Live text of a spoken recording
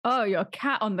Oh, your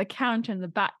cat on the counter in the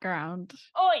background.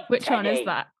 Oi, Which one is Teddy,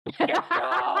 that? get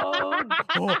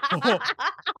down!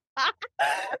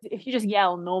 If you just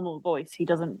yell normal voice, he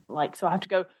doesn't like. So I have to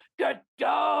go, get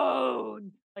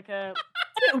down, like a.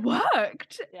 It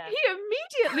worked. Yeah. He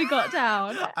immediately got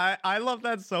down. I love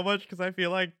that so much because I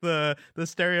feel like the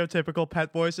stereotypical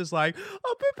pet voice is like,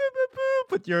 oh, boop, boop, boop, boop,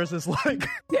 but yours is like,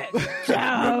 Get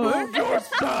down! remove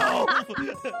yourself!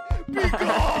 Be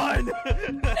gone!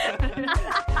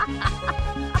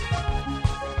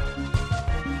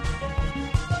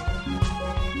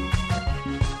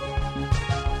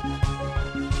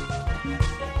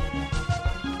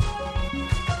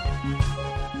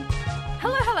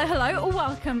 Hello.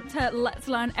 Welcome to Let's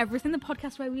Learn Everything, the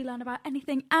podcast where we learn about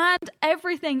anything and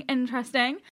everything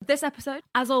interesting. This episode,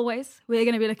 as always, we're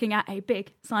going to be looking at a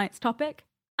big science topic,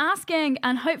 asking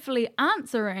and hopefully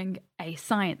answering a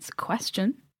science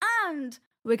question, and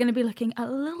we're going to be looking at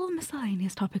a little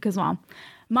miscellaneous topic as well.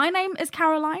 My name is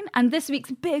Caroline, and this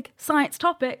week's big science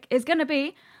topic is going to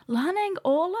be learning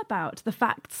all about the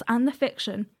facts and the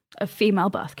fiction of female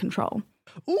birth control.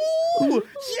 Ooh,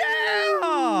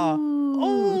 yeah!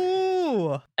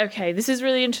 Ooh! Okay, this is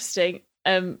really interesting.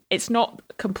 It's not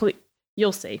complete.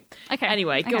 You'll see. Okay.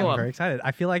 Anyway, go I'm on. very excited.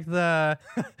 I feel like the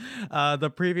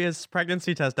previous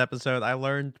pregnancy test episode, I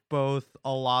learned both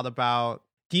a lot about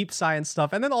deep science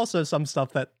stuff and then also some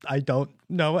stuff that I don't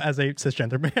know as a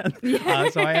cisgender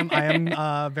man. So I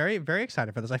am very, very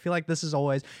excited for this. I feel like this is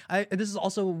always this is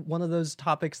also one of those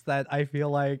topics that I feel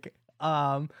like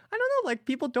I don't know, like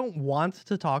people don't want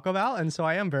to talk about, and so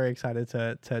I am very excited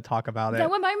to talk about it. There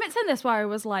were moments in this where I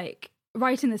was like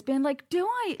writing this, being like,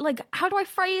 how do I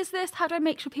phrase this? How do I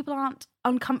make sure people aren't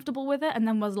uncomfortable with it? And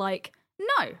then was like,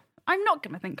 no, I'm not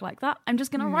going to think like that. I'm just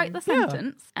going to write the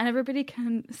sentence and everybody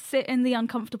can sit in the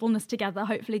uncomfortableness together,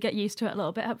 hopefully get used to it a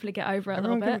little bit, hopefully get over it a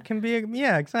little bit. Can be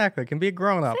exactly. Can be a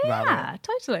grown up about it. Yeah,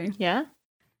 totally. Yeah.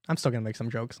 I'm still going to make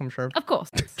some jokes, I'm sure. Of course.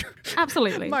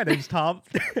 Absolutely. My name's Tom.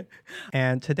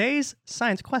 And today's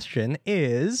science question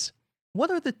is, what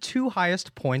are the two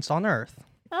highest points on Earth?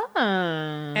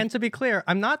 And to be clear,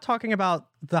 I'm not talking about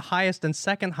the highest and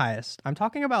second highest. I'm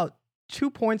talking about 2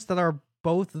 points that are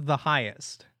both the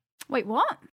highest. Wait,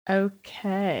 what?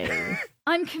 Okay.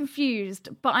 I'm confused,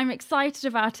 but I'm excited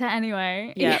about it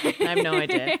anyway. Yeah, I have no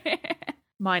idea.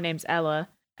 My name's Ella,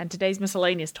 and today's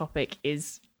miscellaneous topic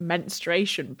is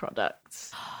menstruation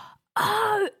products.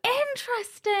 Oh,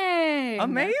 interesting.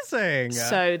 Amazing.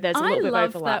 So there's a little bit of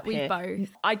love overlap that we here. both.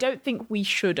 I don't think we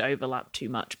should overlap too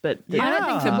much, but I don't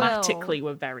think we will. thematically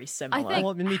we're very similar. I think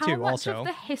Well, me how too, much also. of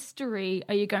the history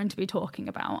are you going to be talking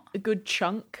about? a good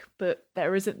chunk, but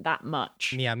there isn't that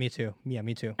much. Yeah, me too. Yep.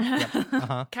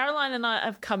 Uh-huh. Caroline and I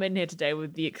have come in here today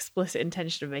with the explicit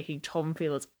intention of making Tom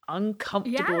feel as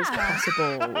uncomfortable as Yeah.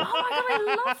 possible. Oh my god,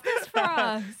 I love this for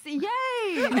us. Yay!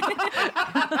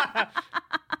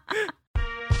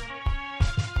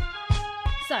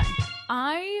 So,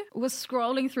 I was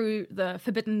scrolling through the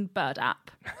Forbidden Bird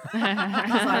app.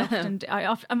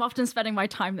 I'm often spending my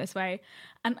time this way.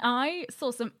 And I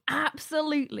saw some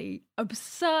absolutely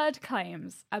absurd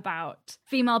claims about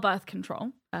female birth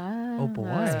control, Oh,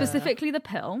 boy. specifically the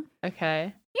pill.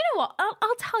 Okay. You know what?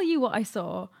 I'll tell you what I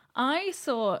saw. I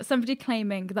saw somebody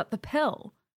claiming that the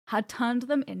pill had turned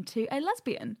them into a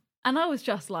lesbian. And I was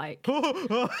just like, that's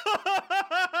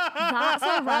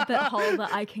a rabbit hole that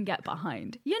I can get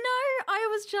behind. You know, I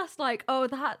was just like, oh,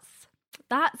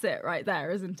 that's it right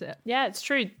there, isn't it? Yeah, it's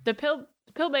true. The pill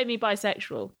made me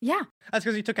bisexual. Yeah. That's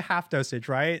because you took a half dosage,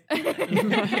 right?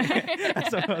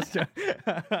 As opposed to...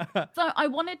 So I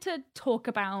wanted to talk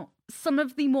about some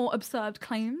of the more absurd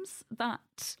claims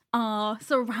that are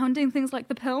surrounding things like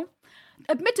the pill.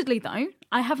 Admittedly, though,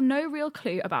 I have no real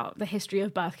clue about the history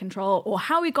of birth control or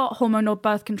how we got hormonal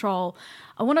birth control.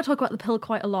 I want to talk about the pill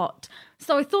quite a lot.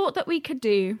 So I thought that we could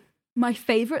do my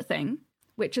favourite thing,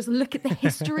 which is look at the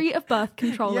history of birth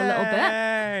control a little bit.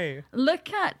 Yay!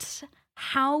 Look at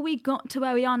how we got to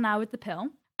where we are now with the pill,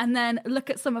 and then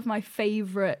look at some of my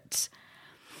favourite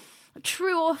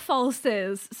true or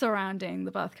falses surrounding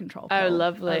the birth control pill. Oh,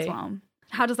 lovely. As well.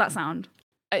 How does that sound?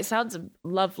 It sounds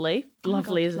lovely. my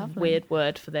Lovely God, is lovely. a weird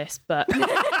word for this, but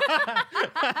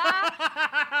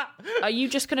are you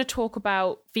just going to talk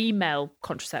about female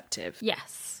contraceptive?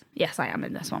 Yes, I am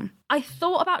in this one. I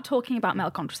thought about talking about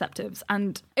male contraceptives,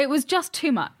 and it was just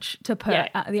too much to put Yeah,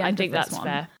 at the end I think of this that's one.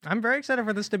 fair. I'm very excited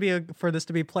for this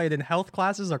to be played in health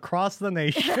classes across the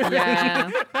nation. Yeah.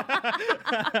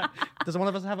 Does one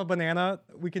of us have a banana?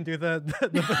 We can do the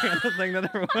banana thing that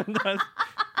everyone does.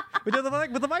 We do the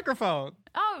with the microphone.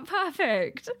 Oh,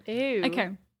 perfect. Ew.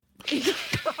 Okay.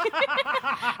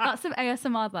 That's some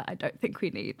ASMR that I don't think we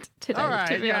need today. All right,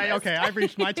 to be yeah, honest. okay, I've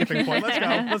reached my tipping point. Let's go.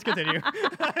 Let's continue.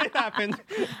 It happened.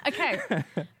 Okay,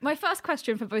 my first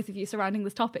question for both of you surrounding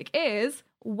this topic is,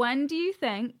 when do you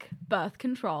think birth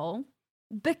control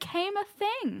became a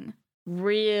thing?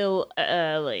 Real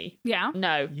early. Yeah.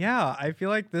 No. Yeah, I feel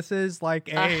like this is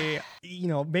like a,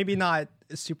 maybe not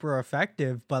super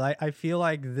effective, but I feel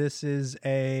like this is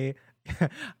a,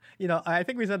 I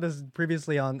think we said this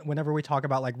previously on whenever we talk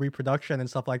about like reproduction and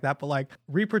stuff like that, but like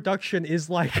reproduction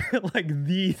is like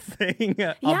the thing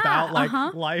about like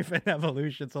life and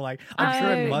evolution. So like I'm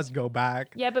sure it must go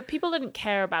back. Yeah, but people didn't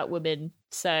care about women,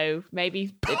 so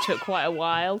maybe it took quite a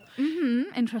while.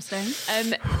 Interesting.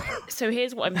 So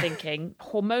here's what I'm thinking.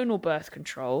 Hormonal birth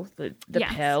control, the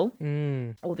Yes. pill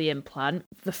or the implant.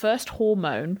 The first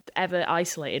hormone ever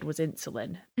isolated was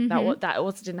insulin. That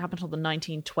also didn't happen until the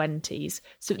 1920s.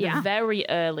 So the very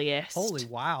earliest. Holy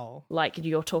wow. Like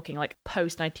you're talking like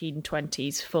post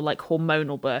 1920s for like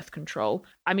hormonal birth control.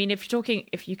 I mean, if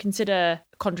you consider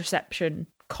contraception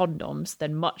condoms,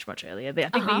 then much earlier. I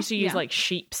think they used to use like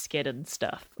sheepskin and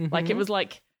stuff. Like it was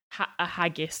like a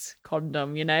haggis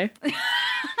condom, you know?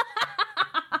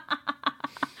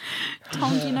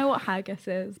 Tom, do you know what haggis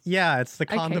is? Yeah, it's the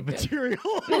condom good. material.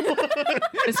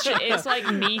 It's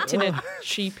like meat in a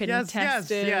sheep Yes,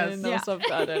 intestine or something.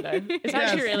 I don't know. It's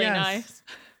actually really nice.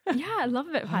 Yeah, I love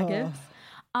a bit of haggis.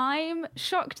 I'm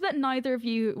shocked that neither of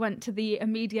you went to the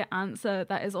immediate answer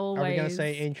that is always... Are we going to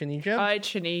say ancient Egypt?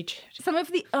 Ancient Egypt. Some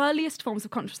of the earliest forms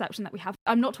of contraception that we have,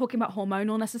 I'm not talking about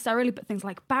hormonal necessarily, but things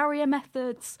like barrier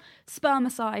methods,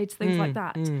 spermicides, things like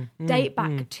that, date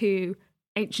back to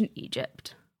ancient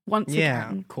Egypt. Once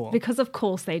again. Cool. Because of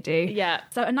course they do. Yeah.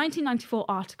 So a 1994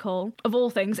 article, of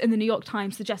all things, in the New York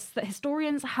Times suggests that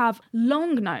historians have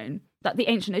long known that the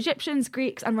ancient Egyptians,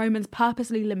 Greeks, and Romans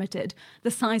purposely limited the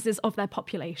sizes of their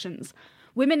populations.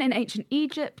 Women in ancient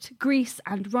Egypt, Greece,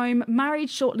 and Rome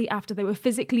married shortly after they were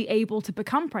physically able to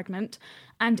become pregnant,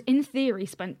 and in theory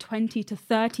spent 20 to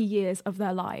 30 years of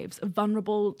their lives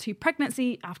vulnerable to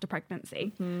pregnancy after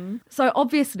pregnancy. So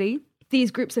obviously, these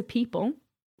groups of people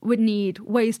would need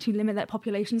ways to limit their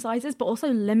population sizes, but also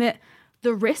limit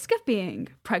the risk of being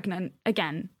pregnant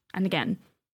again and again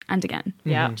and again.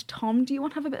 Yeah. Tom, do you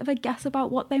want to have a bit of a guess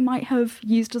about what they might have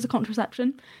used as a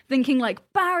contraception? Thinking like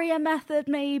barrier method,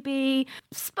 maybe,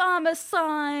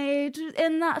 spermicide,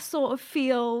 in that sort of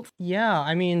field. Yeah,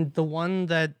 I mean, the one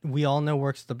that we all know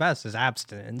works the best is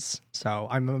abstinence. So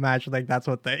I'm imagining that's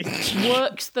what they...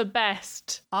 Works the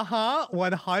best.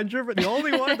 100%. The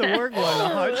only one to work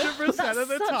 100% of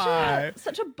the time.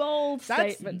 Such a bold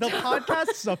That's statement. the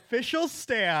podcast's official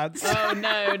stance. Oh,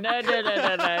 no. No.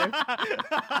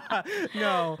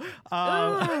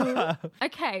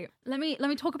 Okay, let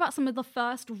me talk about some of the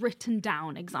first written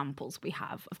down examples we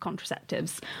have of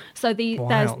contraceptives. So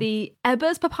there's the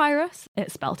Ebers Papyrus.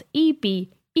 It's spelled Ebers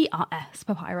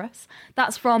papyrus.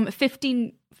 That's from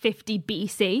 1550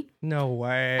 BC. No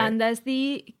way. And there's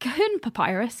the Kahun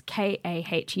Papyrus,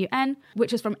 Kahun,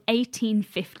 which is from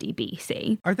 1850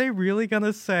 BC. Are they really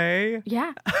gonna say?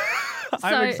 Yeah.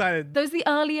 I'm excited. Those are the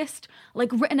earliest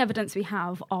written evidence we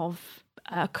have of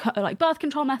like birth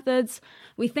control methods.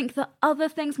 We think that other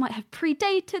things might have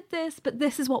predated this, but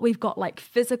this is what we've got, like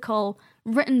physical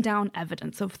written down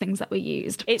evidence of things that were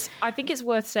used. I think it's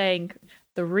worth saying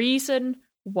the reason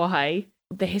why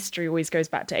the history always goes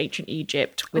back to ancient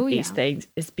Egypt with these things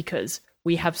is because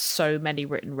we have so many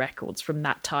written records from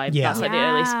that time. Yeah. That's like the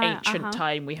earliest ancient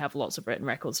time we have lots of written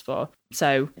records for.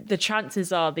 So the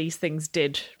chances are these things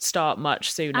did start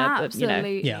much sooner.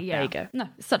 Absolutely. But, there you go. No,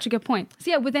 such a good point.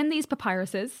 So within these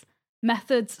papyruses,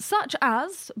 methods such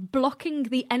as blocking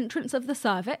the entrance of the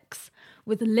cervix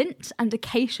with lint and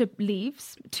acacia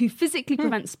leaves to physically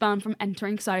prevent sperm from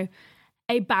entering. So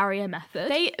a barrier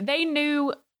method. They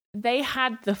knew... They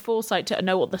had the foresight to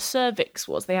know what the cervix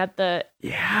was. They had the...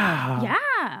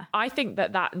 Yeah. I think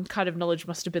that kind of knowledge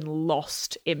must have been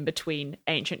lost in between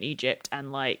ancient Egypt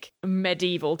and like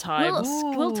medieval times.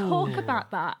 We'll talk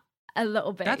about that a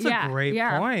little bit. That's a great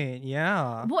point.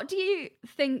 Yeah. What do you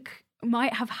think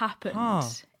might have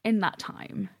happened in that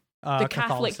time? The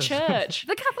Catholic Church.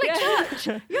 The Catholic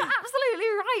Church. You're absolutely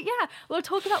right. Yeah. We'll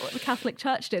talk about what the Catholic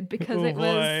Church did because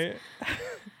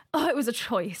it was a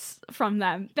choice from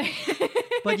them.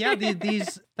 But yeah,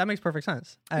 these that makes perfect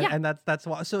sense, and that's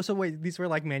why. So wait, these were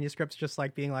like manuscripts, just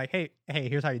like being like, hey,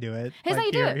 here's how you do it. Here's like, how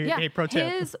you do it. Yeah. Hey, pro tip.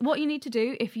 Here's what you need to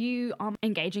do if you are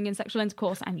engaging in sexual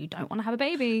intercourse and you don't want to have a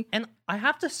baby. And I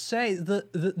have to say,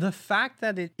 the fact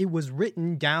that it was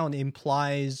written down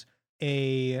implies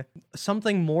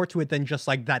something more to it than just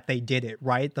like that they did it,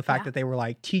 right? The fact that they were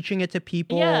like teaching it to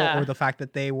people, or the fact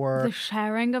that they were the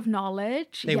sharing of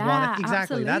knowledge. They wanted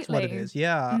exactly. Absolutely. That's what it is.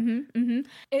 Yeah.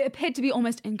 It appeared to be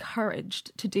almost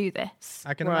encouraged to do this.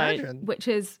 I can imagine. Which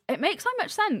is, it makes so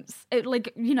much sense. It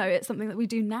it's something that we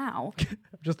do now.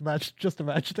 Just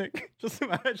imagining.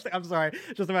 I'm sorry.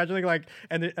 Just imagining like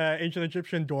an ancient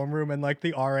Egyptian dorm room, and like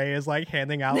the RA is like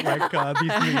handing out like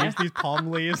these leaves, these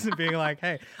palm leaves, and being like,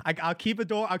 "Hey, I'll keep a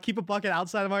bucket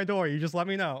outside of my door. You just let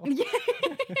me know."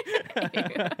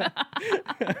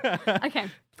 Okay.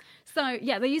 So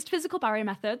they used physical barrier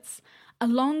methods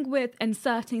along with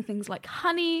inserting things like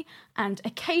honey and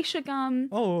acacia gum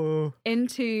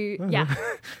into the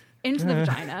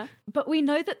vagina. But we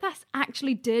know that this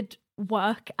actually did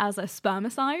work as a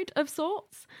spermicide of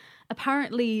sorts.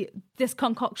 Apparently, this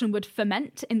concoction would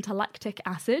ferment into lactic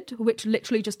acid, which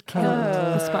literally just killed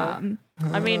the sperm.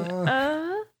 I mean,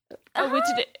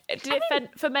 did it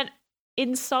ferment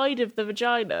inside of the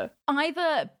vagina?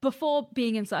 Either before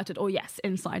being inserted or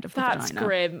inside of the vagina. That's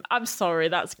grim. I'm sorry,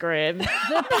 that's grim.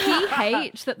 The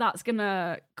pH that's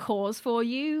gonna cause for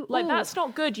you, that's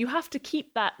not good. You have to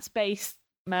keep that space,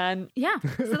 man. Yeah.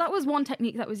 So that was one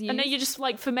technique that was used. And then you're just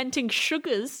like fermenting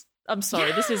sugars. I'm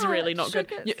sorry, this is really not good.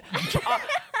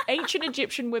 Ancient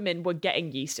Egyptian women were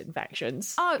getting yeast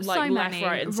infections. Oh, like so left, many,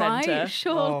 right, and centre. Right?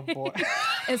 Sure. Oh boy.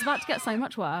 It's about to get so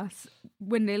much worse.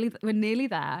 We're nearly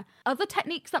there. Other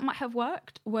techniques that might have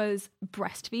worked was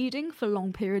breastfeeding for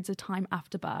long periods of time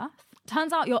after birth.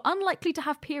 Turns out you're unlikely to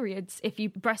have periods if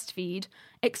you breastfeed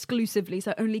exclusively,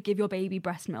 so only give your baby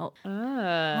breast milk.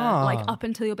 Like up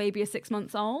until your baby is 6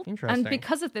 months old. Interesting. And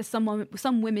because of this,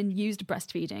 some women used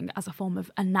breastfeeding as a form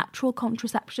of a natural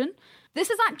contraception.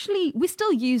 This is actually, we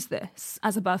still use this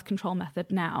as a birth control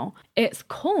method now. It's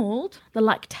called the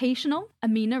lactational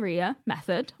amenorrhea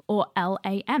method, or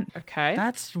LAM. Okay.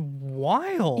 That's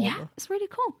wild. Yeah, it's really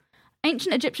cool.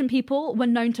 Ancient Egyptian people were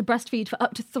known to breastfeed for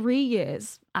up to 3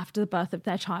 years after the birth of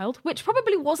their child, which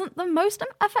probably wasn't the most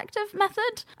effective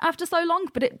method after so long,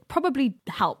 but it probably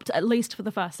helped, at least for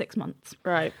the first 6 months.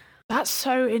 Right. That's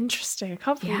so interesting. I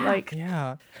can't believe,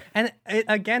 Yeah. And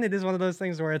it is one of those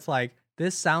things where it's like,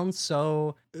 this sounds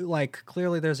so like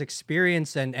clearly there's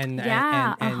experience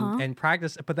and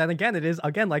practice, but then again, it is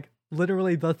like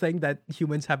literally the thing that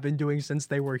humans have been doing since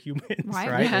they were humans,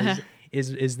 right? Yeah.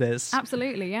 Is this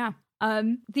absolutely? Yeah.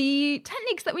 The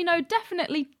techniques that we know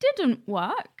definitely didn't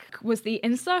work was the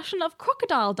insertion of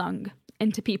crocodile dung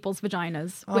into people's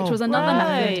vaginas, which was another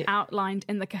method outlined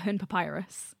in the Kahun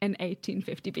Papyrus in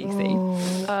 1850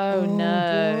 BC. Oh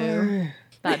no.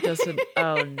 That doesn't.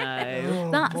 Oh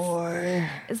no.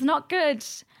 It's not good.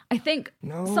 I think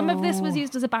some of this was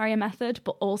used as a barrier method,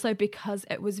 but also because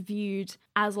it was viewed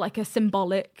as like a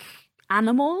symbolic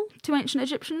animal to ancient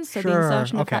Egyptians. So the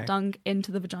insertion of that dung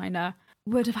into the vagina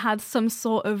would have had some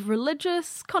sort of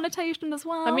religious connotation as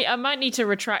well. I mean, I might need to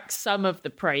retract some of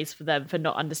the praise for them for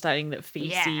not understanding that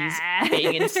feces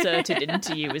being inserted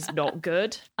into you is not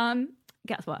good.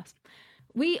 Gets worse.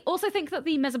 We also think that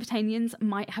the Mesopotamians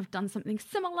might have done something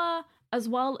similar, as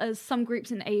well as some groups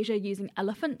in Asia using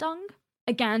elephant dung.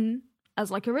 Again,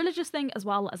 as like a religious thing, as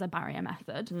well as a barrier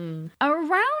method.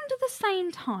 Around the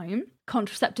same time,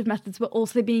 contraceptive methods were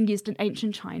also being used in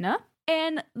ancient China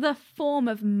in the form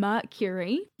of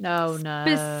mercury. No.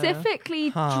 Specifically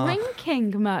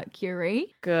drinking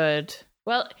mercury. Good.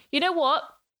 Well, you know what?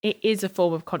 It is a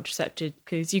form of contraceptive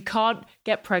because you can't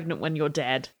get pregnant when you're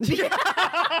dead.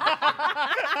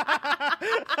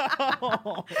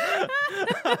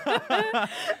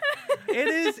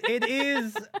 It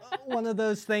is one of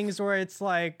those things where it's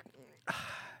like,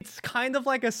 it's kind of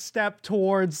like a step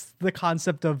towards the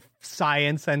concept of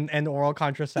science and oral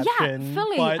contraception. Yeah,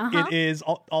 fully. But it is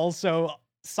also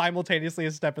simultaneously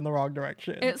a step in the wrong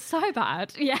direction. It's so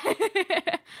bad. Yeah.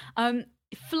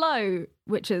 Flow,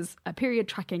 which is a period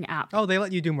tracking app. Oh, they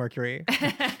let you do mercury.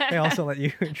 They also let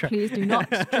you Please do not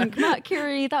drink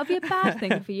mercury. That would be a bad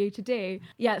thing for you to do.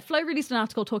 Yeah, Flow released an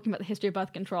article talking about the history of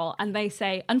birth control, and they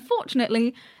say,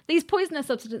 unfortunately, these poisonous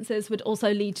substances would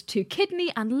also lead to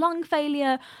kidney and lung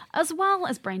failure, as well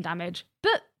as brain damage.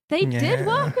 But they did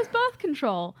work as birth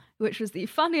control, which was the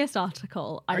funniest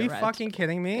article I read. Are you fucking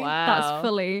kidding me? Wow. That's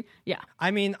fully, I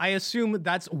mean, I assume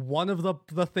that's one of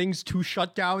the things to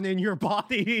shut down in your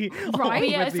body. Right?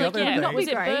 Yeah, it's like, was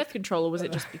it great. birth control, or was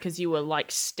it just because you were like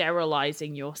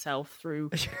sterilizing yourself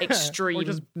through extreme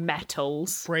just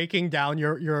metals? Breaking down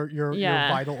your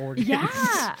vital organs.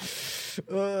 Yeah.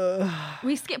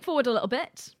 We skip forward a little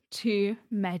bit to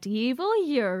medieval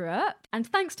Europe, and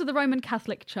thanks to the Roman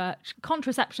Catholic Church,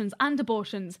 contraceptions and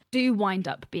abortions do wind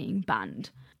up being banned.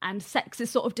 and sex is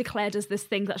sort of declared as this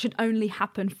thing that should only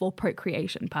happen for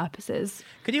procreation purposes.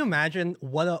 Could you imagine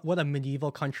what a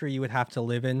medieval country you would have to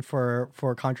live in for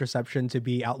contraception to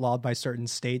be outlawed by certain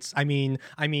states? I mean,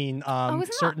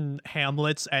 certain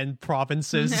hamlets and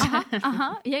provinces.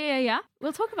 Yeah.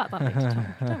 We'll talk about that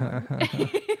later.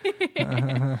 Don't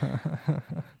worry.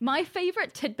 My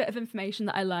favorite tidbit of information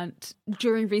that I learnt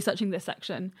during researching this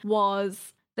section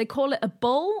was they call it a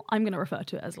bull. I'm going to refer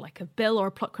to it as like a bill or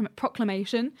a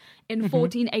proclamation in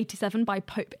 1487 by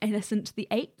Pope Innocent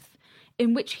VIII,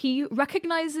 in which he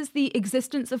recognizes the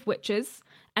existence of witches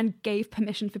and gave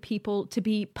permission for people to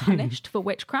be punished for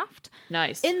witchcraft.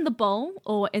 Nice. In the bull,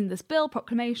 or in this bill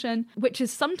proclamation, which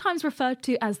is sometimes referred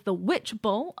to as the Witch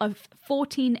Bull of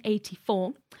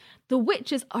 1484, the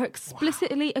witches are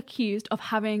explicitly accused of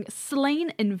having slain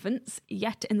infants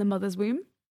yet in the mother's womb,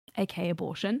 aka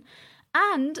abortion,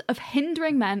 and of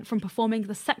hindering men from performing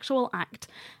the sexual act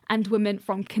and women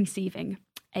from conceiving,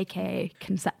 aka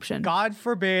conception. God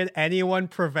forbid anyone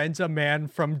prevent a man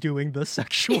from doing the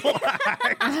sexual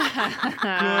act.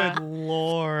 Good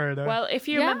Lord. Well, if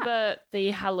you remember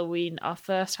our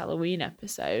first Halloween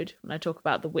episode, when I talk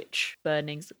about the witch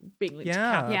burnings being linked to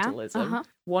capitalism,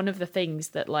 one of the things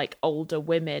that like older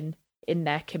women in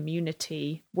their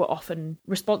community were often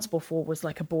responsible for was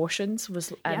like abortions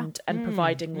and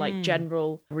providing like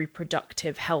general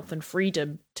reproductive health and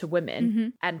freedom to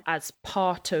women. And as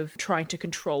part of trying to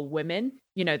control women,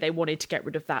 you know, they wanted to get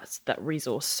rid of that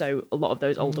resource, so a lot of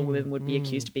those older women would be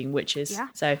accused of being witches.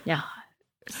 So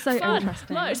so fun.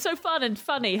 Interesting. No, it's so fun and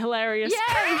funny, hilarious.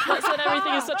 Yay! That's when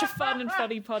everything is such a fun and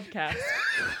funny podcast.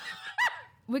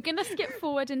 We're going to skip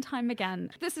forward in time again.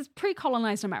 This is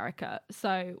pre-colonized America,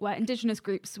 so where indigenous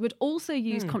groups would also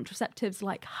use contraceptives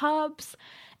like herbs,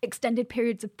 extended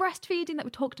periods of breastfeeding that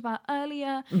we talked about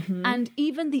earlier, and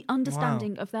even the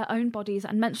understanding of their own bodies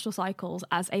and menstrual cycles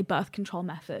as a birth control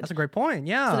method. That's a great point,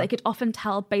 yeah. So they could often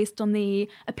tell based on the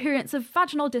appearance of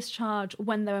vaginal discharge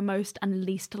when they were most and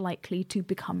least likely to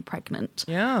become pregnant.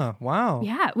 Yeah, wow.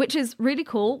 Yeah, which is really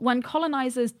cool. When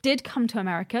colonizers did come to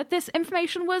America, this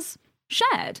information was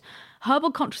shared.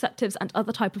 Herbal contraceptives and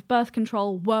other type of birth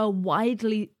control were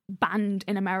widely banned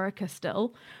in America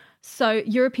still. So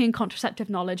European contraceptive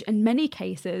knowledge in many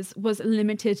cases was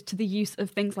limited to the use of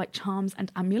things like charms and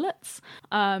amulets,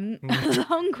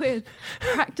 along with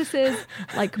practices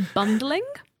like bundling,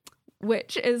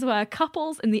 which is where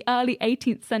couples in the early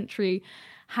 18th century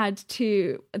had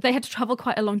to travel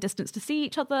quite a long distance to see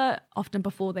each other, often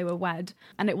before they were wed.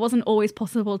 And it wasn't always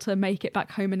possible to make it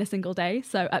back home in a single day.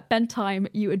 So at bedtime,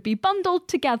 you would be bundled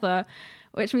together,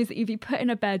 which means that you'd be put in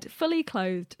a bed fully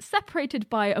clothed, separated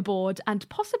by a board, and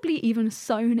possibly even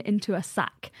sewn into a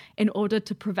sack in order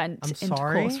to prevent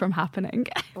intercourse from happening.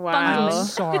 Wow.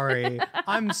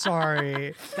 I'm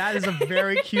sorry. That is a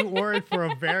very cute word for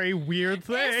a very weird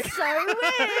thing. It's so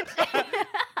weird.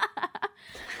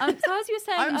 So as you were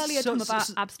saying earlier, Tom, about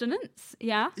abstinence,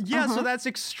 Yeah, so that's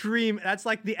extreme. That's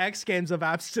like the X Games of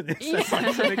abstinence. That's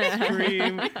like some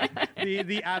extreme.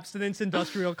 The abstinence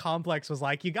industrial complex was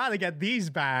like, you got to get these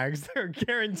bags. They're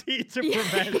guaranteed to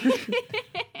prevent.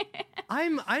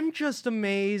 I'm just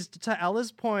amazed, to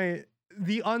Ella's point,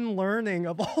 the unlearning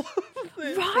of all of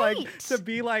this. Right. Like, to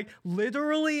be like,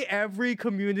 literally every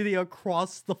community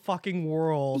across the fucking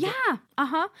world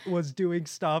was doing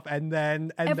stuff, and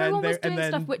then everyone was doing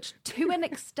stuff which to an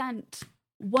extent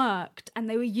worked, and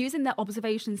they were using their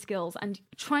observation skills and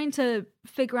trying to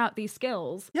figure out these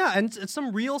skills. Yeah, and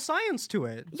some real science to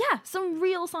it. Yeah, some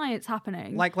real science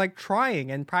happening. Like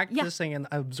trying and practicing and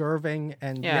observing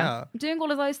and doing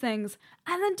all of those things,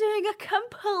 and then doing a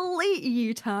complete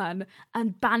U-turn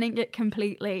and banning it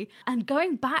completely, and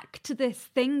going back to this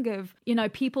thing of, you know,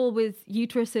 people with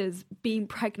uteruses being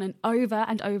pregnant over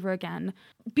and over again,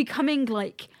 becoming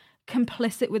like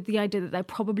complicit with the idea that they're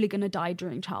probably going to die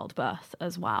during childbirth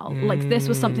as well. Like, this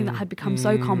was something that had become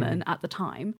so common at the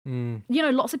time. You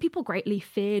know, lots of people greatly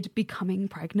feared becoming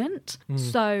pregnant.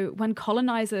 So when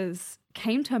colonizers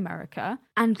came to America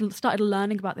and started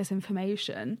learning about this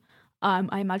information,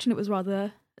 I imagine it was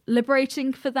rather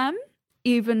liberating for them,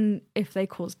 even if they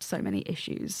caused so many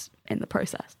issues in the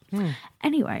process.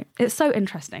 Anyway, it's so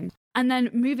interesting. And then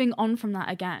moving on from that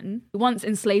again, once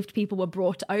enslaved people were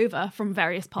brought over from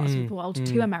various parts of the world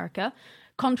to America,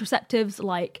 contraceptives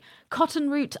like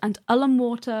cottonroot and alum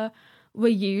water were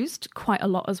used quite a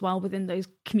lot as well within those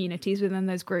communities, within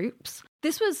those groups.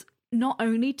 This was not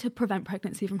only to prevent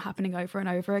pregnancy from happening over and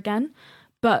over again,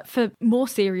 but for more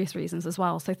serious reasons as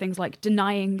well. So things like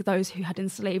denying those who had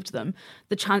enslaved them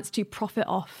the chance to profit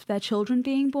off their children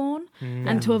being born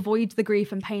and to avoid the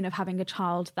grief and pain of having a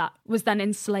child that was then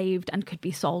enslaved and could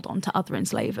be sold on to other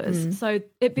enslavers. So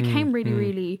it became really,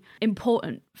 really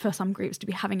important for some groups to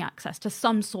be having access to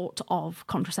some sort of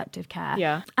contraceptive care.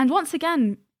 Yeah. And once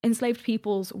again, enslaved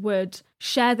peoples would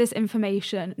share this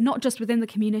information, not just within the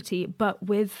community, but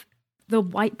with the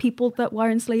white people that were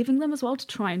enslaving them as well, to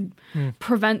try and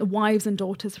prevent wives and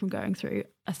daughters from going through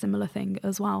a similar thing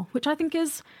as well, which I think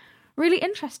is really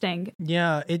interesting.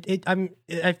 Yeah,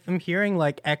 I'm hearing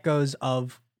like echoes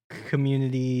of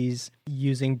communities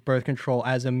using birth control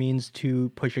as a means to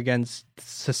push against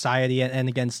society and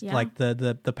against like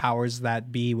the powers that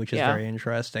be, which is very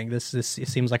interesting. This it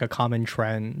seems like a common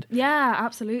trend. Yeah,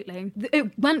 absolutely.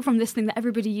 It went from this thing that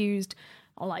everybody used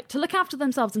like to look after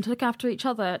themselves and to look after each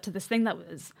other to this thing that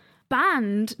was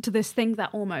banned to this thing that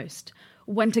almost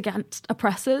went against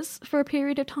oppressors for a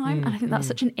period of time. And I think that's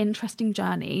such an interesting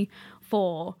journey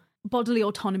for bodily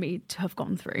autonomy to have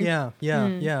gone through. Yeah.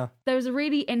 There was a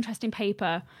really interesting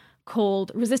paper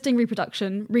called Resisting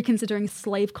Reproduction, Reconsidering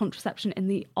Slave Contraception in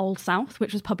the Old South,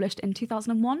 which was published in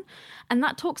 2001. And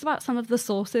that talks about some of the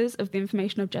sources of the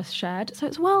information I've just shared. So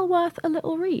it's well worth a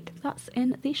little read. That's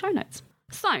in the show notes.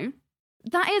 So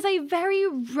that is a very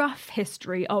rough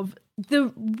history of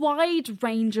the wide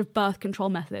range of birth control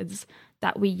methods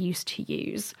that we used to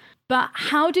use. But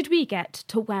how did we get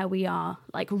to where we are,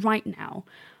 like right now,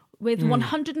 with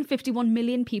 151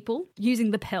 million people using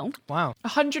the pill? Wow.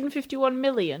 151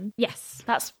 million? Yes.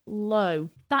 That's low.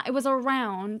 That it was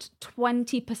around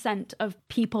 20% of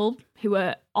people who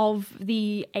were of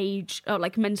the age, or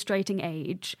like menstruating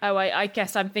age. Oh, I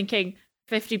guess I'm thinking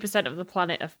 50% of the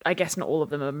planet, I guess not all of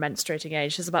them are menstruating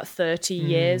age. There's about 30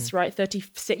 years, right?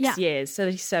 36 years,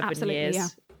 37 Absolutely,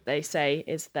 years, they say,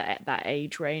 is that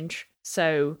age range.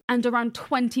 So, and around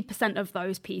 20% of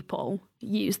those people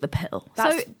use the pill.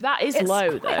 That is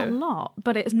low, though. It's a lot,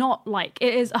 but it's not like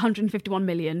it is 151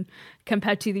 million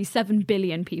compared to the 7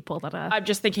 billion people that are. I'm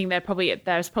just thinking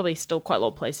there's probably still quite a lot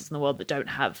of places in the world that don't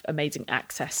have amazing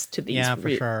access to these. Yeah, for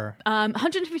sure.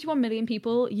 151 million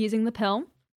people using the pill.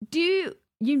 Do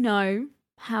you know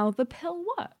how the pill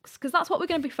works? Because that's what we're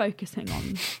going to be focusing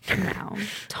on now.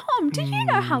 Tom, do you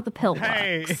know how the pill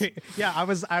works? Yeah, I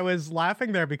was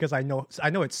laughing there because I know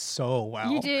it so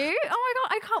well. You do? Oh my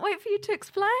god, I can't wait for you to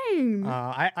explain.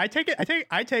 I take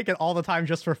it all the time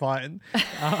just for fun.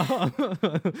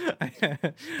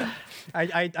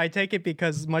 I take it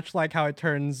because much like how it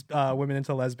turns women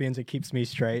into lesbians, it keeps me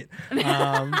straight.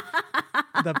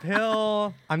 The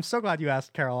pill. I'm so glad you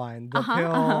asked, Caroline. The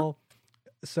pill.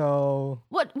 So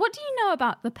what do you know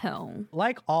about the pill?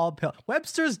 Like all pill,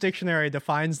 Webster's dictionary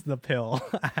defines the pill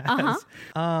as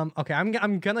okay,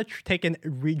 I'm gonna take a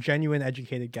genuine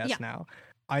educated guess now.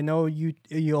 I know you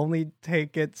only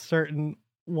take it certain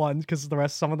ones because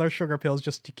some of those sugar pills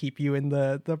just to keep you in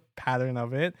the pattern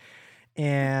of it.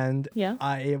 And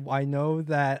I know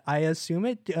that I assume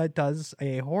it does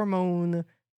a hormone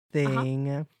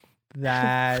thing.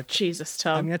 That Jesus,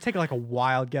 Tom. I'm gonna take like a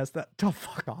wild guess that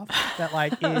fuck off. That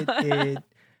like it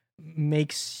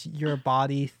makes your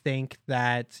body think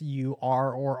that you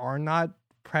are or are not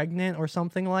pregnant or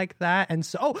something like that, and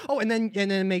so and then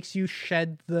it makes you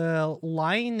shed the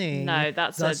lining. No,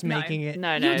 that's thus making it.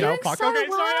 No. You're doing fuck. so Okay,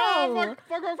 well.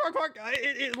 sorry. Fuck.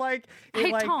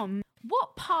 Hey, Tom.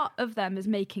 What part of them is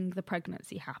making the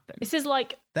pregnancy happen? This is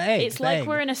like the egg, it's like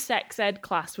we're in a sex ed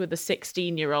class with a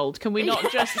 16-year-old. Can we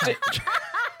not just?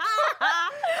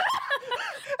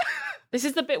 This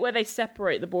is the bit where they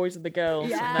separate the boys and the girls,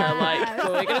 and they're like,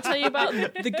 "Well, we're going to tell you about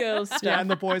the girls stuff." Yeah, and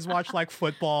the boys watch like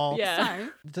football. Yeah.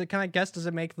 So, can I guess? Does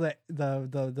it make the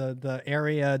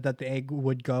area that the egg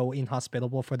would go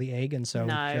inhospitable for the egg, and so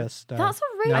just that's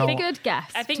a really good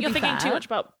guess. I think you're thinking too much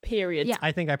about periods. Yeah.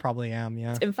 I think I probably am.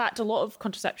 Yeah. In fact, a lot of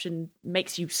contraception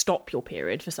makes you stop your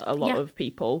period for a lot of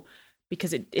people.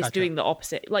 Because it's doing the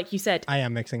opposite. Like you said. I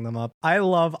am mixing them up. I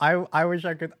wish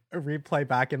I could replay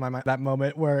back in my mind that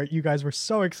moment where you guys were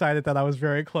so excited that I was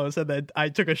very close and then I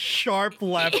took a sharp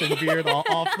left and veered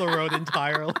off the road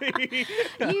entirely.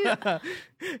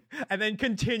 And then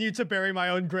continued to bury my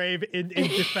own grave in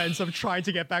defense of trying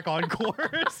to get back on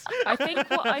course. I think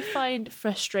what I find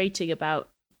frustrating about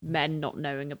men not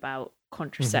knowing about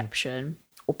contraception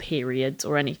or periods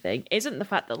or anything isn't the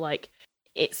fact that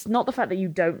it's not the fact that you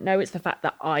don't know, it's the fact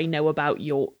that I know about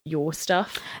your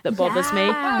stuff that bothers me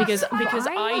because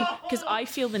I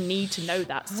feel the need to know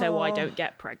that so I don't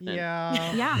get pregnant.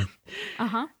 Yeah. Yeah.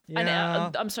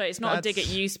 And I'm sorry, it's not a dig at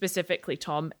you specifically,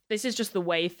 Tom. This is just the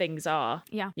way things are.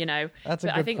 Yeah. You know? That's a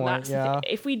good point. I think that's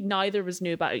if we neither of us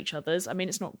knew about each other's, I mean,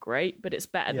 it's not great, but it's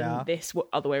better than this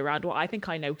other way around. Well, I think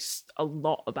I know a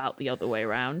lot about the other way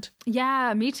around.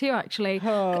 Yeah, me too, actually.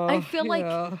 I feel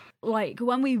like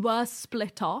when we were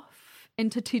split off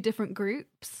into two different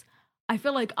groups, I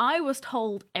feel like I was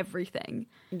told everything.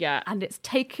 Yeah. And it's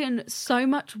taken so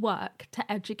much work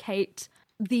to educate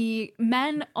the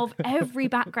men of every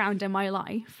background in my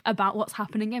life about what's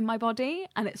happening in my body,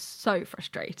 and it's so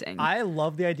frustrating. I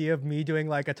love the idea of me doing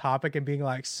like a topic and being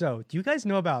like, so do you guys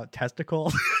know about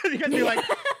testicles? You guys be like,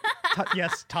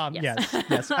 yes, Tom, yes.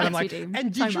 And I'm like,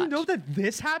 and did you know that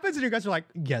this happens? And you guys are like,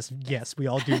 yes, we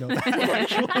all do know that,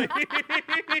 actually.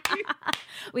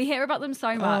 We hear about them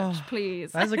so much,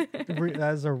 please.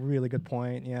 That is a really good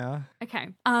point, yeah. Okay.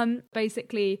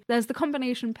 Basically, there's the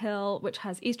combination pill, which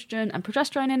has estrogen and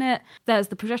progesterone in it. There's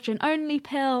the progesterone-only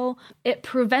pill. It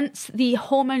prevents the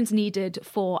hormones needed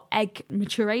for egg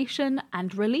maturation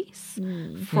and release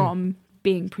from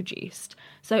being produced.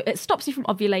 So it stops you from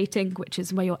ovulating, which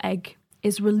is where your egg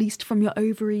is released from your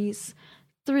ovaries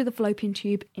through the fallopian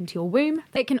tube into your womb.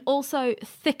 It can also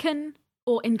thicken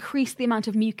or increase the amount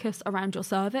of mucus around your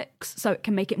cervix, so it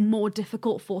can make it more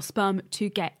difficult for sperm to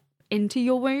get into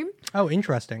your womb. Oh,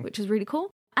 interesting. Which is really cool.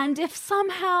 And if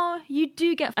somehow you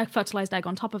do get a fertilized egg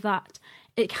on top of that,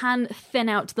 it can thin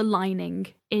out the lining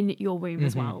in your womb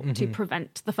as well to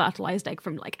prevent the fertilized egg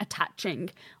from like attaching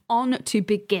on to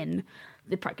begin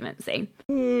the pregnancy.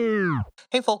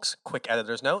 Hey folks, quick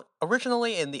editor's note.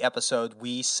 Originally in the episode,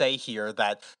 we say here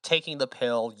that taking the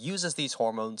pill uses these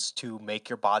hormones to make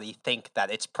your body think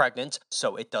that it's pregnant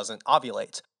so it doesn't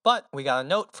ovulate. But we got a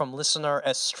note from listener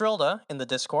Estrilda in the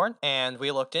Discord, and we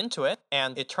looked into it,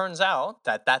 and it turns out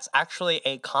that that's actually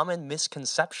a common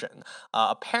misconception.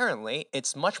 Apparently,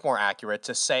 it's much more accurate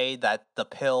to say that the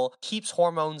pill keeps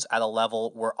hormones at a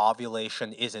level where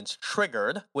ovulation isn't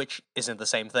triggered, which isn't the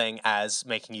same thing as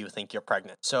making you think you're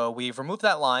pregnant. So we've removed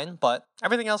that line, but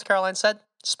everything else Caroline said,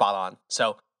 spot on.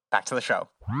 So back to the show.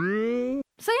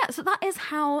 So that is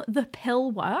how the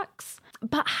pill works.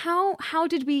 But how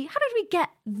did we get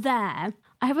there?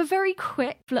 I have a very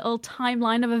quick little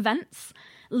timeline of events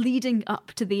leading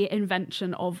up to the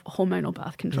invention of hormonal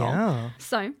birth control. Yeah.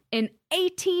 So, in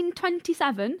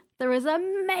 1827, there is a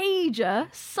major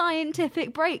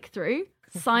scientific breakthrough.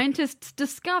 Scientists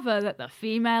discover that the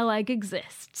female egg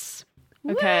exists.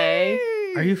 Okay.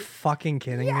 Woo! Are you fucking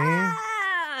kidding me?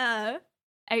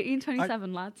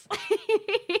 1827, lads.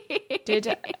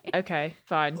 Okay,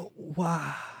 fine.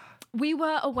 Wow. We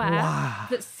were aware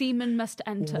that semen must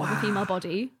enter the female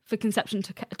body for conception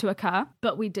to occur,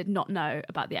 but we did not know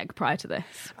about the egg prior to this.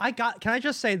 Can I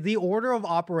just say, the order of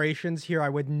operations here, I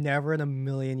would never in a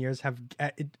million years have,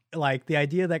 like, the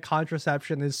idea that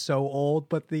contraception is so old,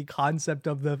 but the concept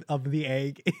of the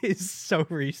egg is so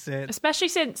recent. Especially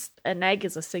since an egg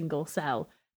is a single cell.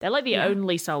 They're like the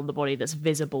only cell in the body that's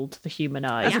visible to the human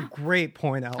eye. That's a great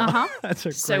point, Ella. That's a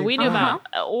great So we knew about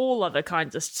all other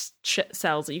kinds of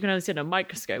cells that you can only see in a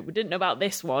microscope. We didn't know about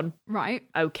this one. Right.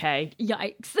 Okay.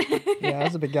 Yikes. Yeah,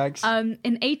 that's a big yikes.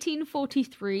 In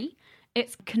 1843,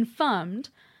 it's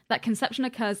confirmed that conception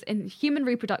occurs in human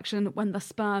reproduction when the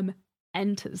sperm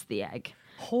enters the egg.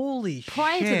 Holy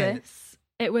Prior shit. to this,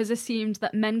 it was assumed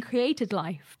that men created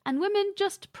life and women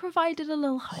just provided a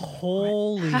little hope.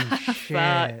 Holy shit.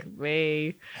 Fuck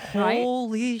me.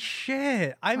 Holy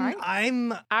shit.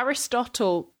 I'm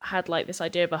Aristotle had like this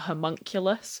idea of a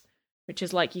homunculus, which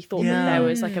is like he thought that there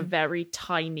was like a very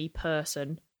tiny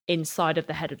person inside of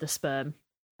the head of the sperm.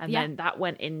 And then that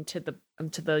went into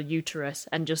the uterus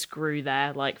and just grew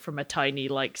there, like from a tiny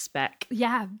like speck.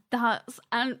 Yeah,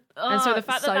 and so the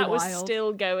fact that was wild.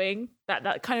 still going,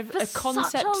 that kind of For a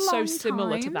concept so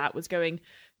similar to time. that was going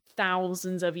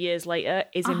thousands of years later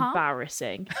is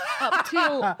embarrassing. Up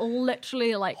till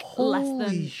literally like less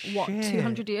than shit.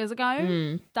 200 years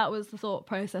ago. That was the thought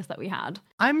process that we had.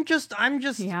 I'm just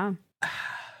Yeah.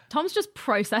 Tom's just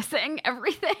processing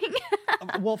everything.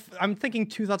 well, I'm thinking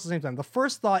two thoughts at the same time. The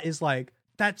first thought is like,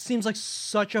 that seems like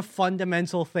such a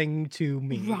fundamental thing to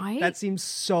me. Right. That seems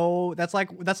so, that's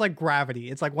like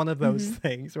gravity. It's like one of those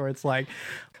things where it's like,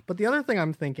 but the other thing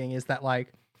I'm thinking is that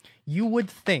like, you would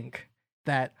think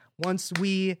that once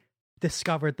we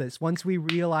discovered this, once we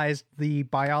realized the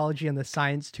biology and the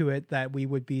science to it, that we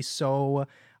would be so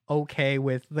okay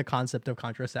with the concept of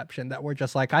contraception, that we're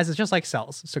just like, guys, it's just like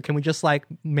cells. So can we just like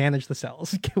manage the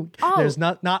cells? There's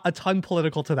not a ton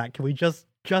political to that. Can we just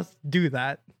do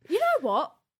that? You know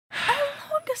what?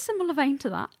 Along a similar vein to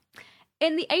that,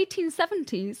 in the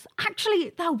 1870s,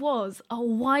 actually, there was a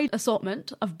wide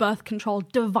assortment of birth control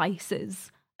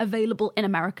devices available in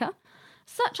America,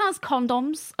 such as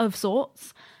condoms of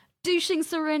sorts, douching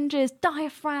syringes,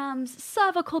 diaphragms,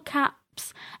 cervical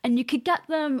caps, and you could get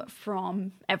them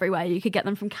from everywhere. You could get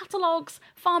them from catalogues,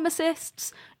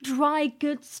 pharmacists, dry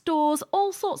goods stores,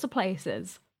 all sorts of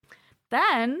places.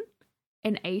 Then,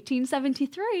 in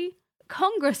 1873,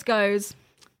 Congress goes,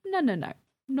 no,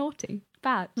 naughty,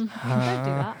 bad, don't do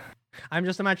that. I'm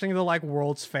just imagining the like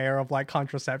World's Fair of like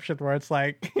contraception where it's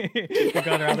like we're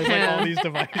going around with like all these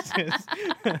devices.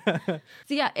 So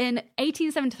yeah, in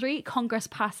 1873, Congress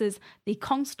passes the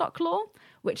Comstock Law,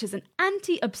 which is an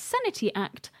anti-obscenity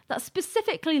act that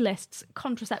specifically lists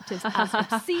contraceptives as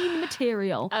obscene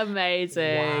material.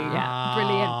 Amazing. Yeah,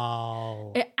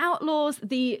 brilliant. It outlaws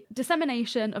the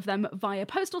dissemination of them via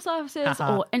postal services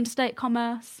or interstate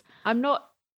commerce. I'm not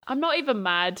even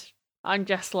mad. I'm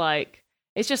just like,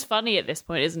 it's just funny at this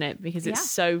point, isn't it? Because it's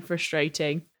so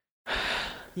frustrating.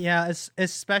 Yeah,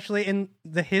 especially in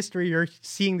the history, you're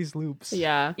seeing these loops.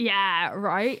 Yeah. Yeah,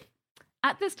 right.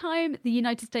 At this time, the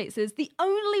United States is the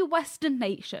only Western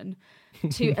nation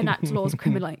to enact laws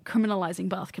criminalizing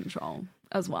birth control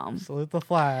as well. Salute the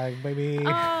flag, baby.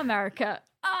 Oh, America.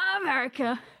 Oh,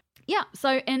 America. Yeah,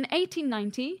 so in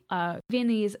 1890, a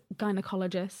Viennese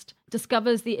gynecologist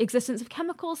discovers the existence of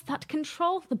chemicals that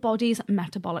control the body's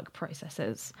metabolic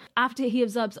processes. After he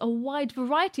observes a wide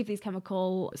variety of these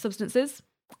chemical substances,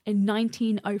 in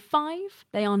 1905,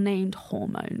 they are named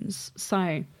hormones.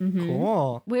 So,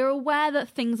 Cool. we're aware that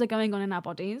things are going on in our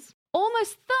bodies.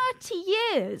 Almost 30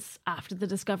 years after the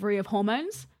discovery of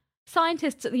hormones,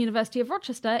 scientists at the University of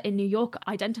Rochester in New York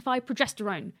identify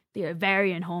progesterone, the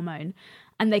ovarian hormone,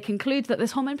 and they conclude that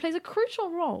this hormone plays a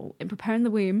crucial role in preparing the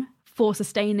womb for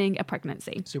sustaining a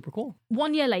pregnancy. Super cool.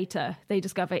 1 year later, they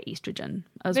discover estrogen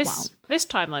as well. This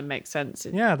timeline makes sense.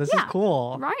 Yeah, this is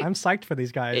cool. right. I'm psyched for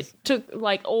these guys. It took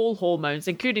like all hormones,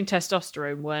 including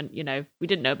testosterone, weren't, we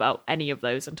didn't know about any of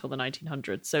those until the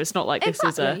 1900s. So it's not like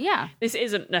this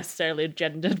isn't necessarily a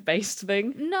gender-based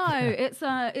thing. No,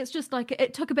 it's just like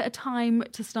it took a bit of time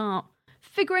to start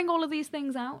figuring all of these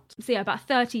things out. So yeah, about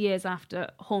 30 years after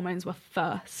hormones were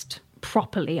first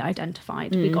properly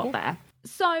identified, we got there.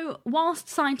 So whilst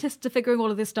scientists are figuring all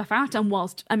of this stuff out and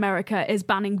whilst America is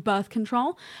banning birth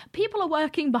control, people are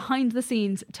working behind the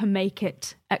scenes to make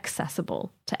it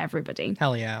accessible to everybody.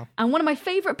 Hell yeah. And one of my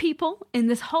favourite people in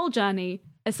this whole journey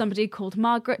is somebody called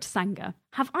Margaret Sanger.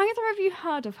 Have either of you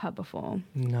heard of her before?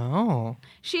 No.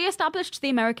 She established the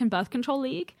American Birth Control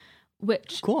League,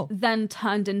 which then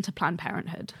turned into Planned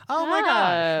Parenthood. Oh my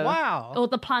gosh. Wow. Or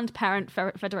the Planned Parent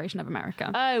Federation of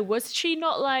America. Oh, was she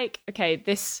not like,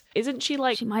 isn't she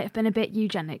like... She might have been a bit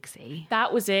eugenics-y.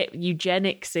 That was it,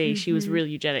 eugenics-y. She was real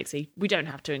eugenics-y. We don't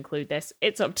have to include this.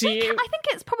 It's up to you. I think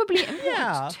it's probably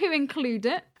important to include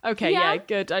it. Okay, yeah,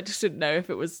 good. I just didn't know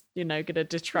if it was, going to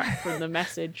detract from the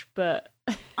message, but...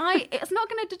 It's not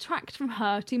going to detract from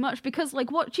her too much because,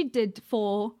 what she did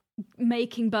for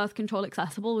making birth control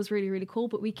accessible was really, really cool,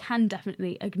 but we can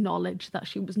definitely acknowledge that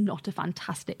she was not a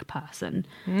fantastic person.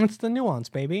 It's the nuance,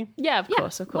 baby. Yeah, of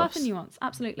course. Worth the nuance,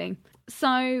 absolutely.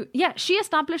 So, yeah, she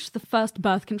established the first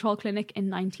birth control clinic in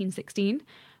 1916,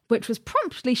 which was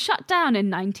promptly shut down in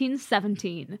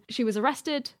 1917. She was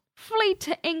arrested, fled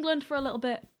to England for a little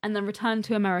bit, and then returned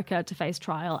to America to face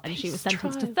trial, and she was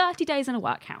sentenced to 30 days in a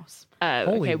workhouse.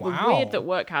 Okay, wow. Well, weird that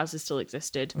workhouses still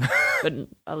existed, but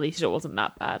at least it wasn't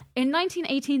that bad. In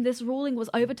 1918, this ruling was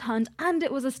overturned, and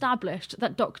it was established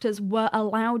that doctors were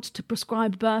allowed to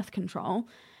prescribe birth control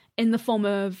in the form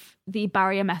of the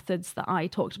barrier methods that I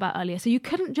talked about earlier. So you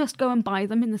couldn't just go and buy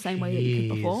them in the same way that you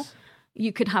could before.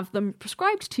 You could have them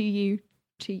prescribed to you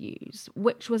to use,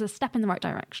 which was a step in the right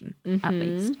direction, at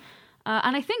least.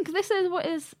 And I think this is what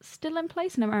is still in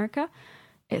place in America.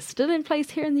 It's still in place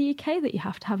here in the UK that you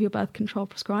have to have your birth control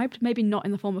prescribed. Maybe not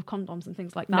in the form of condoms and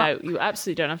things like that. No, you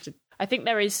absolutely don't have to. I think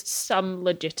there is some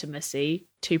legitimacy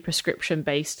to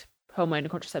prescription-based hormonal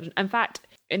contraception. In fact,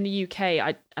 in the UK,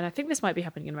 and I think this might be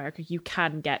happening in America, you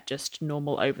can get just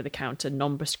normal over-the-counter,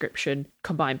 non-prescription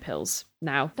combined pills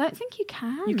now. I don't think you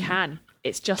can. You can.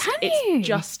 It's just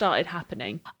started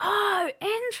happening. Oh,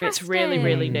 interesting. It's really,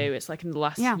 really new. It's like in the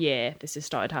last year this has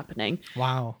started happening.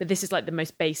 Wow. But this is like the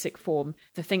most basic form.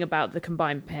 The thing about the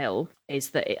combined pill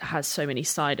is that it has so many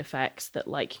side effects that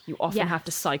you often have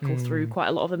to cycle through quite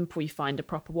a lot of them before you find a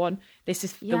proper one. This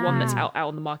is the one that's out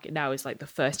on the market now is like the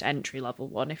first entry level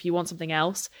one. If you want something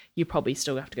else, you probably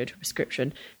still have to go to a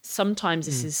prescription. Sometimes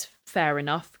this is fair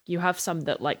enough. You have some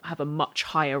that have a much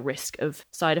higher risk of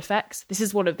side effects. This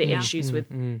is one of the issues with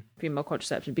female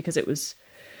contraception because it was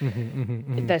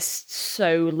there's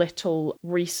so little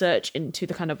research into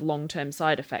the kind of long-term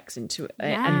side effects into it.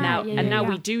 And now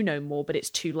we do know more, but it's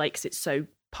too late because it's so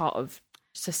part of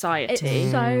society.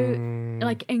 It's so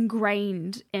like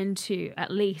ingrained into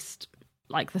at least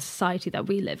like the society that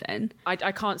we live in.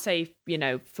 I can't say,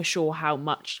 for sure how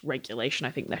much regulation I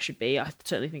think there should be. I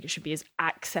certainly think it should be as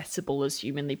accessible as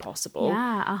humanly possible.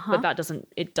 Yeah, But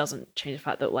it doesn't change the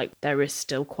fact that like there is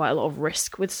still quite a lot of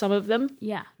risk with some of them.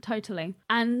 Yeah, totally.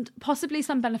 And possibly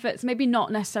some benefits, maybe not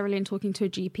necessarily in talking to a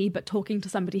GP, but talking to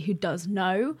somebody who does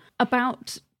know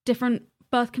about different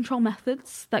birth control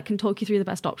methods that can talk you through the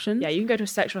best options. Yeah, you can go to a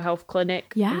sexual health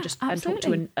clinic and talk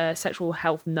to a sexual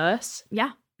health nurse.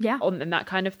 Yeah. And that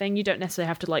kind of thing. You don't necessarily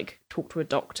have to like talk to a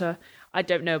doctor. I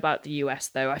don't know about the US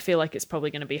though. I feel like it's probably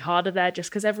going to be harder there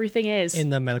just because everything is. In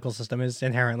the medical system is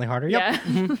inherently harder. Yep.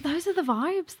 Yeah. Those are the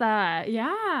vibes there.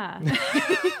 Yeah.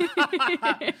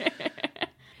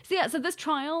 So this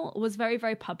trial was very,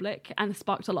 very public and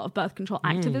sparked a lot of birth control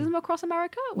activism across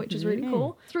America, which is really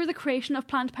cool. Through the creation of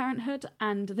Planned Parenthood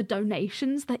and the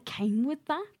donations that came with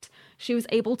that, she was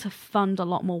able to fund a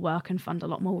lot more work and fund a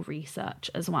lot more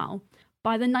research as well.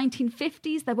 By the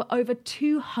 1950s, there were over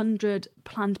 200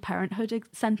 Planned Parenthood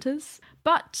centers.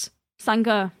 But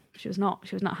Sanger, she was not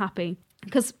happy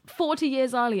because 40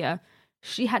 years earlier,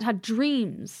 she had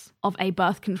dreams of a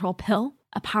birth control pill,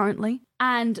 apparently.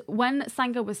 And when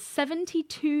Sanger was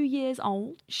 72 years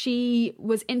old, she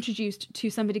was introduced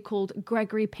to somebody called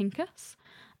Gregory Pincus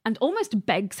and almost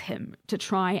begs him to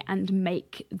try and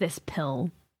make this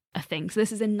pill a thing. So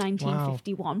this is in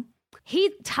 1951. Wow.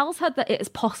 He tells her that it is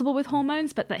possible with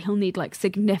hormones, but that he'll need like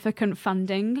significant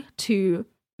funding to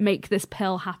make this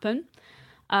pill happen.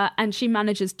 And she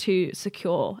manages to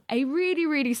secure a really,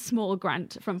 really small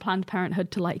grant from Planned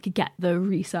Parenthood to like get the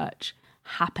research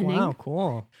happening. Wow,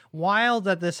 cool. Wild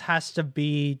that this has to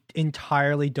be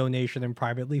entirely donation and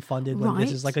privately funded when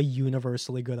this is like a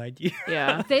universally good idea.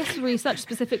 Yeah. This research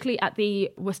specifically at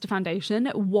the Worcester Foundation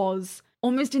was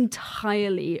almost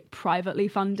entirely privately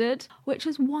funded, which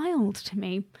is wild to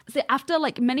me. So after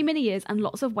like many, many years and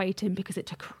lots of waiting, because it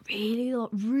took a really,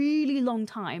 really long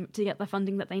time to get the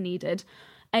funding that they needed,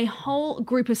 a whole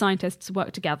group of scientists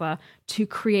worked together to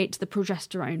create the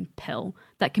progesterone pill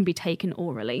that can be taken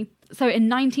orally. So in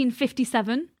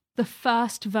 1957, the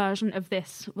first version of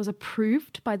this was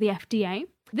approved by the FDA.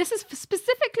 This is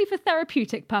specifically for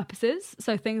therapeutic purposes,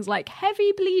 so things like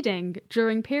heavy bleeding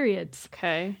during periods.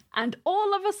 Okay. And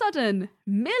all of a sudden,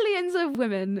 millions of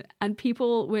women and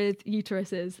people with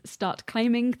uteruses start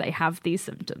claiming they have these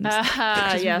symptoms.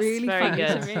 Which is really funny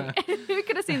to me. Who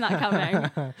could have seen that coming?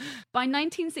 By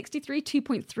 1963,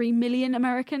 2.3 million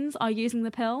Americans are using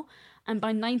the pill. And by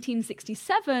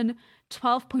 1967,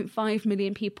 12.5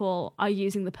 million people are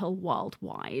using the pill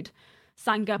worldwide.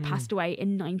 Sanger passed away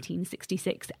in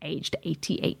 1966, aged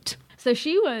 88. So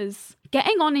she was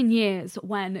getting on in years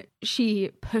when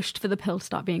she pushed for the pill to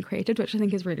start being created, which I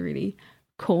think is really, really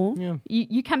cool. Yeah.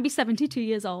 You can be 72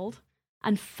 years old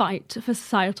and fight for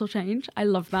societal change. I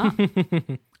love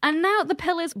that. And now the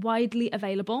pill is widely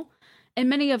available. In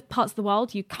many parts of the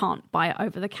world, you can't buy it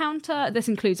over the counter. This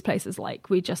includes places like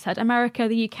we just said, America,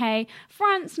 the UK,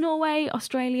 France, Norway,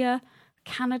 Australia,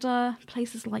 Canada,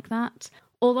 places like that.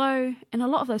 Although in a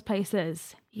lot of those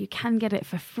places, you can get it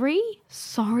for free.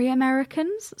 Sorry,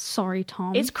 Americans. Sorry,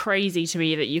 Tom. It's crazy to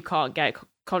me that you can't get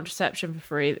contraception for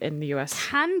free in the US.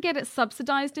 Can get it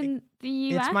subsidized in the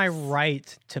US. It's my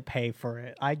right to pay for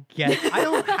it. I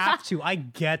don't have to. I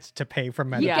get to pay for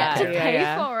medical care. You get to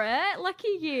pay for for it.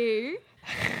 Lucky you.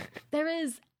 There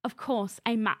is, of course,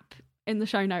 a map in the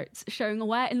show notes showing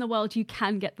where in the world you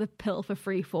can get the pill for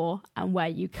free for and where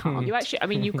you can't. You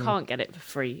can't get it for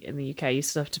free in the UK. You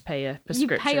still have to pay a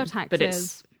prescription. You pay your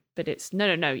taxes. But it's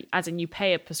no. As in, you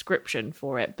pay a prescription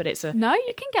for it, but it's a No,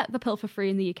 you can get the pill for free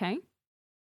in the UK.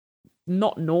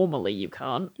 Not normally, you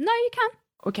can't. No, you can.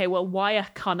 Okay, well, why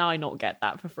can I not get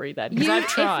that for free then? Because I've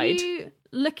tried. If you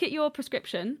look at your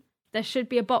prescription, there should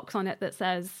be a box on it that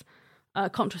says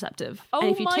contraceptive. Oh,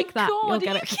 and if you tick that, you'll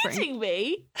get it for free. Are you kidding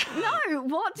me? No,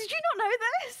 what? Did you not know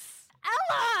this?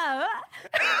 Ella!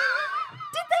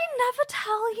 Did they never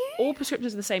tell you? All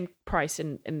prescriptions are the same price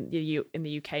in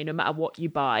the UK, no matter what you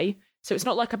buy. So it's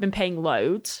not like I've been paying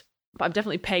loads, but I'm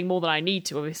definitely paying more than I need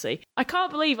to, obviously. I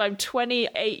can't believe I'm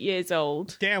 28 years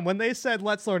old. Damn, when they said,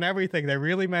 let's learn everything, they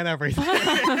really meant everything.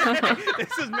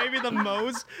 This is maybe the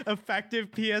most effective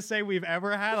PSA we've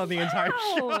ever had on the entire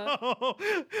show.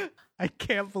 I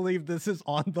can't believe this is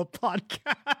on the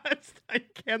podcast. I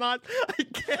cannot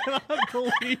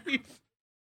believe.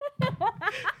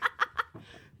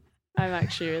 I'm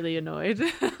actually really annoyed.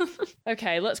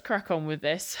 Okay, let's crack on with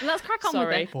this. Let's crack on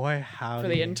Sorry with it. Boy, howdy. for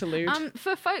the interlude.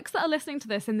 For folks that are listening to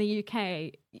this in the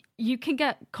UK, you can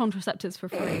get contraceptives for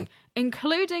free,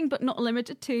 including but not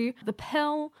limited to the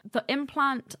pill, the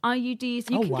implant, IUDs.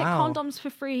 You can get condoms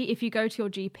for free if you go to your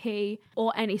GP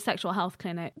or any sexual health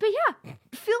clinic. But yeah,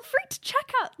 feel free to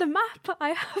check out the map I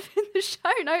have in the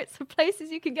show notes of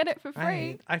places you can get it for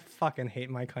free. I fucking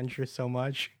hate my country so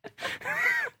much.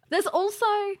 There's also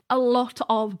a lot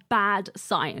of bad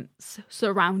science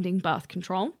surrounding birth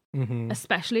control,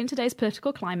 especially in today's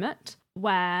political climate,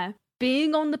 where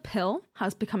being on the pill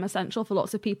has become essential for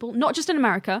lots of people, not just in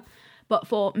America, but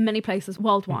for many places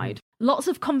worldwide. Lots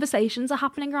of conversations are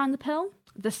happening around the pill.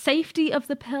 The safety of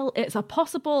the pill, it's a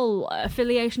possible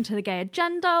affiliation to the gay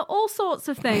agenda, all sorts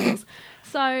of things.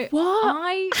 So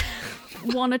I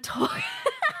want to talk...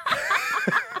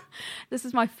 This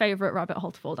is my favourite rabbit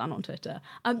hole to fall down on Twitter.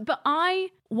 But I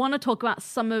want to talk about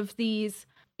some of these,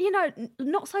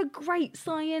 not so great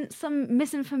science, some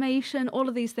misinformation, all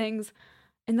of these things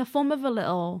in the form of a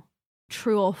little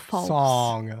true or false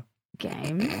song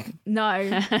game.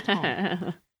 No.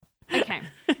 Tom. Okay.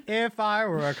 If I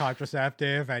were a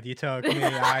contraceptive and you took me,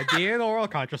 I'd be an oral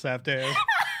contraceptive.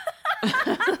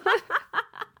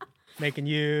 Making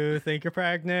you think you're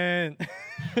pregnant.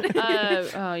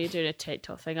 You're doing a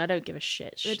TikTok thing. I don't give a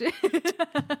shit.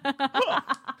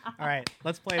 All right,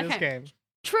 let's play this game.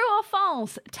 True or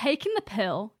false, taking the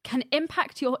pill can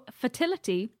impact your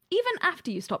fertility even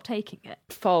after you stop taking it.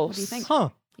 False. What do you think? Huh.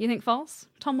 You think false?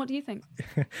 Tom, what do you think?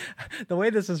 The way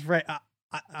this is right,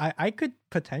 I could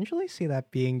potentially see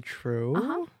that being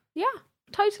true. Yeah,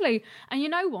 totally. And you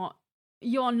know what?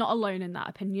 You're not alone in that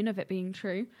opinion of it being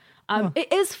true.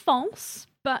 It is false,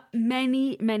 but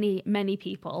many, many, many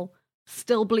people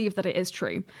still believe that it is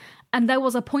true. And there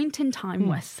was a point in time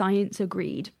where science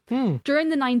agreed. During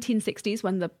the 1960s,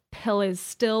 when the pill is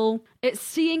still, it's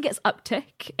seeing its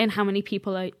uptick in how many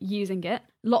people are using it.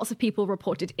 Lots of people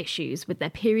reported issues with their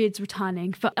periods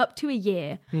returning for up to a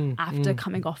year after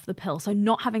coming off the pill. So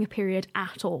not having a period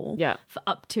at all for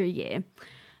up to a year.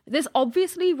 This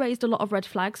obviously raised a lot of red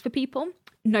flags for people.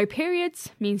 No periods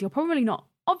means you're probably not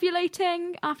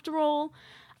ovulating after all.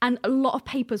 And a lot of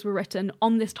papers were written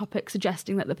on this topic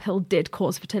suggesting that the pill did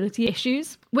cause fertility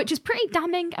issues, which is pretty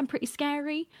damning and pretty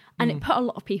scary. And it put a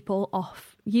lot of people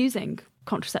off using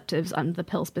contraceptives and the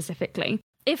pill specifically.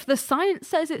 If the science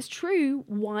says it's true,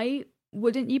 why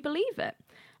wouldn't you believe it?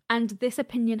 And this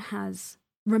opinion has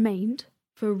remained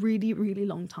for a really, really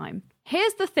long time.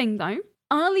 Here's the thing though.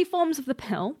 Early forms of the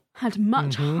pill had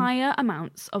much higher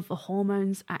amounts of the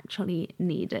hormones actually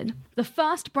needed. The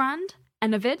first brand,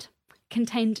 Enovid,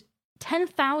 contained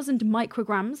 10,000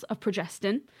 micrograms of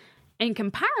progestin. In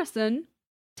comparison,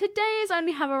 today's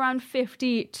only have around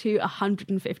 50 to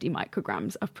 150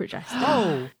 micrograms of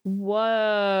progestin.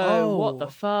 Whoa. What the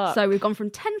fuck? So we've gone from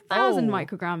 10,000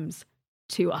 micrograms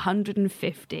to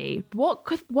 150. What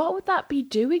would that be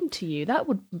doing to you? That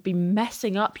would be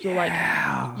messing up your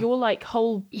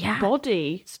whole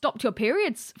body. Stopped your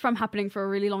periods from happening for a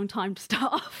really long time to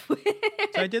start off with.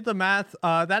 So I did the math.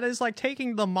 That is like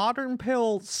taking the modern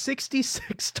pill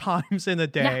 66 times in a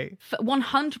day. Yeah,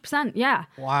 100%, yeah.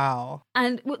 Wow.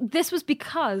 And this was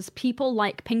because people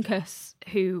like Pincus,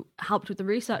 who helped with the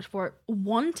research for it,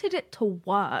 wanted it to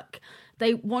work.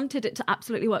 They wanted it to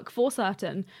absolutely work for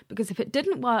certain, because if it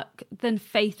didn't work, then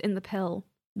faith in the pill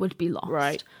would be lost.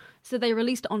 Right. So they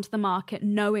released it onto the market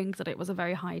knowing that it was a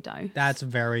very high dose. That's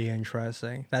very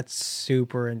interesting. That's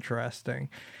super interesting.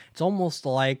 It's almost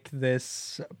like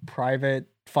this private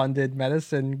funded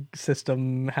medicine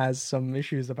system has some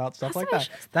issues about stuff like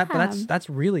that. That's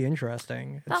really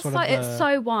interesting. It's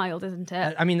so wild, isn't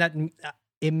it? I mean, that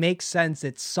it makes sense.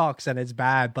 It sucks and it's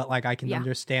bad, but like I can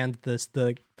understand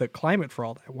the climate for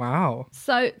all that. Wow.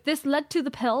 So this led to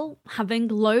the pill having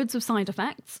loads of side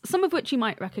effects, some of which you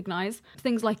might recognize.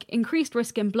 Things like increased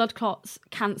risk in blood clots,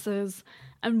 cancers,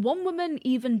 and one woman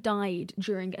even died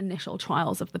during initial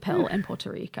trials of the pill in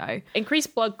Puerto Rico.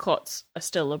 Increased blood clots are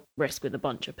still a risk with a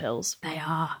bunch of pills. They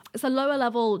are. So lower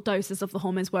level doses of the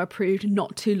hormones were approved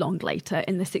not too long later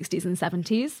in the 60s and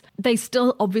 70s. They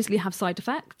still obviously have side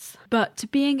effects, but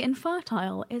being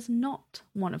infertile is not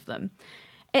one of them.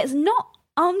 It's not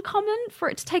uncommon for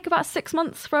it to take about 6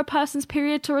 months for a person's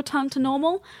period to return to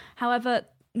normal. However,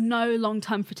 no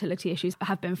long-term fertility issues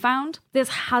have been found. This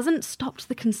hasn't stopped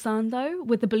the concern, though,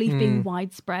 with the belief being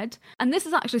widespread. And this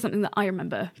is actually something that I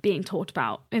remember being taught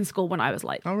about in school when I was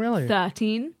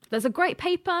 13. There's a great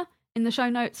paper in the show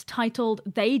notes titled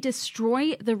 "They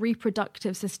Destroy the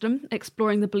Reproductive System,"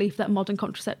 exploring the belief that modern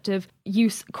contraceptive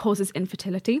use causes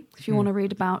infertility. If you want to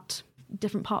read about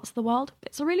different parts of the world.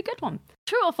 It's a really good one.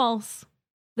 True or false?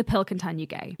 The pill can turn you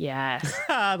gay. Yes.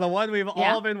 The one we've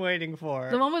all been waiting for.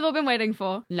 The one we've all been waiting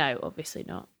for. No, obviously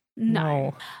not.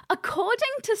 No. According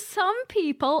to some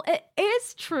people, it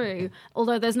is true,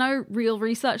 although there's no real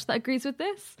research that agrees with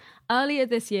this. Earlier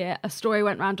this year, a story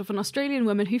went round of an Australian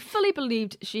woman who fully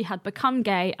believed she had become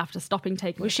gay after stopping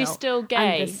taking Was the she pill. still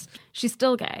gay? She's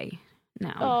still gay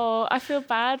now. Oh, I feel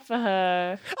bad for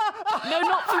her. No,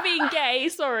 not for being gay.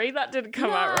 Sorry, that didn't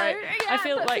come out right. Yeah, I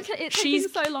feel like it's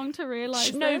she's taking so long to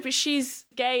realise. No, but she's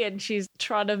gay and she's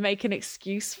trying to make an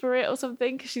excuse for it or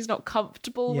something because she's not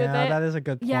comfortable with it. Yeah, that is a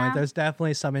good point. Yeah. There's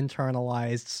definitely some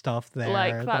internalized stuff there.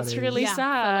 Like, that's really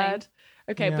sad.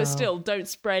 Okay, Yeah. but still, don't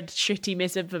spread shitty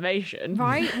misinformation.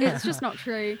 Right? It's just not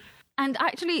true. And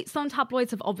actually, some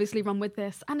tabloids have obviously run with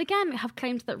this, and again, have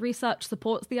claimed that research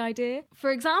supports the idea.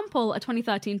 For example, a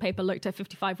 2013 paper looked at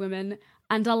 55 women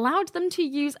and allowed them to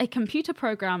use a computer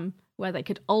program where they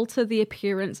could alter the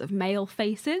appearance of male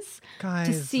faces to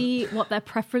Guys. see what their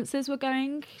preferences were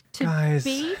going to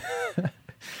be.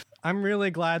 I'm really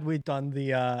glad we've done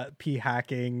the p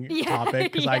hacking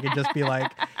topic because I could just be like,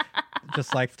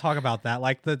 talk about that.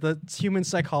 Like the human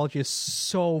psychology is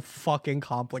so fucking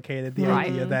complicated. The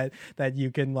idea that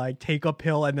you can like take a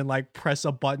pill and then like press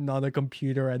a button on a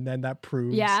computer and then that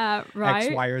proves X,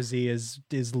 Y, or Z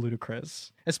is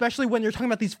ludicrous. Especially when you're talking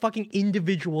about these fucking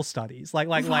individual studies. Like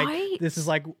this is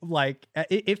like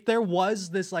if there was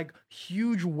this like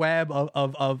huge web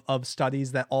of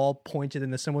studies that all pointed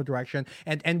in a similar direction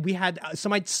and we had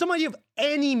some idea of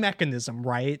any mechanism,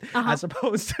 right? As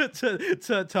opposed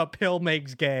to pill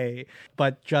makes gay.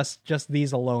 But just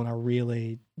these alone are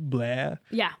really blah.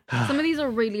 Yeah, some of these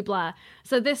are really blah.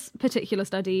 So this particular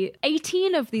study,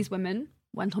 18 of these women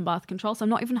went on birth control, so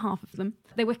not even half of them.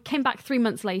 They came back 3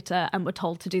 months later and were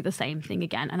told to do the same thing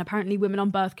again. And apparently women on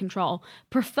birth control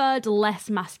preferred less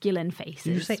masculine faces.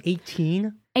 Did you say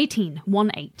 18? 18,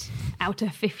 1/8 out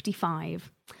of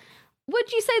 55.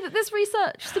 Would you say that this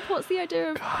research supports the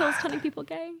idea of pills turning people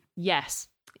gay? Yes.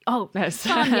 Oh, Yes.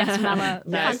 fun, yes, Mella.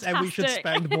 Yes, and we should Fantastic.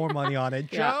 spend more money on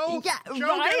it. Joe, Yeah,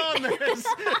 Joe, right? get on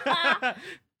this.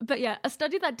 But yeah, a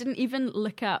study that didn't even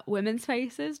look at women's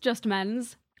faces, just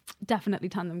men's, definitely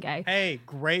turned them gay. Hey,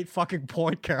 great fucking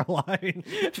point, Caroline.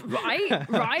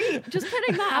 Right? Just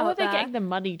putting that How out are they there. getting the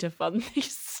money to fund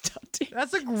these studies?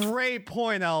 That's a great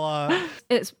point, Ella.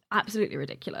 It's absolutely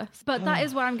ridiculous. But that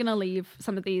is where I'm going to leave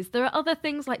some of these. There are other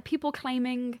things like people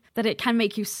claiming that it can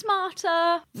make you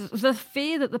smarter, the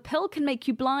fear that the pill can make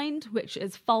you blind, which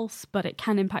is false, but it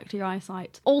can impact your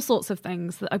eyesight. All sorts of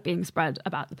things that are being spread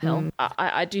about the pill.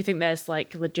 I do think there's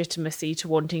like legitimacy to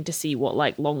wanting to see what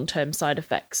like long-term side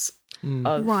effects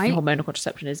of hormonal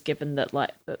contraception is, given that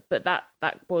like but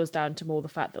that boils down to more the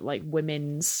fact that like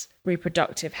women's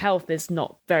reproductive health is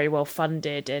not very well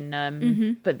funded,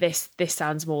 and but this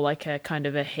sounds more like a kind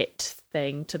of a hit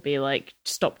thing to be like,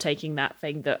 stop taking that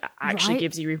thing that actually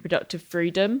gives you reproductive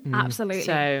freedom. Absolutely.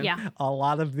 So yeah. A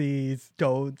lot of these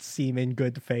don't seem in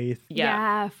good faith.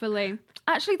 Yeah, fully.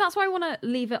 Actually, that's why I want to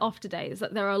leave it off today, is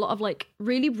that there are a lot of like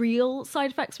really real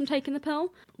side effects from taking the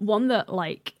pill. One that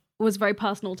like was very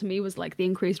personal to me was like the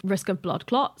increased risk of blood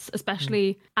clots,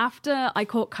 especially after I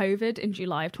caught COVID in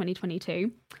July of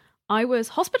 2022. I was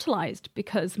hospitalized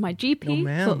because my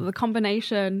GP thought that the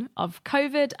combination of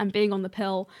COVID and being on the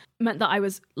pill meant that I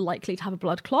was likely to have a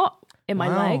blood clot in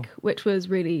my leg, which was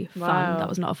really fun. That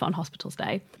was not a fun hospital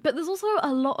stay. But there's also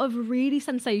a lot of really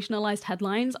sensationalized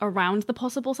headlines around the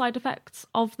possible side effects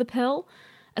of the pill,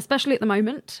 especially at the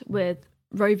moment with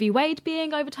Roe v. Wade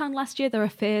being overturned last year. There are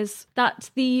fears that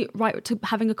the right to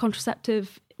having a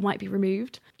contraceptive might be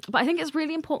removed. But I think it's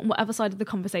really important, whatever side of the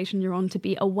conversation you're on, to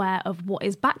be aware of what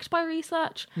is backed by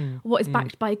research, what is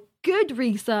backed by good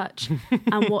research,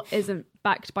 and what isn't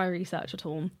backed by research at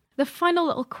all. The final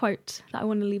little quote that I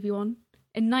want to leave you on.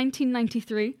 In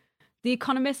 1993, The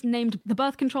Economist named the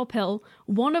birth control pill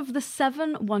one of the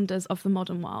 7 wonders of the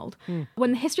modern world.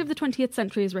 When the history of the 20th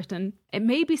century is written, it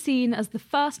may be seen as the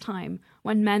first time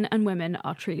when men and women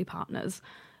are truly partners.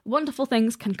 Wonderful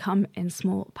things can come in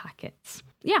small packets.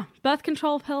 Yeah, birth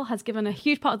control pill has given a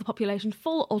huge part of the population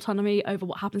full autonomy over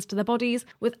what happens to their bodies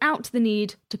without the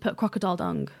need to put crocodile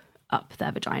dung up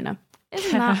their vagina.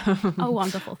 Isn't that a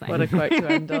wonderful thing? What a quote to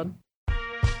end on.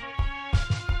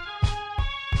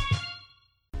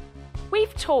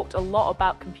 We've talked a lot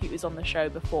about computers on the show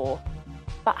before,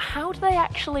 but how do they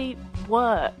actually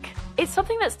work? It's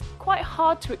something that's quite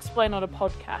hard to explain on a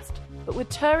podcast, but with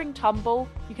Turing Tumble,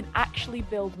 you can actually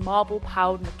build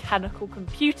marble-powered mechanical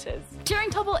computers.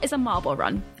 Turing Tumble is a marble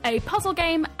run, a puzzle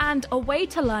game, and a way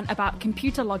to learn about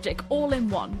computer logic all in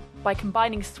one. By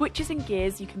combining switches and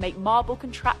gears, you can make marble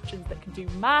contraptions that can do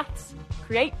maths,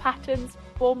 create patterns,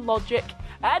 form logic,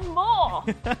 and more.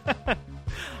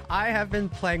 I have been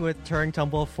playing with Turing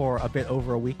Tumble for a bit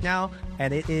over a week now,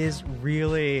 and it is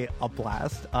really a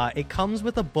blast. It comes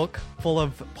with a book full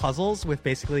of puzzles with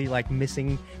basically like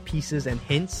missing pieces and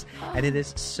hints, and it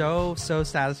is so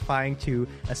satisfying to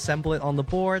assemble it on the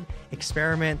board,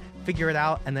 experiment, figure it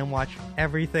out, and then watch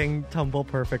everything tumble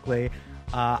perfectly.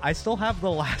 I still have the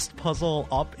last puzzle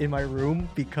up in my room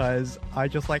because I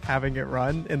just like having it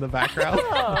run in the background.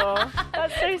 Oh,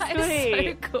 that's so sweet. That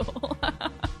is so cool.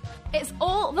 It's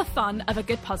all the fun of a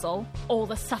good puzzle, all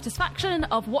the satisfaction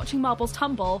of watching marbles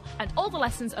tumble, and all the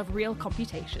lessons of real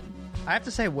computation. I have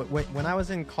to say, when I was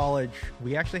in college,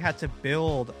 we actually had to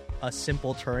build a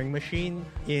simple Turing machine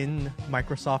in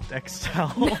Microsoft Excel,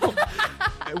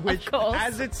 which,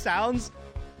 as it sounds,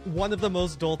 one of the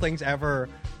most dull things ever.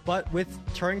 But with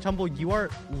Turing Tumble, you are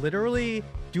literally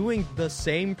doing the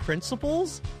same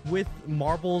principles with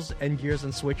marbles and gears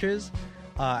and switches.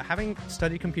 Having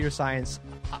studied computer science,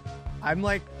 I'm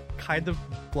like kind of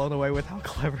blown away with how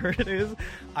clever it is.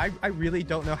 I really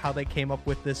don't know how they came up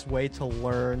with this way to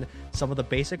learn some of the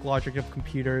basic logic of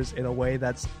computers in a way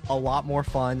that's a lot more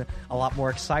fun, a lot more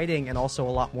exciting, and also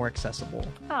a lot more accessible.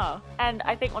 Oh, and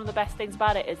I think one of the best things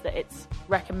about it is that it's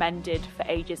recommended for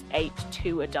ages 8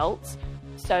 to adults.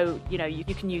 So, you know, you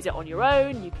can use it on your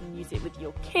own, you can use it with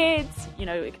your kids, you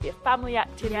know, it could be a family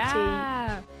activity.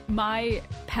 Yeah. My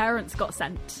parents got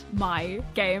sent my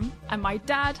game, and my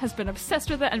dad has been obsessed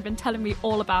with it and been telling me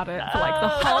all about it for like the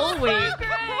whole week. Great.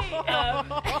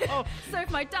 So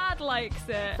if my dad likes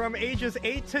it... From ages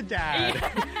 8 to dad.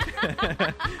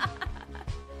 Yeah.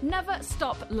 Never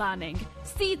stop learning.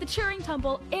 See the Turing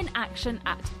Tumble in action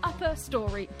at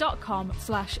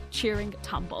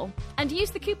upperstory.com/TuringTumble and use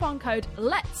the coupon code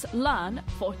Let's Learn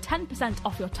for 10%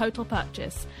 off your total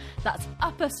purchase. That's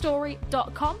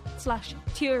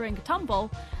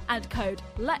upperstory.com/TuringTumble and code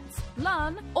Let's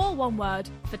Learn, all one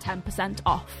word, for 10%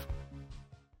 off.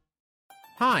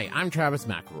 Hi, I'm Travis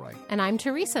McElroy. And I'm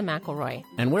Teresa McElroy.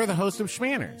 And we're the hosts of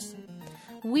Schmanners.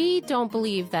 We don't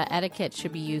believe that etiquette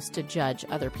should be used to judge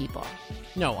other people.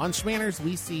 No, on Schmanners,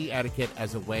 we see etiquette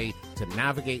as a way to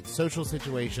navigate social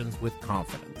situations with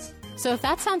confidence. So if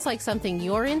that sounds like something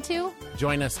you're into,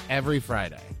 join us every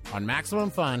Friday on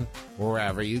Maximum Fun or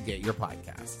wherever you get your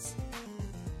podcasts.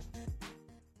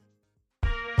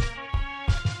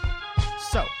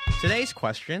 So, today's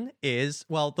question is,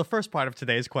 well, the first part of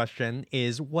today's question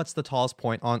is, what's the tallest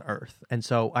point on Earth? And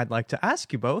so I'd like to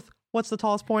ask you both, what's the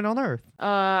tallest point on Earth?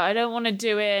 I don't want to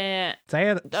do it. Say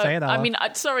it. Say it. I mean,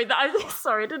 sorry.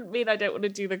 Sorry, I didn't mean I don't want to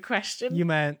do the question. You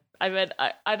meant. I meant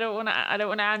I don't want to. I don't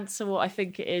want to answer what I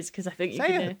think it is because I think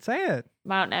say it. Say it.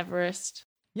 Mount Everest.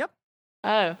 Yep.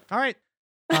 Oh. All right.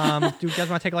 Do you guys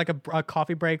want to take like a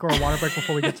coffee break or a water break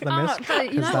before we get to the mist?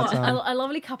 You know what? A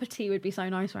lovely cup of tea would be so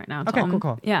nice right now, Tom. Okay,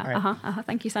 cool. Yeah. Right.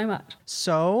 Thank you so much.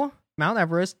 So, Mount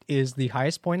Everest is the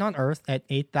highest point on Earth at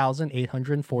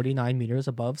 8,849 meters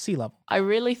above sea level. I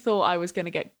really thought I was going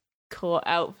to get caught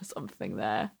out for something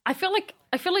there. I feel like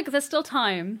there's still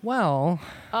time. Well.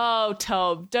 Oh,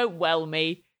 Tom, don't well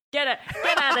me. Get out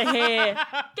of here. Get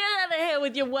out of here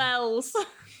with your wells.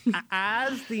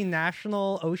 As the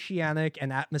National Oceanic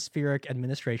and Atmospheric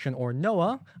Administration, or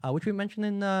NOAA, which we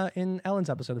mentioned in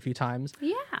Ellen's episode a few times.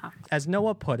 Yeah. As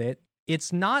NOAA put it,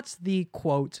 it's not the,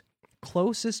 quote,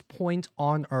 closest point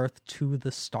on Earth to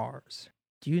the stars.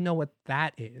 Do you know what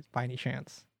that is, by any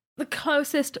chance? The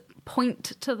closest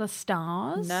point to the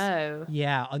stars? No.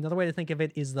 Yeah, another way to think of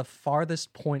it is the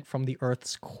farthest point from the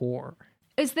Earth's core.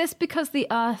 Is this because the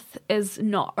Earth is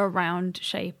not a round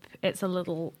shape? It's a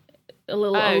little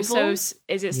oval? So is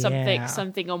it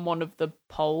something on one of the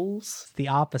poles? It's the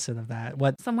opposite of that.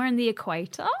 What? Somewhere in the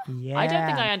equator? Yeah. I don't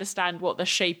think I understand what the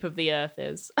shape of the Earth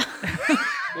is. But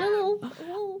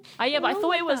I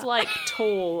thought it was like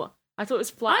tall. I thought it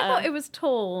was flat. I thought it was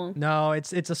tall. No,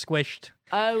 it's a squished.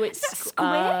 Oh, it's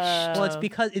squished. Well, it's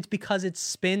because it's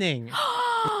spinning.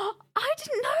 I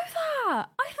didn't know that.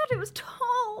 I thought it was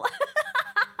tall.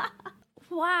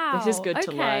 Wow. This is good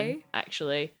to learn,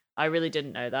 actually. I really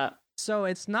didn't know that. So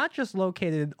it's not just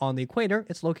located on the equator,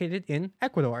 it's located in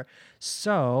Ecuador.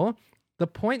 So the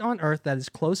point on Earth that is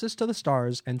closest to the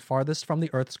stars and farthest from the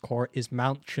Earth's core is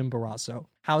Mount Chimborazo.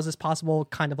 How is this possible?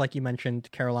 Kind of like you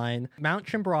mentioned, Caroline. Mount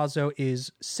Chimborazo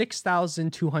is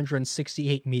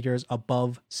 6,268 meters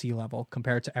above sea level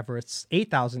compared to Everest's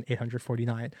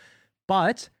 8,849.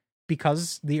 But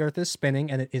because the Earth is spinning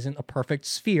and it isn't a perfect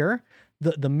sphere,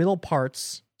 the middle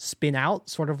parts spin out,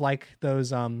 sort of like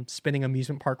those spinning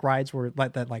amusement park rides where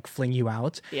that like fling you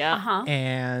out. Yeah.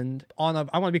 And I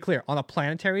want to be clear, on a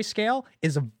planetary scale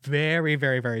is a very,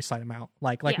 very, very slight amount.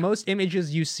 Like most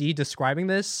images you see describing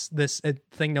this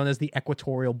thing known as the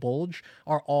equatorial bulge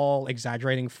are all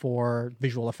exaggerating for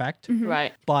visual effect.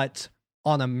 Right. But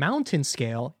on a mountain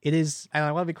scale, it is, and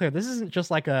I want to be clear, this isn't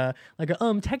just like a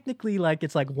technically like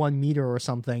it's like 1 meter or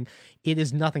something. It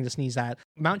is nothing to sneeze at.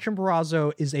 Mount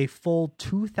Chimborazo is a full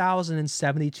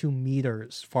 2,072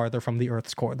 meters farther from the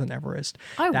Earth's core than Everest.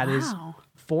 Oh, That is wow.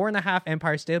 4.5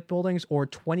 Empire State Buildings, or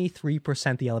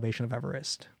 23% the elevation of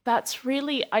Everest. That's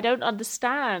really, I don't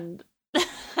understand.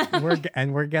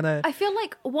 We're gonna. I feel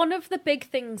like one of the big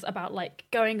things about like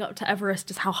going up to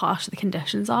Everest is how harsh the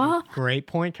conditions are. Great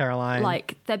point, Caroline.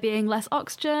 Like there being less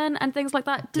oxygen and things like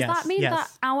that. Does that mean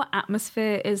that our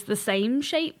atmosphere is the same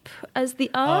shape as the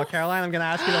Earth? Oh, Caroline, I'm gonna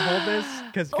ask you to hold this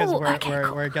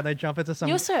because we're gonna jump into some.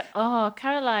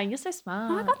 Caroline, you're so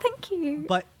smart. Oh my god, thank you.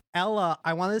 But Ella,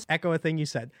 I want to echo a thing you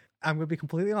said. I'm going to be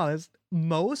completely honest.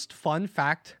 Most fun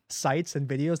fact sites and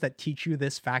videos that teach you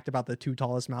this fact about the 2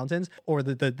 tallest mountains or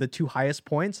the 2 highest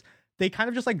points, they kind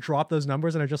of just like drop those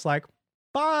numbers and are just like,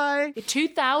 bye.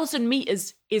 2,000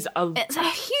 meters is it's a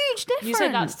huge difference. You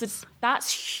said that's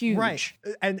huge. Right.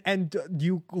 And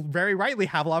you very rightly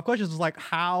have a lot of questions. It's like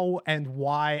how and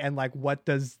why and like what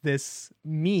does this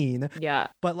mean? Yeah.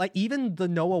 But like even the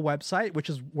NOAA website, which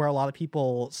is where a lot of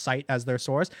people cite as their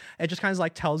source, it just kind of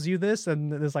like tells you this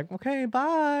and it's like, okay,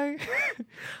 bye.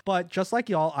 But just like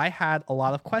y'all, I had a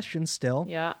lot of questions still.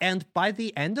 Yeah. And by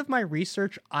the end of my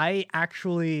research, I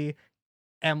actually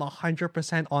am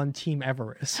 100% on Team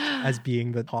Everest as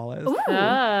being the tallest. Ooh,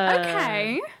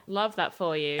 okay. Love that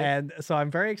for you. And so I'm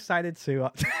very excited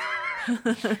to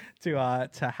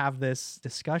to have this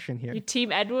discussion here. You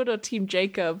Team Edward or Team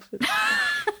Jacob?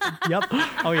 Yep.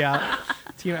 Oh yeah.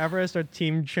 Team Everest or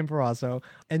Team Chimborazo.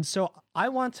 And so I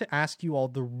want to ask you all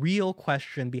the real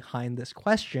question behind this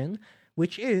question,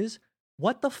 which is,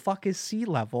 what the fuck is sea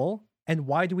level and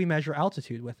why do we measure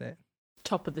altitude with it?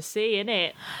 Top of the sea,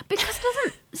 innit? Because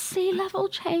doesn't sea level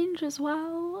change as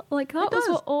well? Like that was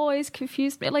what always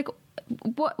confused me. Like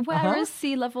where is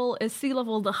sea level? Is sea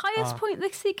level the highest point the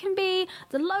sea can be?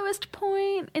 The lowest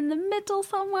point? In the middle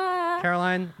somewhere?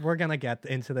 Caroline, we're gonna get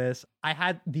into this. I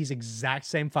had these exact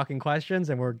same fucking questions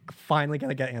and we're finally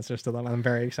gonna get answers to them. I'm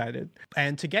very excited.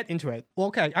 And to get into it, well,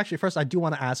 okay, actually first I do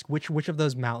want to ask which of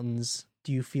those mountains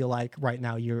do you feel like right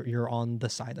now you're on the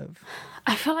side of?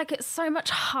 I feel like it's so much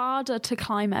harder to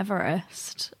climb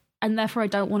Everest, and therefore I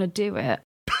don't want to do it.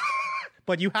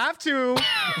 But you have to.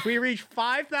 If we reach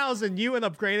 5,000 new and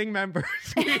upgrading members,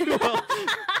 we will.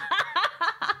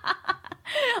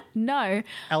 No.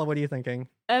 Ella, what are you thinking?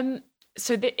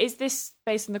 So is this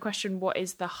based on the question, what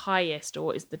is the highest or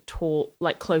what is the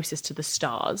closest to the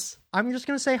stars? I'm just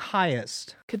going to say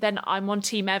highest. Then I'm on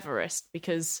Team Everest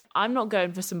because I'm not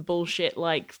going for some bullshit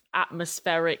like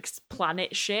atmospheric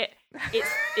planet shit.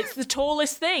 It's the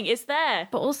tallest thing. It's there.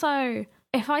 But also,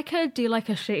 if I could do like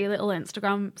a shitty little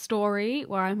Instagram story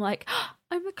where I'm like,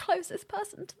 I'm the closest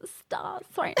person to the stars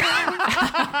right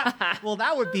now. Well,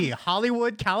 that would be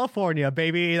Hollywood, California,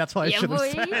 baby. That's what I should have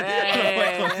said.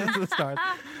 Hey. Closest to the stars.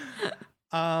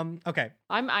 Okay.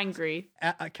 I'm angry.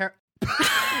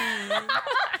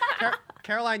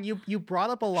 Caroline, you brought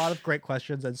up a lot of great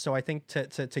questions, and so I think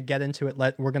to get into it,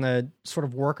 we're gonna sort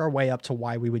of work our way up to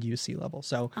why we would use sea level.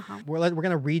 So we're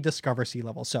gonna rediscover sea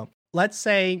level. So let's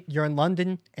say you're in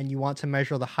London and you want to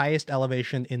measure the highest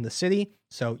elevation in the city.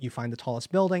 So you find the tallest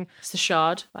building. It's the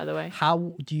Shard, by the way.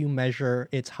 How do you measure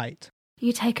its height?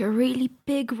 You take a really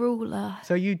big ruler.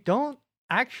 So you don't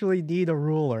actually need a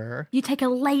ruler. You take a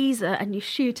laser and you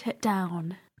shoot it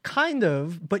down. Kind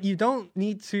of, but you don't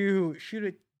need to shoot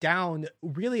it down.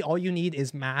 Really, all you need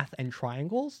is math and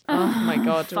triangles. Oh my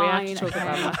god, do we have to Fine, talk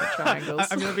about okay. math and triangles?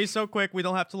 I'm going to be so quick. We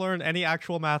don't have to learn any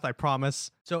actual math, I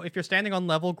promise. So if you're standing on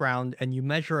level ground and you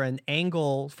measure an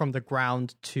angle from the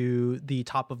ground to the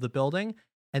top of the building,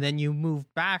 and then you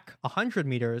move back 100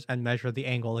 meters and measure the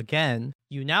angle again,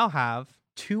 you now have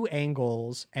 2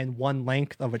 angles and 1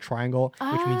 length of a triangle,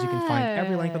 which means you can find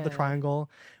every length of the triangle,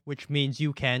 which means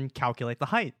you can calculate the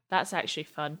height. That's actually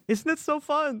fun. Isn't it so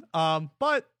fun?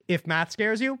 But if math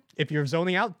scares you, if you're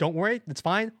zoning out, don't worry, it's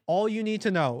fine. All you need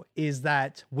to know is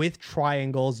that with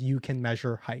triangles, you can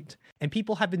measure height. And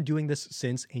people have been doing this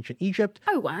since ancient Egypt.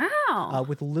 Oh, wow.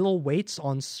 With little weights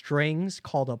on strings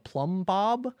called a plumb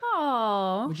bob.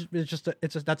 Oh. Which is just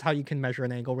that's how you can measure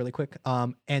an angle really quick.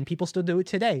 And people still do it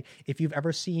today. If you've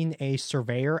ever seen a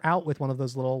surveyor out with one of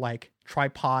those little like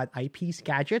tripod eyepiece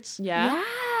gadgets, Yeah.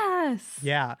 Yes.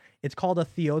 Yeah, it's called a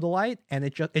theodolite, and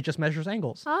it just measures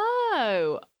angles.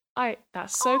 Oh,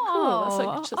 that's so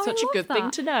cool. That's such a good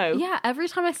thing to know. Yeah, every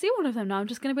time I see one of them now, I'm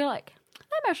just going to be like,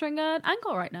 they're measuring an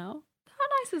angle right now. How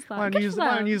nice is that? Why don't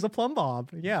you use a plumb bob?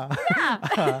 Yeah.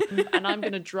 Yeah. And I'm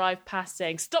going to drive past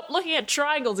saying, stop looking at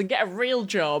triangles and get a real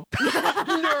job.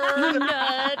 Nerd.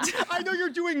 Nerd. I know you're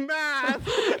doing math.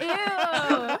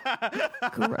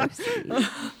 Ew. Gross.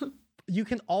 You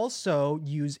can also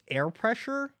use air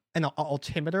pressure and an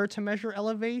altimeter to measure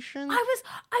elevation. I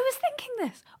was thinking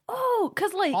this. Oh,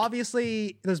 because like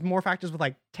obviously there's more factors with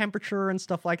like temperature and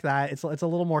stuff like that. It's a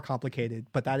little more complicated,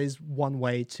 but that is one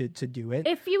way to do it.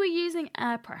 if you were using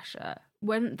air pressure,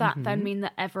 wouldn't that then mean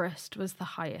that Everest was the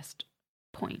highest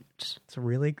point? It's a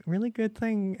really, really good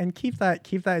thing, and keep that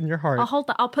in your heart. I'll hold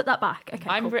that. I'll put that back. Okay.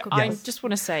 I Yes. just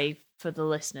want to say for the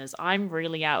listeners, I'm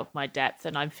really out of my depth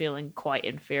and I'm feeling quite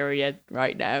inferior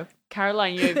right now.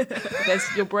 Caroline,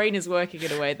 your brain is working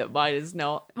in a way that mine is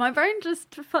not. My brain just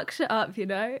fucks shit up, you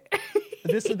know?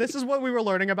 This is what we were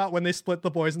learning about when they split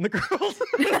the boys and the girls.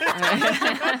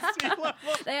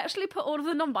 They actually put all of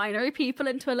the non-binary people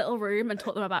into a little room and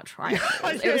taught them about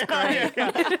triangles. It was great.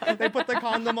 Yeah. They put the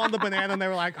condom on the banana and they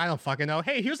were like, I don't fucking know.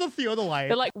 Hey, here's a theodolite.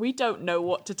 They're like, we don't know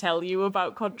what to tell you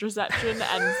about contraception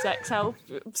and sex health,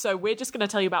 so we're just going to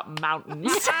tell you about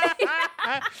mountains.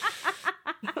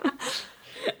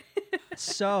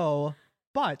 So,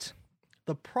 but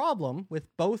the problem with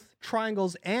both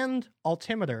triangles and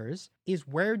altimeters is,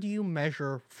 where do you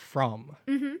measure from?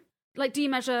 Mm-hmm. Like, do you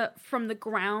measure from the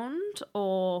ground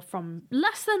or from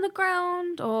less than the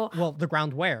ground or... Well, the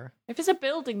ground where? If it's a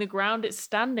building, the ground it's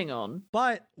standing on.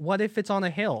 But what if it's on a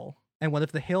hill? And what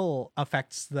if the hill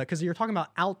affects because you're talking about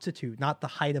altitude, not the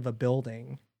height of a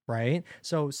building, right?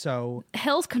 So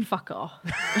Hills can fuck off.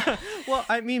 well,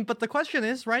 I mean, but the question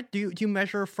is, right? Do you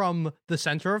measure from the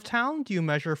center of town? Do you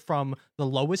measure from the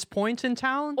lowest point in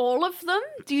town? All of them?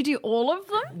 Do you do all of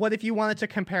them? What if you wanted to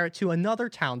compare it to another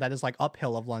town that is like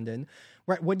uphill of London?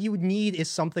 Right, what you would need is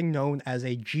something known as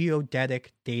a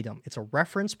geodetic datum. It's a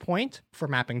reference point for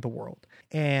mapping the world.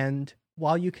 And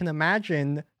while you can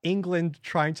imagine England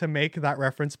trying to make that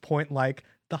reference point like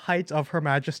the height of Her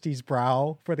Majesty's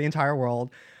brow for the entire world,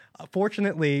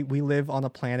 fortunately, we live on a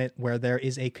planet where there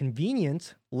is a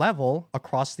convenient level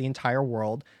across the entire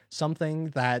world,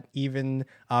 something that even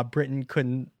Britain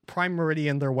couldn't prime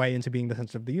meridian their way into being the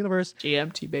center of the universe.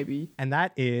 GMT, baby. And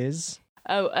that is...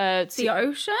 the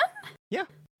ocean? Yeah.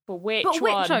 For which But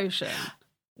one? which ocean?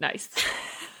 Nice.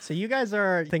 So you guys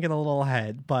are thinking a little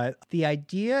ahead, but the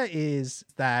idea is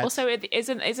that... Also, it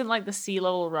isn't like the sea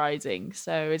level rising,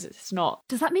 so it's not.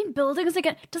 Does that mean buildings are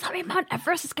does that mean Mount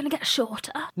Everest is going to get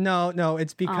shorter? No,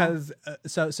 it's because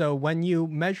so when you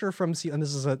measure from sea, and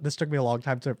this took me a long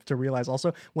time to realize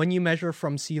also, when you measure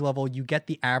from sea level, you get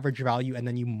the average value and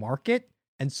then you mark it,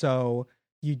 and so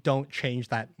you don't change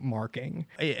that marking.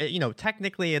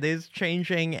 Technically it is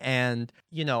changing, and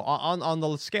on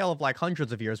the scale of like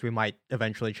hundreds of years we might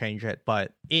eventually change it,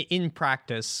 but in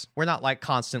practice we're not like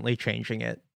constantly changing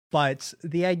it. But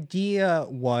the idea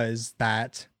was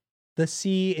that the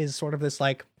sea is sort of this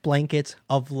like blanket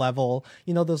of level,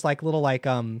 those like little like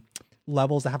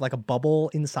levels that have like a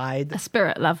bubble inside. A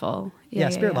spirit level. Yeah,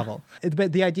 spirit level.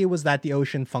 But the idea was that the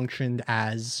ocean functioned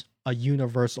as a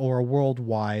universe or a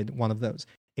worldwide one of those.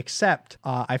 Except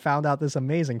I found out this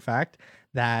amazing fact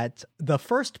that the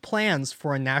first plans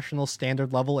for a national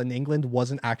standard level in England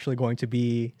wasn't actually going to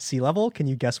be sea level. Can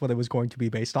you guess what it was going to be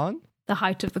based on? The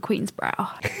height of the Queen's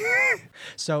brow.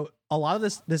 So a lot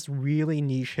of this really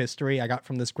niche history I got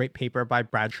from this great paper by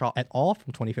Bradshaw et al.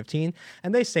 From 2015.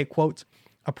 And they say, quote,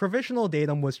 "A provisional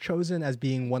datum was chosen as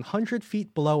being 100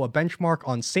 feet below a benchmark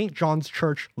on St. John's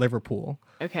Church, Liverpool."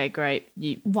 Okay, great.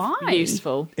 Why?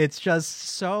 Useful. It's just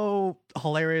so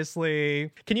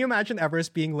hilariously... Can you imagine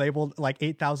Everest being labeled like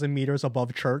 8,000 meters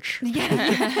above church?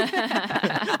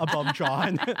 Yeah. Above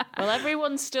John. Well,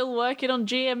 everyone's still working on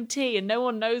GMT and no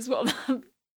one knows what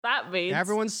that means.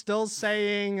 Everyone's still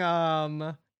saying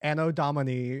Anno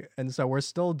Domini, and so we're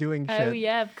still doing shit. Oh,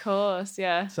 yeah, of course,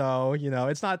 yeah. So,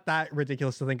 it's not that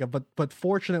ridiculous to think of, but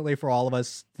fortunately for all of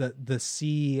us, the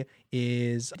sea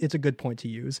it's a good point to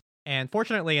use. And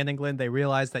fortunately in England, they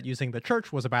realized that using the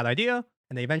church was a bad idea,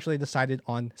 and they eventually decided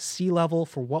on sea level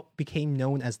for what became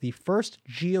known as the first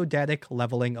geodetic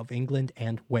leveling of England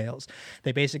and Wales.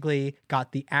 They basically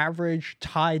got the average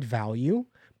tide value,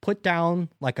 put down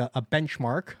like a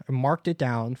benchmark, marked it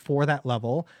down for that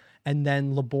level, and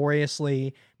then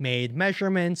laboriously made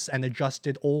measurements and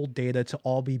adjusted old data to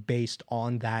all be based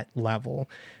on that level.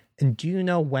 And do you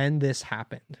know when this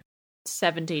happened?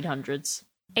 1700s.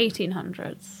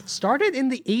 1800s. Started in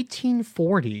the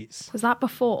 1840s. Was that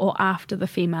before or after the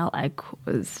female egg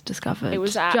was discovered? It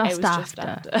was just just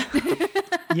after.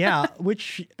 Yeah,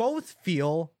 which both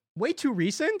feel way too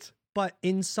recent, but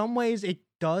in some ways it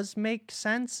does make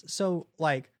sense. So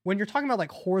like when you're talking about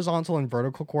like horizontal and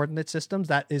vertical coordinate systems,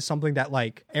 that is something that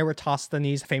like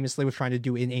Eratosthenes famously was trying to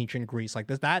do in ancient Greece. Like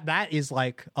that is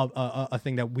like a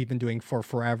thing that we've been doing for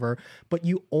forever. But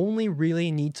you only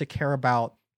really need to care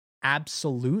about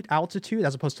absolute altitude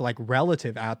as opposed to like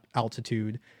relative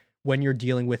altitude when you're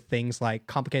dealing with things like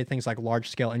complicated things like large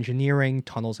scale engineering,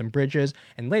 tunnels and bridges,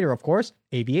 and later, of course,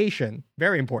 aviation.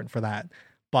 Very important for that.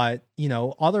 But, you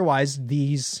know, otherwise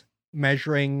these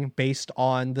measuring based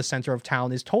on the center of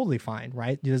town is totally fine,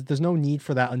 right? There's no need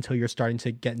for that until you're starting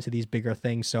to get into these bigger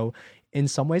things. So in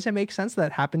some ways it makes sense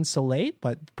that happens so late,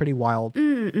 but pretty wild.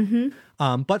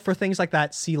 But for things like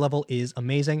that, sea level is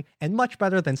amazing and much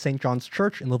better than St. John's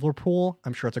Church in Liverpool.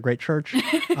 I'm sure it's a great church.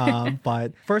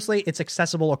 But firstly, it's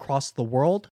accessible across the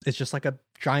world. It's just like a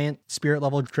giant spirit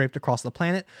level draped across the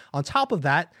planet. On top of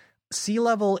that, sea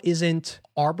level isn't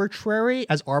arbitrary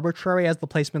as the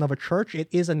placement of a church. It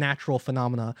is a natural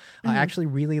phenomena. I actually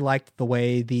really liked the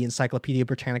way the Encyclopedia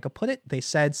Britannica put it. They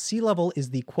said sea level is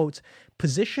the, quote,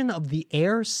 position of the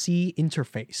air-sea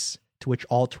interface to which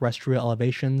all terrestrial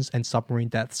elevations and submarine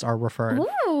depths are referred.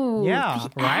 Ooh, Yeah,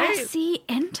 the right? air-sea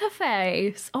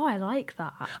interface. Oh, I like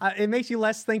that. It makes you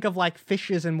less think of like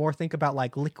fishes and more think about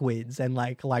like liquids and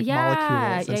like Yeah,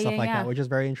 molecules and yeah, stuff yeah, like yeah. that, which is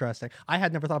very interesting. I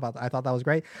had never thought about that. I thought that was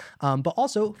great. But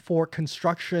also for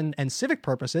construction and civic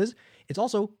purposes, it's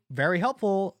also very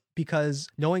helpful because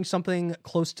knowing something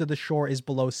close to the shore is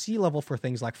below sea level for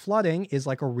things like flooding is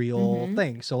like a real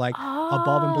thing. So like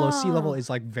above and below sea level is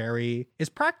like is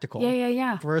practical.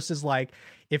 Yeah. Versus like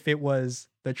if it was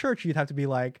the church, you'd have to be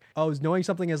like, oh, knowing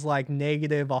something is like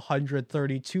negative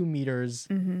 132 meters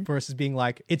versus being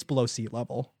like, it's below sea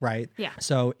level, right? Yeah.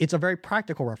 So it's a very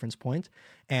practical reference point.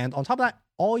 And on top of that,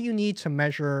 all you need to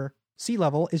measure sea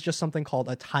level is just something called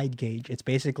a tide gauge. It's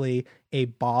basically a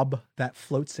bob that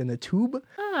floats in a tube.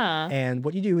 And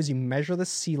what you do is you measure the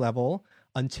sea level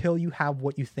until you have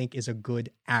what you think is a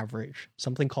good average,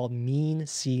 something called mean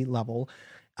sea level.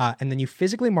 And then you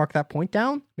physically mark that point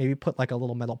down, maybe put like a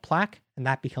little metal plaque, and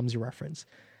that becomes your reference.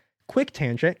 Quick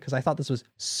tangent, because I thought this was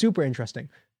super interesting.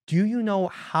 Do you know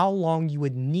how long you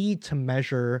would need to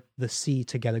measure the sea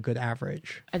to get a good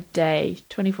average? A day,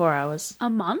 24 hours.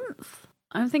 A month?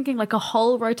 I'm thinking like a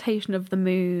whole rotation of the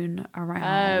moon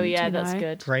around. Oh, yeah, you that's know?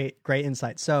 good. Great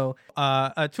insight. So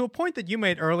to a point that you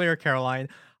made earlier, Caroline,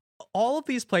 all of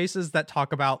these places that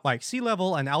talk about like sea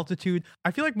level and altitude,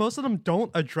 I feel like most of them don't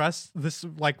address this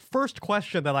like first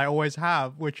question that I always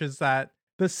have, which is that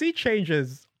the sea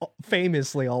changes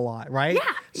famously a lot, right?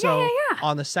 Yeah. So yeah.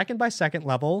 on the second by second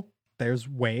level, there's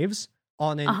waves.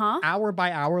 On an hour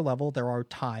by hour level, there are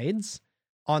tides.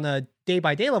 On a day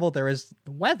by day level, there is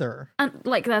weather. And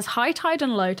like there's high tide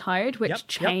and low tide, which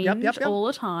change all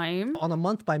the time. On a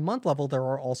month by month level, there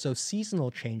are also seasonal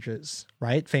changes,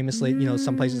 right? Famously, you know,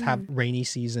 some places have rainy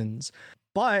seasons.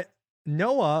 But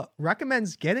NOAA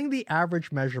recommends getting the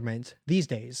average measurement these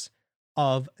days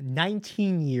of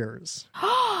 19 years.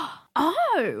 Oh.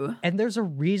 And there's a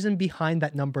reason behind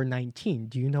that number 19.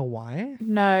 Do you know why?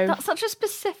 No. That's such a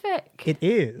specific. It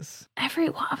is.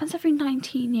 What happens every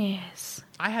 19 years?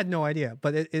 I had no idea,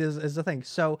 but it is the thing.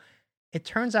 So it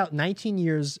turns out 19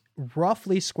 years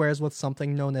roughly squares with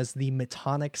something known as the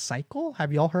Metonic cycle.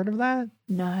 Have you all heard of that?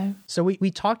 No. So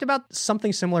we talked about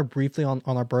something similar briefly on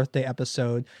our birthday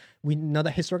episode. We know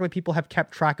that historically people have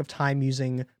kept track of time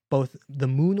using both the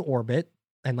moon orbit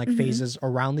and like phases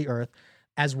around the Earth,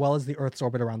 as well as the Earth's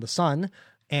orbit around the sun.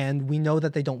 And we know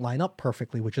that they don't line up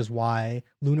perfectly, which is why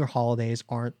lunar holidays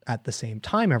aren't at the same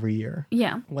time every year.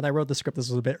 Yeah. When I wrote the script, this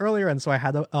was a bit earlier, and so I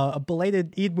had a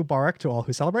belated Eid Mubarak to all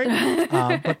who celebrate.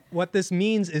 But what this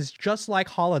means is just like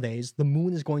holidays, the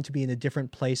moon is going to be in a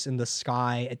different place in the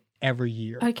sky every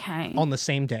year. Okay. On the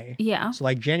same day. Yeah. So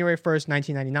like January 1st,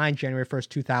 1999, January 1st,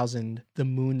 2000, the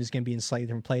moon is going to be in a slightly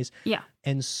different place. Yeah.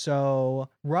 And so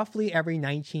roughly every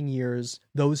 19 years,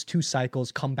 those two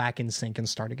cycles come back in sync and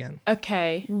start again.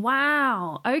 Okay.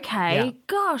 Wow. Okay. Yeah.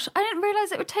 Gosh, I didn't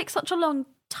realize it would take such a long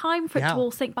time for it Yeah. to all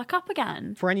sync back up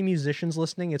again. For any musicians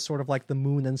listening, it's sort of like the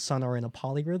moon and sun are in a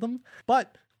polyrhythm.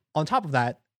 But on top of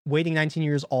that, waiting 19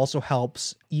 years also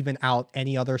helps even out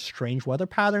any other strange weather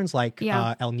patterns like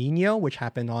El Nino, which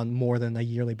happen on more than a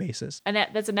yearly basis. And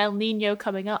there's an El Nino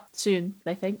coming up soon,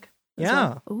 I think.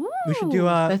 Yeah. Ooh. We should do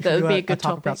a, That would be a good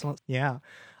talk about topic. Yeah.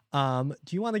 Do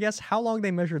you want to guess how long they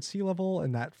measured sea level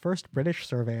in that first British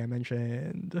survey I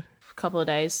mentioned? couple of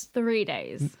days. 3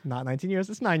 days. Not 19 years,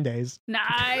 it's 9 days.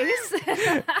 Nice.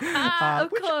 Of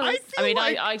course.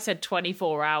 I said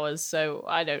 24 hours, so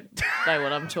I don't know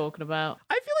what I'm talking about.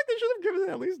 I feel like they should have given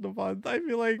it at least a month. I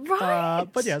feel like, Right.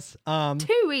 But yes, 2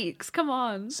 weeks. Come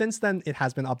on. since then it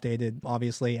has been updated,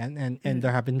 obviously, and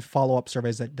there have been follow-up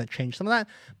surveys that changed some of that.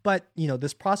 But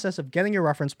this process of getting your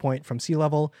reference point from sea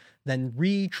level, then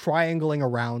re-triangling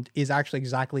around, is actually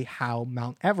exactly how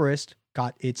Mount Everest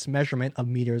got its measurement of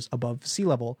meters above sea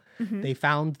level. They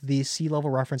found the sea level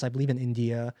reference, I believe, in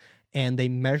India, and they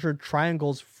measured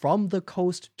triangles from the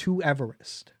coast to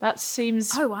Everest. That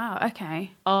seems Oh, wow.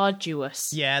 Okay.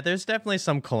 arduous. Yeah, there's definitely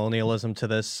some colonialism to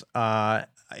this. I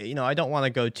don't want to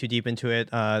go too deep into it.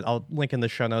 I'll link in the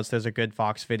show notes. There's a good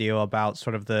Vox video about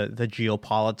sort of the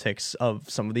geopolitics of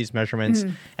some of these measurements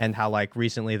and how, like,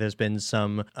 recently there's been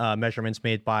some measurements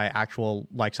made by actual,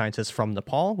 like, scientists from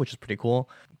Nepal, which is pretty cool.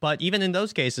 But even in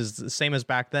those cases, the same as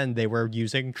back then, they were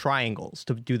using triangles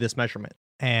to do this measurement.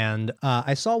 And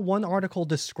I saw one article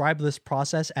describe this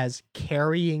process as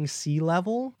carrying sea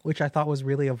level, which I thought was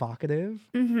really evocative.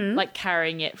 Like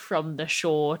carrying it from the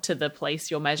shore to the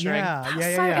place you're measuring.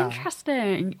 That's so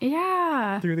interesting.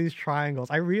 Yeah. Through these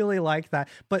triangles. I really like that.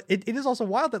 But it is also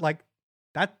wild that, like,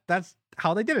 that's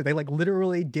how they did it. They, like,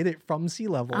 literally did it from sea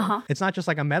level. It's not just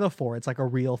like a metaphor. It's like a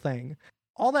real thing.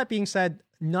 All that being said,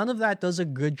 none of that does a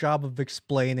good job of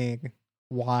explaining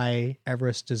why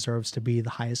Everest deserves to be the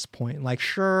highest point. Like,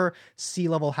 sure, sea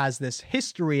level has this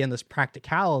history and this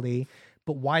practicality,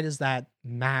 but why does that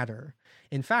matter?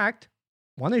 In fact,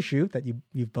 one issue that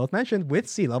you've both mentioned with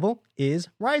sea level is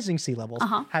rising sea levels.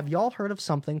 Have y'all heard of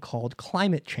something called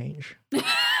climate change?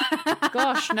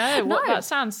 Gosh, no. What? That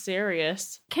sounds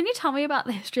serious. Can you tell me about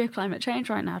the history of climate change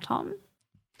right now, Tom?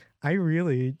 I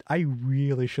really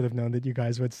should have known that you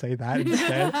guys would say that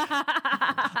instead.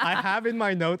 I have in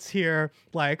my notes here,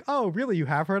 like, oh, really? You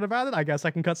have heard about it? I guess I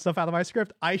can cut stuff out of my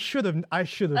script. I should have known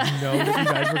that you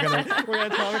guys were gonna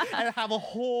tell me and have a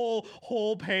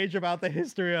whole page about the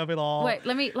history of it all. Wait,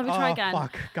 let me try again.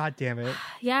 Fuck! God damn it!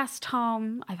 Yes,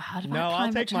 Tom, I've heard about climate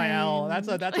I'll take change. my L. That's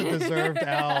a deserved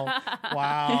L.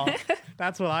 Wow,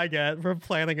 that's what I get for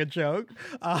planning a joke.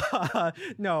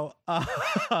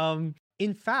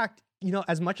 In fact,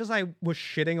 as much as I was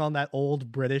shitting on that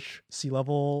old British sea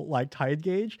level, like, tide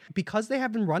gauge, because they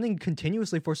have been running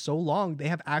continuously for so long, they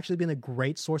have actually been a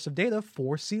great source of data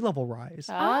for sea level rise.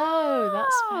 Oh,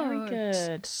 that's very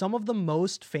good. Some of the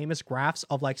most famous graphs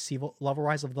of, like, sea level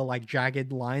rise of the, like,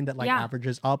 jagged line that, like,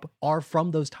 averages up are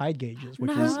from those tide gauges, which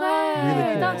is really cool.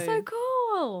 That's so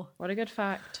cool. What a good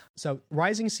fact. So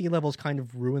rising sea levels kind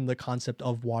of ruin the concept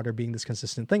of water being this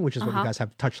consistent thing, which is what you guys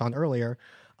have touched on earlier.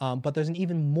 But there's an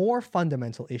even more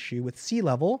fundamental issue with sea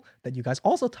level that you guys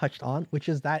also touched on, which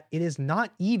is that it is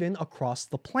not even across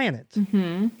the planet.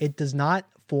 It does not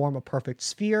form a perfect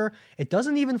sphere. It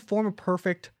doesn't even form a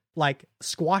perfect, like,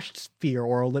 squashed sphere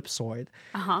or ellipsoid.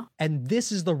 And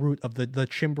this is the root of the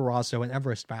Chimborazo and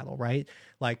Everest battle, right?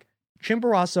 Like,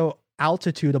 Chimborazo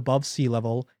altitude above sea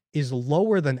level is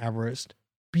lower than Everest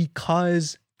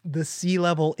because the sea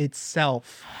level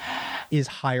itself is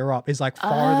higher up, is, like,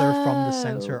 farther from the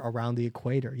center around the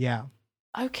equator. Yeah.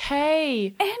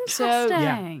 Okay. Interesting.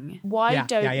 So, why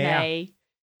don't they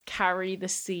carry the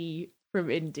sea from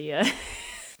India?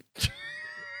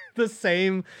 The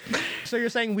same. So you're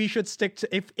saying we should stick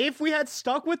to, if we had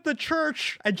stuck with the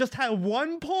church and just had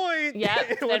one point,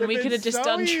 then we could have just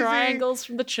done triangles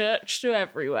from the church to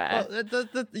everywhere.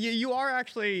 Well, you are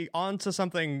actually onto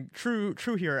something true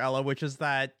here, Ella, which is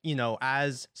that,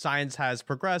 as science has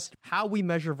progressed, how we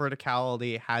measure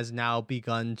verticality has now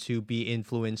begun to be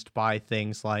influenced by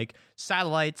things like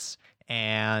satellites.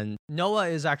 And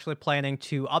NOAA is actually planning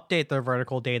to update their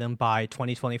vertical datum by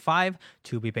 2025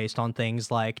 to be based on things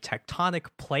like tectonic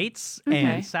plates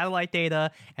and satellite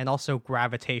data and also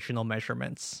gravitational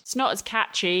measurements. It's not as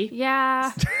catchy.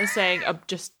 Yeah. As saying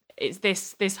it's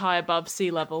this high above sea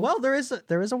level. Well, there is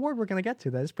a word we're going to get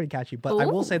to that is pretty catchy, but I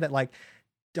will say that, like,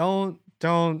 don't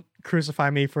crucify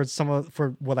me for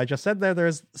for what I just said there.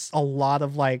 There's a lot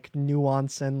of, like,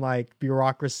 nuance and, like,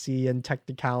 bureaucracy and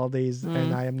technicalities,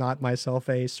 and I am not myself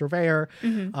a surveyor,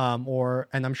 and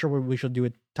I'm sure we should do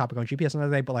a topic on GPS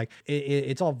another day, but, like,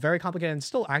 it's all very complicated and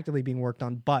still actively being worked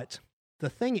on. But the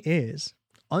thing is,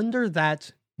 under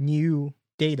that new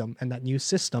datum and that new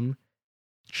system,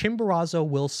 Chimborazo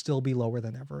will still be lower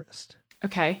than Everest.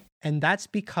 Okay. And that's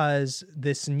because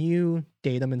this new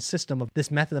datum and system of this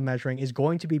method of measuring is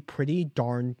going to be pretty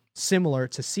darn similar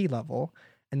to sea level.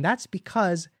 And that's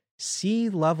because sea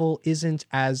level isn't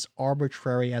as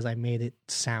arbitrary as I made it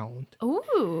sound.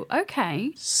 Ooh,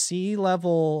 okay. Sea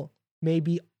level may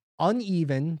be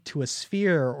uneven to a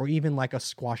sphere or even like a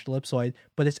squashed ellipsoid,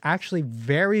 but it's actually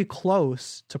very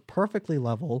close to perfectly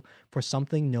level for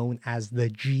something known as the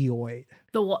geoid.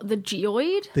 The what? The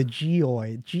geoid? The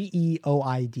geoid.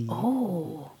 Geoid.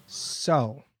 Oh.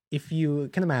 So, if you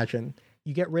can imagine,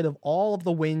 you get rid of all of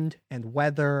the wind and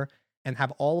weather and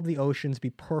have all of the oceans be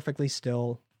perfectly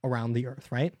still around the Earth,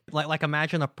 right? Like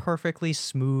imagine a perfectly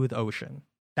smooth ocean.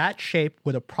 That shape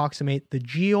would approximate the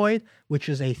geoid, which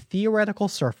is a theoretical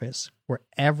surface where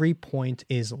every point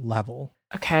is level.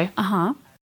 Okay. Uh-huh.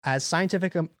 As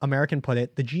Scientific American put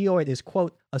it, the geoid is,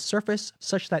 quote, a surface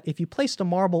such that if you placed a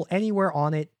marble anywhere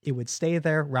on it, it would stay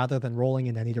there rather than rolling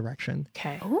in any direction.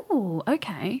 Okay. Oh,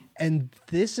 okay. And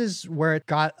this is where it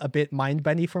got a bit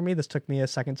mind-bendy for me. This took me a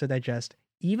second to digest.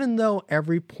 Even though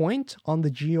every point on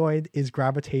the geoid is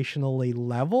gravitationally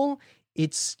level,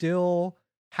 it still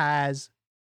has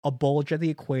a bulge at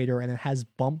the equator and it has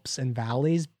bumps and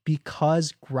valleys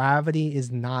because gravity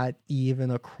is not even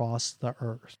across the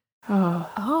Earth.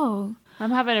 Oh.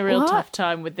 I'm having a real tough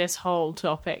time with this whole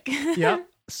topic. Yep.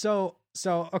 So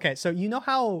you know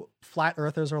how flat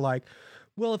earthers are like,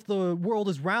 well, if the world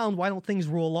is round, why don't things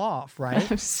roll off,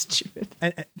 right? Stupid.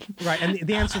 Right. And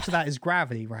the answer to that is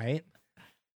gravity, right?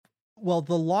 Well,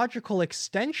 the logical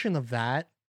extension of that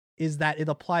is that it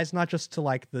applies not just to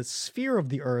like the sphere of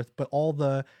the Earth, but all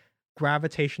the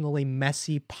gravitationally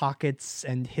messy pockets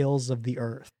and hills of the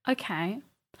Earth. Okay.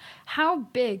 How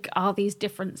big are these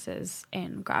differences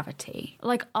in gravity?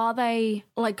 Like, are they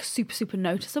like super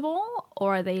noticeable,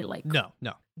 or are they like... No.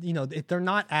 You know, they're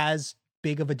not as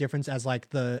big of a difference as like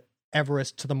the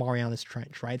Everest to the Marianas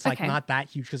Trench, right? It's like not that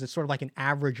huge because it's sort of like an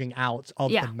averaging out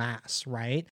of the mass,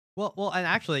 right? Well, and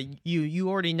actually, you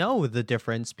already know the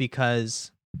difference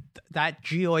because that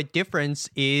geoid difference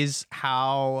is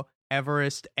how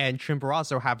Everest and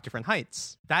Chimborazo have different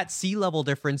heights. That sea level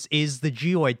difference is the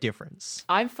geoid difference.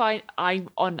 I'm fine. I'm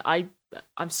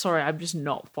sorry. I'm just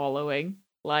not following.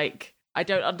 Like, I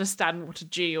don't understand what a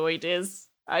geoid is.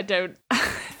 I don't. I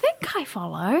think I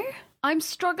follow. I'm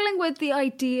struggling with the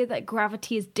idea that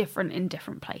gravity is different in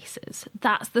different places.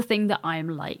 That's the thing that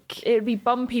I'm like. It'd be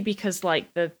bumpy because,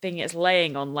 like, the thing it's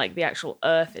laying on, like, the actual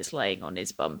Earth it's laying on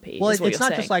is bumpy. Well, it's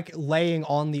not just, like, laying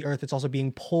on the Earth. It's also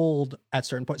being pulled at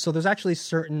certain points. So there's actually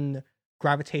certain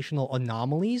gravitational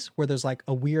anomalies where there's, like,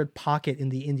 a weird pocket in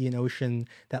the Indian Ocean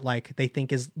that, like, they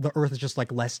think is the Earth is just,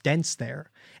 like, less dense there.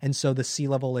 And so the sea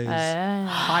level is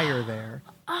higher there.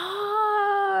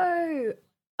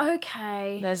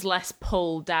 Okay. There's less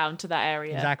pull down to that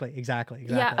area. Exactly.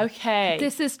 Yeah, okay.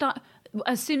 This is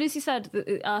as soon as you said that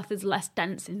the Earth is less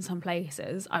dense in some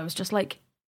places, I was just like,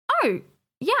 oh,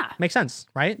 yeah. Makes sense,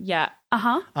 right? Yeah.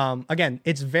 Uh-huh. Again,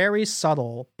 it's very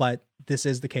subtle, but this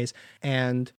is the case.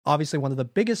 And obviously one of the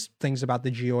biggest things about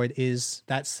the geoid is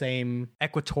that same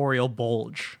equatorial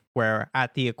bulge, where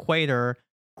at the equator,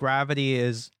 gravity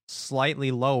is slightly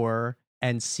lower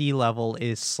and sea level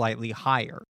is slightly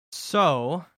higher.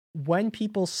 So when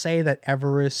people say that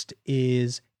Everest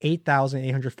is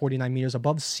 8,849 meters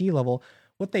above sea level,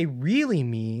 what they really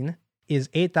mean is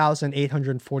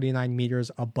 8,849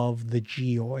 meters above the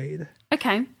geoid.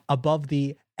 Okay. Above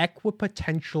the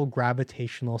equipotential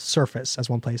gravitational surface, as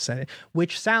one place said it,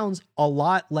 which sounds a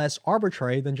lot less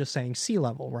arbitrary than just saying sea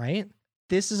level, right?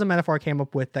 This is a metaphor I came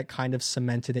up with that kind of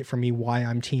cemented it for me why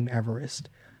I'm Team Everest.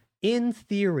 In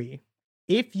theory,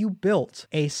 if you built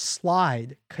a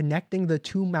slide connecting the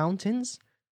two mountains,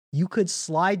 you could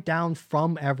slide down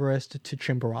from Everest to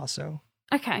Chimborazo.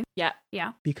 Okay.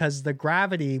 Yeah. Because the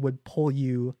gravity would pull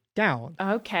you down.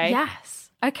 Okay. Yes.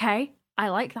 Okay. I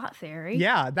like that theory.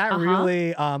 Yeah, that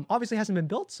really obviously hasn't been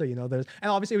built. So, and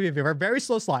obviously it would be a very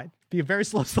slow slide.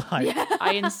 Yeah.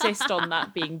 I insist on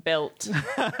that being built.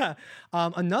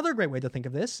 Another great way to think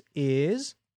of this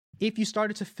is if you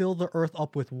started to fill the Earth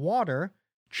up with water,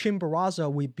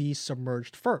 Chimborazo would be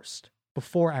submerged first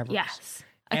before Everest. Yes.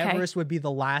 Okay. Everest would be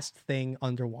the last thing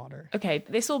underwater. Okay,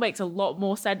 this all makes a lot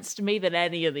more sense to me than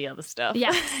any of the other stuff.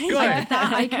 Yeah. Good.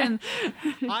 That I can.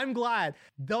 I'm glad.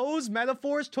 Those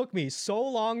metaphors took me so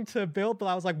long to build, but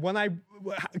I was like, when I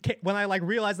like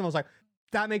realized them, I was like,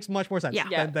 that makes much more sense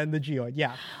than the geoid.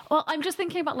 Yeah. Well, I'm just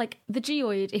thinking about like the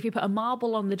geoid. If you put a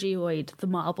marble on the geoid, the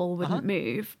marble wouldn't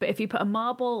move. But if you put a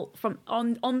marble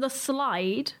on the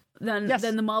slide, then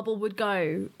the marble would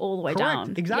go all the way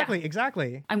down.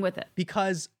 Exactly. I'm with it.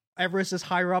 Because Everest is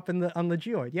higher up on the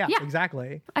geoid. Yeah,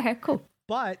 exactly. Okay, cool.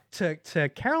 But to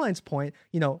Caroline's point,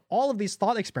 all of these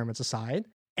thought experiments aside,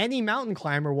 any mountain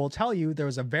climber will tell you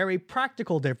there's a very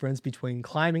practical difference between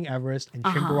climbing Everest and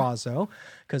Chimborazo,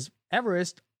 because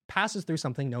Everest passes through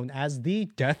something known as the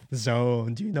death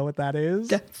zone. Do you know what that is?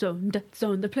 Death zone,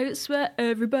 the place where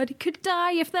everybody could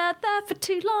die if they're there for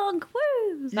too long.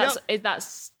 Woo!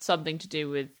 That's something to do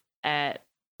with air,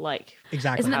 like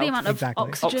exactly. Isn't it the amount of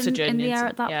oxygen in the air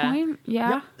at that point?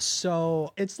 Yeah. Yep.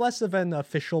 So it's less of an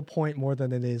official point more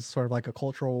than it is sort of like a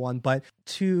cultural one. But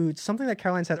to something that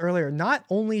Caroline said earlier, not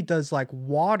only does like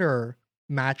water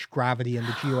match gravity in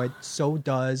the geoid, so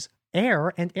does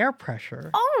air and air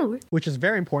pressure. Oh, which is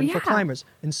very important for climbers.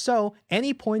 And so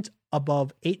any point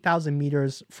above 8,000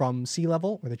 meters from sea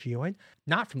level, or the geoid,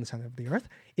 not from the center of the Earth,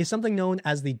 is something known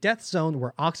as the death zone,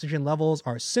 where oxygen levels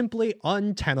are simply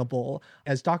untenable.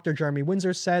 As Dr. Jeremy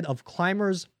Windsor said of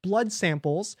climbers' blood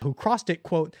samples who crossed it,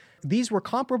 quote, "These were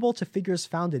comparable to figures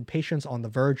found in patients on the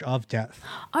verge of death."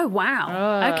 Oh,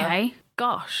 wow. Okay.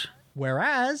 Gosh.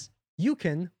 Whereas you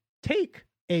can take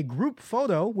a group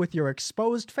photo with your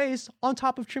exposed face on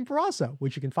top of Chimborazo,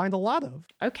 which you can find a lot of.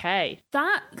 Okay.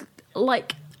 That,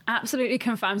 like, absolutely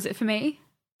confirms it for me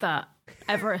that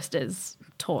Everest is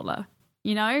taller.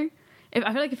 You know?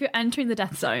 I feel like if you're entering the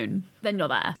death zone, then you're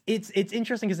there. It's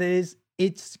interesting because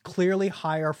it's clearly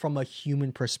higher from a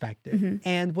human perspective. Mm-hmm.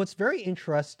 And what's very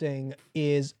interesting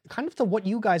is kind of to what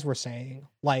you guys were saying.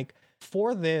 Like,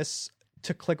 for this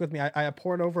to click with me, I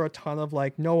poured over a ton of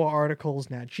like NOAA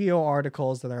articles, Nat Geo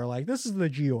articles that are like, this is the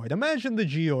geoid. Imagine the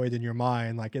geoid in your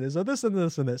mind, like it is a this and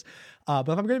this and this. But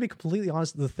if I'm going to be completely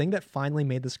honest, the thing that finally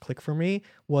made this click for me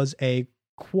was a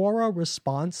Quora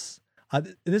response.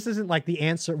 This isn't like the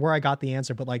answer where I got the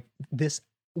answer, but like this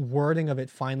wording of it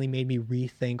finally made me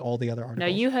rethink all the other articles. No,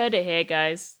 you heard it here,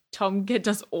 guys. Tom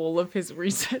does all of his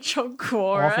research on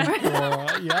Quora.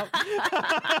 Yep.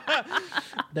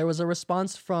 There was a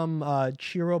response from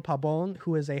Chiro Pabon,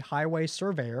 who is a highway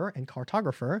surveyor and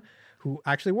cartographer who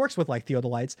actually works with like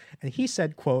theodolites. And he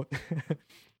said, quote,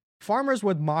 "Farmers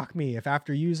would mock me if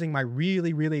after using my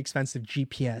really, really expensive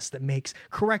GPS that makes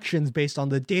corrections based on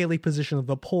the daily position of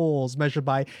the poles measured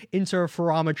by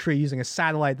interferometry using a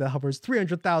satellite that hovers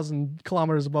 300,000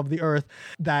 kilometers above the Earth,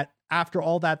 that after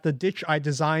all that, the ditch I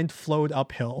designed flowed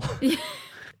uphill."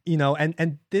 You know,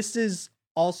 and this is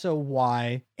also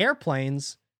why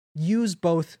airplanes use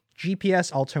both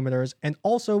GPS altimeters and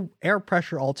also air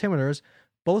pressure altimeters,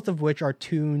 both of which are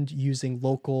tuned using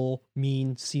local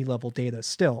mean sea level data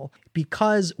still.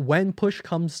 Because when push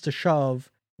comes to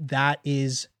shove, that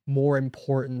is more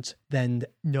important than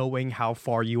knowing how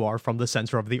far you are from the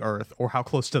center of the Earth or how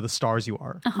close to the stars you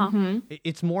are. Mm-hmm.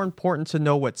 It's more important to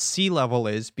know what sea level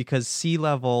is, because sea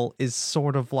level is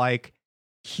sort of like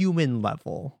human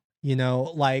level. You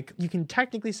know, like you can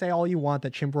technically say all you want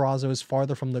that Chimborazo is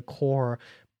farther from the core,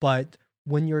 but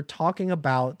when you're talking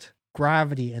about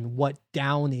gravity and what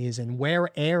down is and where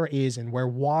air is and where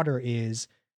water is,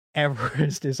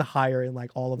 Everest is higher in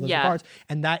like all of those regards.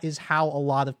 And that is how a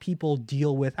lot of people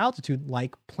deal with altitude,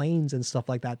 like planes and stuff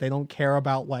like that. They don't care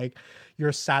about like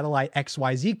your satellite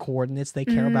XYZ coordinates. They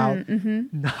care about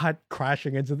not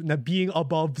crashing into being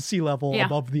above sea level,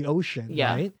 above the ocean,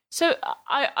 right? So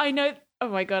I know, oh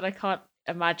my God, I can't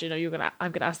imagine,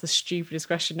 I'm gonna ask the stupidest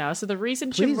question now. So the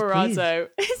reason Chimborazo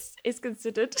is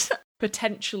considered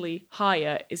potentially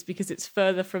higher is because it's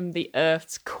further from the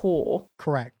Earth's core.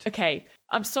 Correct. Okay,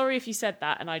 I'm sorry if you said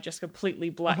that and I just completely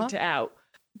blanked it out.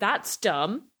 That's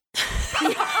dumb.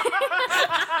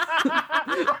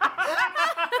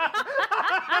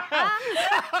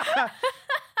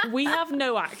 We have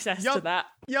no access to that.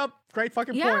 Yep. Great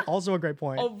fucking point. Also a great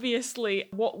point. Obviously,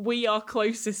 what we are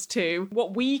closest to,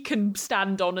 what we can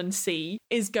stand on and see,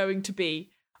 is going to be,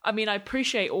 I mean, I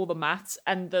appreciate all the maths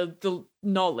and the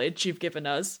knowledge you've given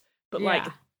us, but like,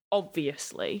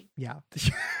 obviously. Yeah.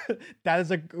 That is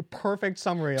a perfect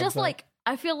summary just of like,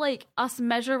 I feel like us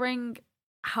measuring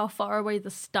how far away the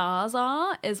stars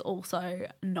are is also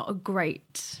not a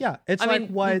great... Yeah, it's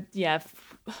what... Yeah,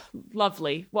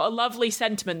 lovely. What a lovely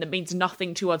sentiment that means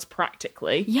nothing to us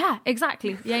practically. Yeah,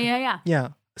 exactly. Yeah. Yeah.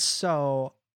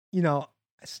 So, you know,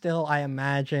 still, I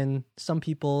imagine some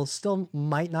people still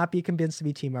might not be convinced to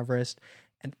be Team Everest,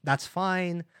 and that's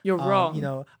fine. You're wrong. You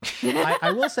know, I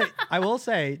will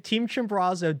say, Team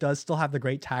Chimborazo does still have the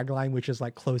great tagline, which is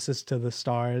like closest to the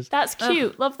stars. That's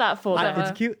cute. Love that for them.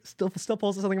 It's cute. Still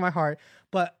pulls something in my heart.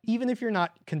 But even if you're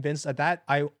not convinced of that,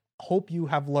 I hope you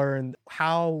have learned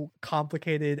how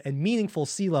complicated and meaningful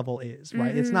sea level is,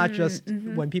 right? It's not just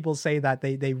when people say that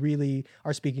they really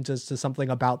are speaking to something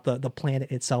about the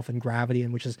planet itself and gravity,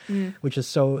 and which is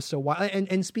so wild,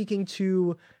 and speaking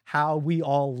to how we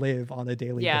all live on a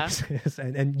daily basis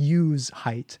and use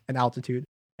height and altitude.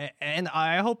 And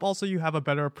I hope also you have a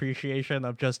better appreciation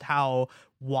of just how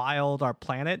wild our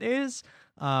planet is,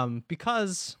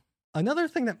 because Another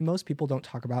thing that most people don't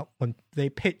talk about when they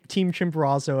pit Team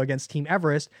Chimborazo against Team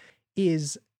Everest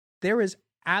is there is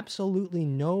absolutely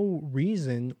no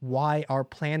reason why our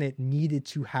planet needed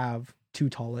to have 2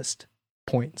 tallest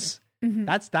points. Mm-hmm.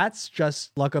 That's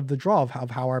just luck of the draw of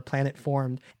how our planet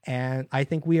formed. And I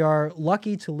think we are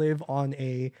lucky to live on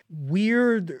a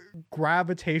weird,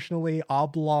 gravitationally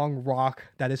oblong rock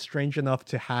that is strange enough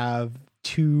to have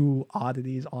 2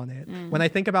 oddities on it. When I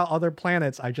think about other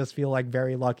planets, I just feel like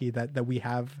very lucky that we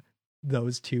have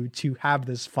those 2 to have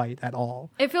this fight at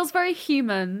all. It feels very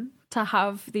human to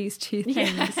have these 2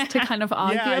 things to kind of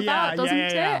argue about, doesn't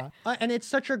it? And it's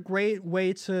such a great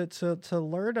way to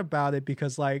learn about it,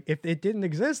 because like if it didn't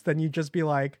exist, then you'd just be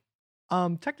like,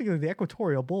 technically the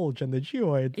equatorial bulge and the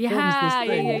geoid forms this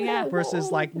thing.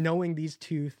 Versus like knowing these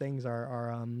 2 things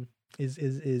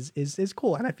is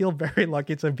cool. And I feel very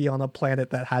lucky to be on a planet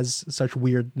that has such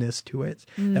weirdness to it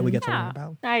that we get to learn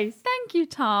about. Nice. Thank you,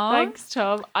 Tom. Thanks,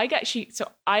 Tom. I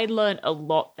learned a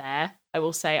lot there. I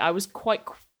will say I was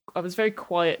very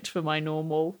quiet for my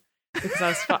normal,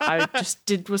 because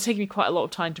was taking me quite a lot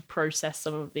of time to process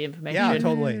some of the information. Yeah,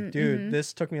 totally. Dude,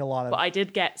 this took me a lot of... But I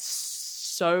did get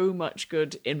so much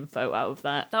good info out of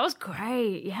that. That was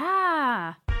great.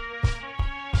 Yeah.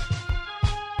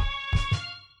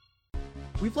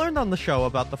 We've learned on the show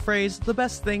about the phrase, the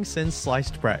best thing since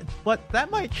sliced bread. But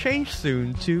that might change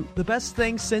soon to the best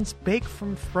thing since baked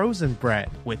from frozen bread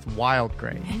with wild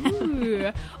grain.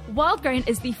 Ooh. Wild Grain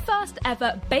is the first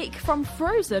ever bake from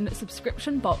frozen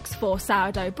subscription box for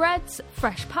sourdough breads,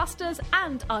 fresh pastas,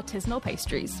 and artisanal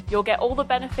pastries. You'll get all the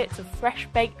benefits of fresh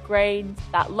baked grains,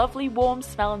 that lovely warm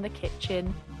smell in the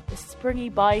kitchen, the springy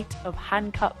bite of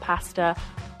hand-cut pasta,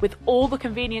 with all the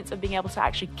convenience of being able to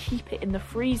actually keep it in the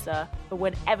freezer for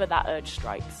whenever that urge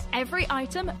strikes. Every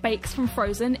item bakes from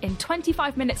frozen in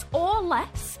 25 minutes or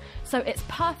less, so it's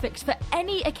perfect for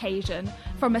any occasion,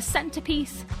 from a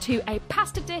centerpiece to a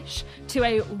pasta dish to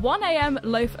a 1 a.m.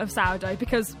 loaf of sourdough,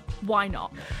 because why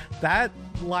not? That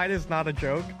line is not a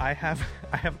joke. I have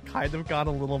kind of gone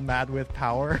a little mad with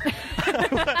power.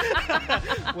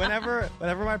 Whenever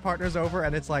my partner's over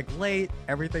and it's like late,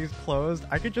 everything's closed,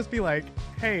 I could just be like,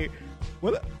 hey,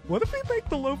 what if we make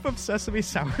the loaf of sesame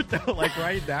sourdough like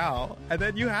right now? And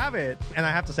then you have it. And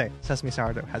I have to say, sesame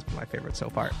sourdough has been my favorite so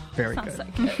far. Very Sounds good.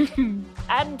 so good.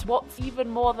 And what's even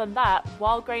more than that,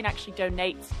 Wild Grain actually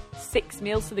donates 6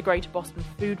 meals to the Greater Boston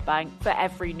Food Bank for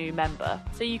every new member.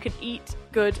 So you can eat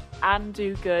good and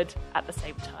do good at the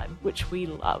same time, which we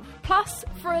love. Plus,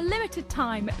 for a limited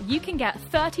time, you can get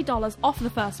 $30 off the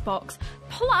first box,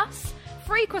 plus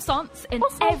free croissants in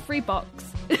every box.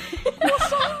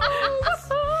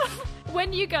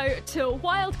 When you go to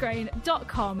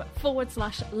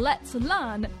wildgrain.com/let's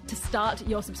learn to start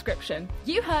your subscription.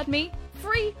 You heard me,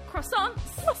 free croissants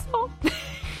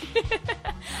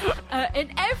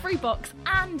in every box,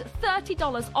 and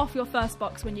 $30 off your first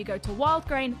box when you go to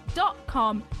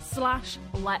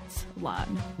wildgrain.com/let's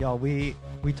learn. Y'all, we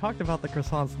talked about the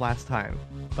croissants last time,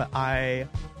 but I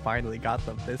finally got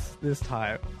them this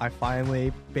time. I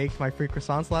finally baked my free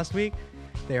croissants last week.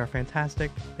 They are fantastic.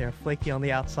 They are flaky on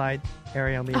the outside,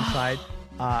 airy on the inside.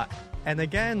 And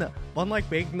again, unlike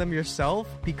baking them yourself,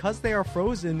 because they are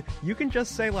frozen, you can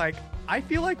just say like, I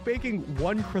feel like baking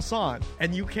 1 croissant,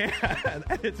 and you can, and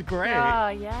it's great. Oh,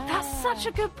 yeah. That's such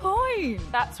a good point.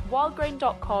 That's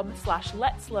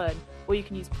wildgrain.com/let's learn, or you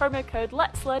can use promo code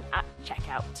let's learn at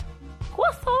checkout.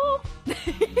 Croissant!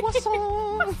 Croissant!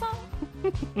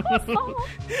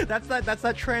 That's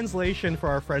that translation for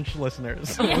our French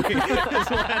listeners.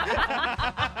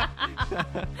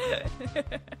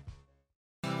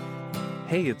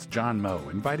 Hey, it's John Moe,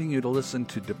 inviting you to listen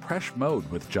to Depresh Mode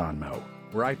with John Moe,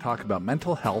 where I talk about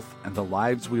mental health and the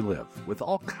lives we live with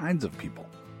all kinds of people.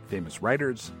 Famous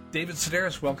writers. David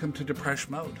Sedaris, welcome to Depresh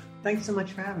Mode. Thanks so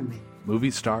much for having me.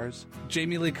 Movie stars.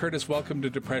 Jamie Lee Curtis, welcome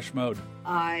to Depresh Mode.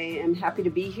 I am happy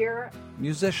to be here.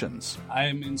 Musicians. I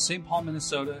am in St. Paul,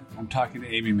 Minnesota. I'm talking to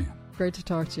Amy Mann. Great to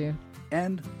talk to you.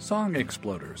 And song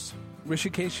exploders.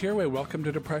 Rishikesh Hirway, welcome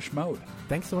to Depresh Mode.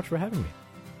 Thanks so much for having me.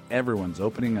 Everyone's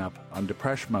opening up on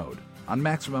Depresh Mode on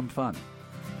Maximum Fun.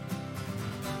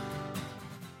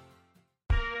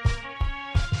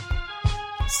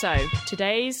 So,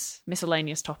 today's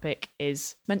miscellaneous topic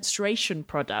is menstruation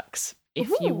products, if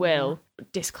you will.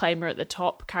 Disclaimer at the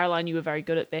top. Caroline, you were very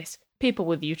good at this. People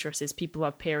with uteruses, people who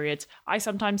have periods. I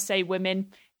sometimes say women.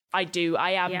 I do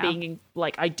mean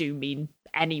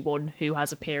anyone who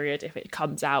has a period. If it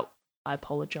comes out, I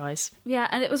apologise. Yeah,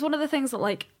 and it was one of the things that,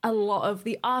 like, a lot of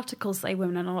the articles say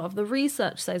women and a lot of the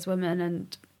research says women,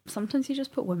 and sometimes you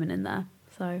just put women in there.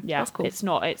 So, yeah, that's cool. It's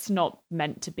not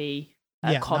meant to be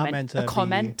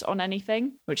comment on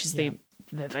anything, which is the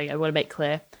thing I want to make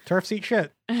clear. TERFs eat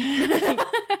shit.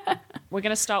 We're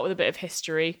going to start with a bit of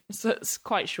history. So it's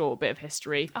quite short, a bit of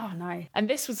history. Oh, no. And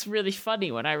this was really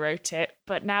funny when I wrote it,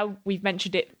 but now we've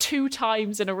mentioned it 2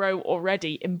 times in a row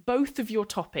already. In both of your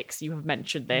topics, you have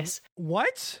mentioned this.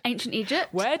 What? Ancient Egypt.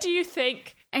 Where do you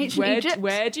think... Egypt?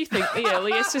 Where do you think the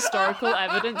earliest historical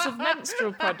evidence of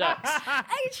menstrual products?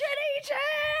 Ancient Egypt!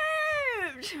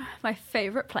 My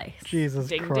favourite place. Jesus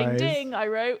ding, Christ. Ding, ding, ding. I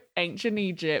wrote Ancient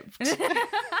Egypt.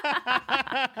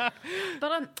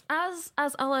 But as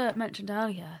Ella mentioned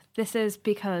earlier, this is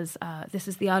because this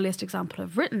is the earliest example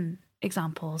of written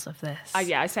examples of this.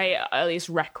 I say earliest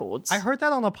records. I heard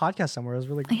that on a podcast somewhere. It was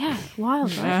really cool. Yeah,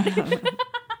 wild, right?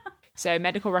 So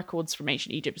medical records from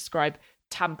ancient Egypt describe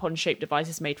tampon-shaped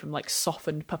devices made from like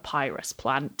softened papyrus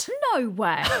plant. No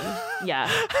way. Yeah.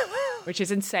 Which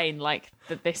is insane, like,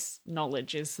 that this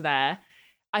knowledge is there.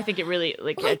 I think it really,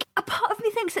 a part of me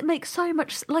thinks it makes so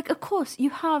much... Like, of course, you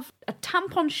have a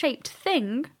tampon-shaped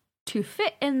thing to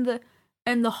fit in the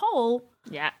hole.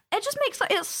 Yeah. It just makes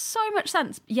it's so much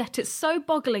sense, yet it's so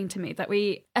boggling to me that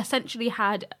we essentially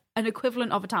had an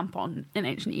equivalent of a tampon in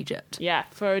ancient Egypt. Yeah,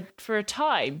 for a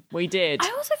time, we did.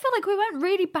 I also feel like we went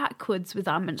really backwards with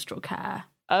our menstrual care.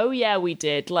 Oh, yeah, we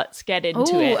did. Let's get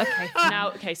into it.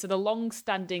 Okay. So the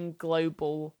long-standing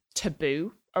global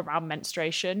taboo around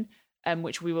menstruation,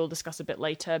 which we will discuss a bit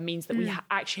later, means that we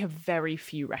actually have very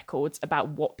few records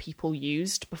about what people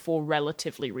used before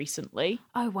relatively recently.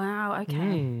 Oh, wow.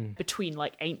 Okay. Between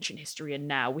like ancient history and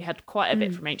now, we had quite a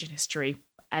bit from ancient history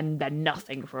and then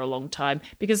nothing for a long time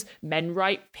because men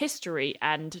write history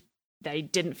and they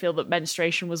didn't feel that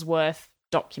menstruation was worth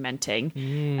documenting.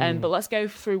 But let's go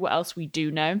through what else we do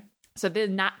know. So the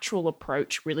natural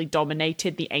approach really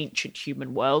dominated the ancient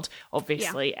human world.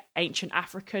 Obviously, ancient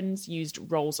Africans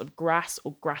used rolls of grass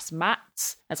or grass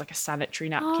mats as like a sanitary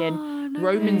napkin. Oh, no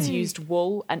Romans way. used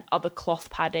wool and other cloth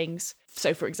paddings.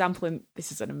 So, for example,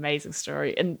 this is an amazing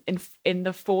story. In the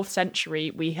 4th century,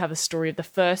 we have a story of the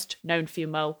first known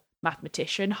female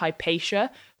mathematician,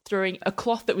 Hypatia, throwing a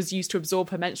cloth that was used to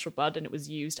absorb her menstrual blood, and it was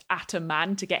used at a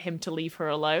man to get him to leave her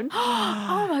alone.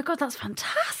 Oh my god, that's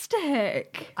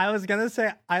fantastic. I was gonna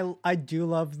say I do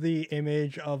love the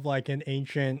image of like an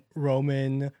ancient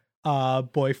Roman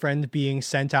boyfriend being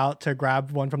sent out to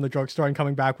grab one from the drugstore and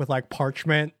coming back with like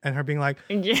parchment and her being like,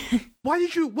 what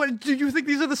did you think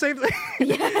these are the same thing?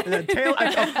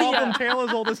 A problem tale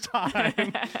as old as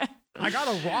time. I got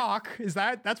a rock.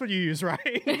 That's what you use,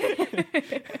 right?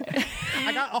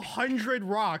 I got 100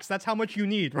 rocks. That's how much you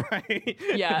need, right?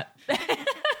 Yeah.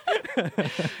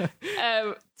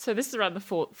 So this is around the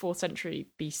 4th century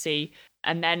BC,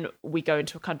 and then we go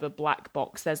into a kind of a black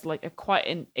box. There's like quite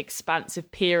an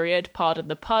expansive period, pardon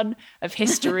the pun, of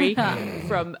history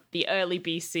from the early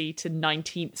BC to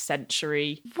 19th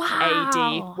century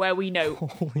AD, where we know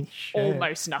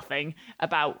almost nothing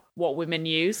about what women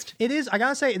used. I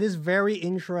gotta say, it is very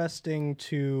interesting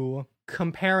to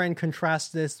compare and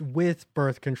contrast this with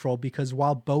birth control, because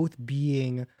while both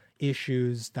being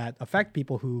issues that affect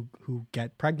people who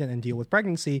get pregnant and deal with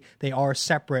pregnancy, they are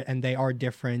separate and they are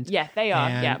different. Yeah, they are.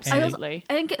 Yeah, absolutely.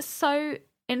 I think it's so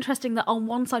interesting that on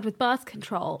one side with birth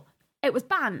control, it was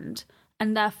banned,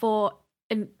 and therefore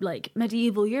in like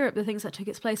medieval Europe, the things that took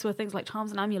its place were things like charms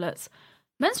and amulets.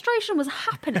 Menstruation was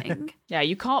happening. Yeah,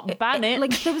 you can't ban it.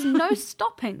 Like, there was no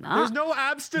stopping that. There's no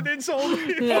abstinence,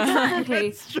 only Exactly.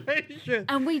 menstruation.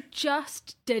 And we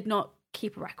just did not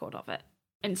keep a record of it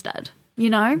instead. You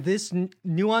know, this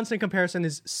nuance and comparison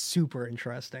is super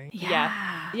interesting.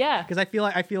 Yeah. Because I feel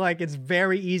like it's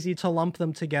very easy to lump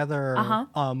them together.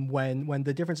 When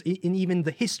the difference in even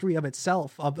the history of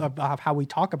itself of how we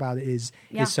talk about it is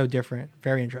so different.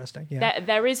 Very interesting. Yeah.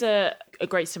 There is a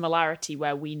great similarity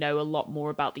where we know a lot more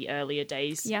about the earlier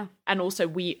days. Yeah. And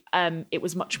also it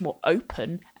was much more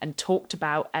open and talked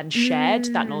about and shared.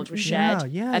 That knowledge was shared.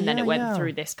 And then it went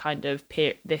through this kind of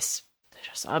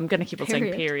I'm going to keep on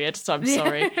saying period, so I'm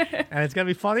sorry. And it's going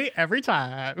to be funny every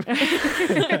time.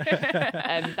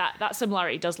 That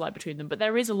similarity does lie between them, but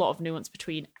there is a lot of nuance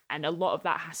between, and a lot of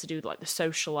that has to do with like the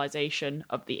socialization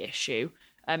of the issue,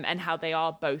 and how they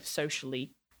are both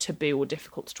socially taboo or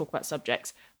difficult to talk about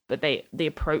subjects, but the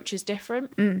approach is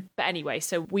different. But anyway,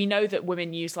 so we know that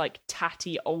women use like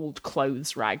tatty old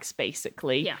clothes rags,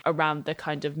 basically, around the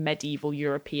kind of medieval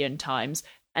European times.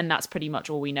 And that's pretty much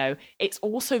all we know. It's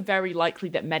also very likely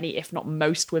that many, if not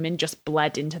most women, just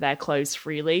bled into their clothes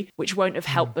freely, which won't have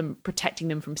helped them protecting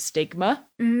them from stigma.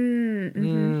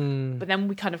 But then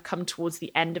we kind of come towards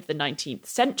the end of the 19th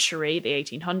century, the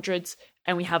 1800s,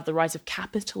 And we have the rise of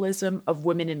capitalism, of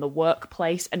women in the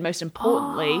workplace, and most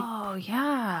importantly,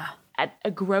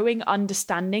 a growing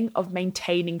understanding of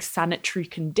maintaining sanitary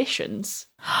conditions.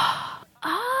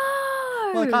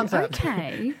 Oh, Well, the concept.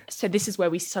 okay. So this is where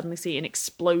we suddenly see an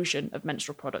explosion of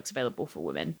menstrual products available for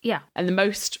women. Yeah. And the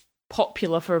most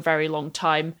popular for a very long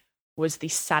time was the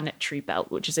sanitary belt,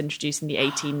 which was introduced in the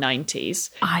 1890s.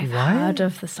 I've heard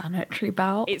of the sanitary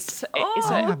belt. It's Oh,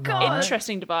 an God.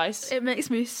 interesting device. It makes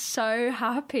me so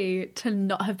happy to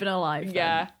not have been alive then.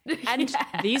 Yeah. And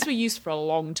these were used for a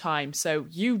long time. So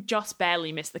you just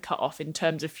barely missed the cutoff in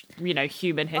terms of,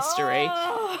 human history.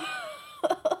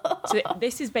 So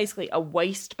this is basically a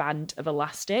waistband of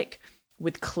elastic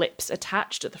with clips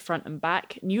attached at the front and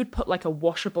back. And you would put like a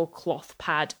washable cloth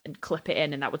pad and clip it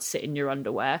in, and that would sit in your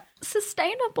underwear.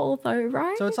 Sustainable though,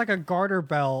 right? So it's like a garter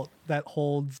belt that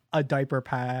holds a diaper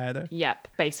pad. Yep,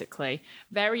 basically.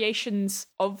 Variations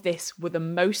of this were the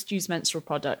most used menstrual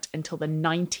product until the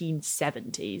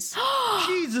 1970s.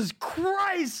 Jesus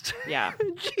Christ! Yeah.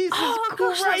 Jesus oh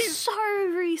gosh, that's Christ! so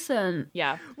recent.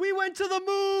 Yeah. We went to the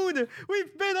moon!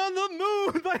 We've been on the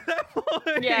moon by that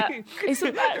point! Yeah.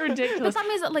 Isn't that But ridiculous? that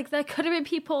means that there could have been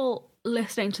people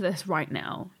listening to this right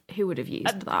now who would have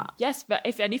used that. Yes, but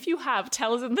if you have,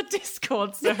 tell us in the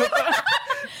Discord server.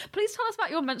 Please tell us about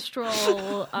your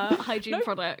menstrual hygiene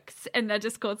products in their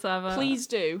Discord server. Please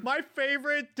do. My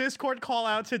favorite Discord call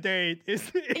out to date is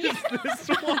this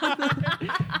one.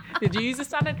 Did you use a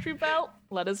sanitary belt?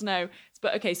 Let us know.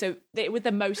 But okay, so they were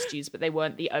the most used, but they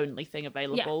weren't the only thing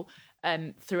available.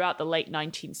 Throughout the late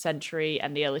 19th century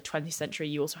and the early 20th century,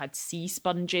 you also had sea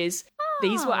sponges.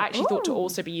 These were actually thought to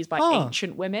also be used by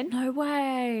ancient women. No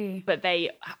way. But they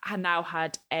now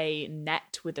had a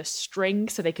net with a string,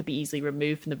 so they could be easily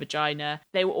removed from the vagina.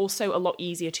 They were also a lot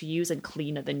easier to use and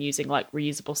cleaner than using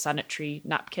reusable sanitary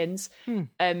napkins.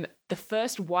 The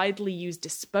first widely used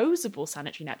disposable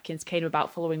sanitary napkins came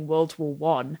about following World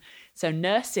War I. So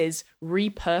nurses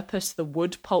repurposed the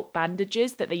wood pulp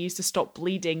bandages that they used to stop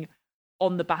bleeding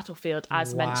on the battlefield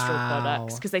as menstrual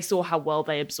products because they saw how well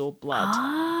they absorb blood.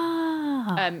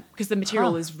 Because the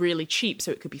material is really cheap,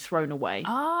 so it could be thrown away.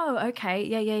 Oh, okay.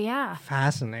 Yeah.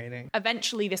 Fascinating.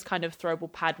 Eventually, this kind of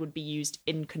throwable pad would be used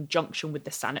in conjunction with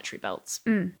the sanitary belts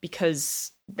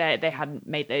because they hadn't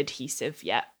made the adhesive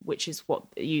yet, which is what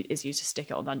is used to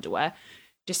stick it on underwear.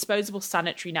 Disposable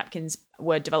sanitary napkins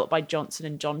were developed by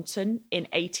Johnson & Johnson in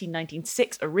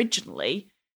 1896 originally,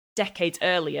 decades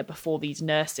earlier before these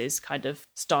nurses kind of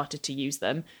started to use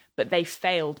them, but they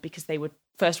failed because they were,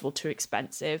 first of all, too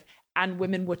expensive, and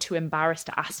women were too embarrassed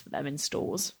to ask for them in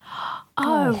stores.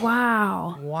 Oh,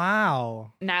 wow.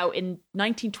 Wow. Now, in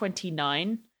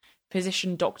 1929,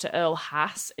 physician Dr. Earl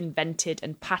Haas invented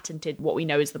and patented what we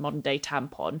know as the modern-day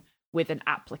tampon with an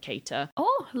applicator.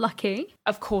 Oh, lucky.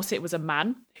 Of course, it was a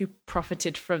man who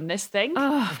profited from this thing.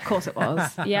 Oh, of course it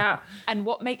was. Yeah. And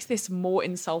what makes this more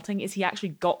insulting is he actually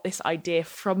got this idea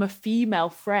from a female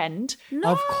friend.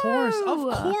 No. Of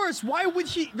course. Why would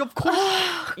he? Of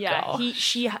course. Yeah,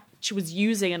 she was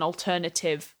using an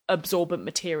alternative absorbent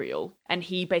material, and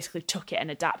he basically took it and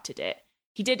adapted it.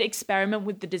 He did experiment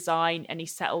with the design, and he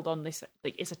settled on this.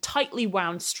 It's a tightly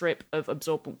wound strip of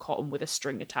absorbent cotton with a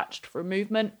string attached for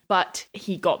movement. But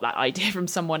he got that idea from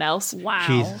someone else. Wow.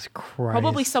 Jesus Christ.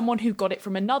 Probably someone who got it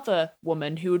from another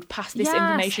woman who would pass this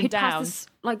information down. Pass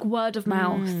this, word of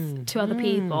mouth to other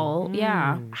people.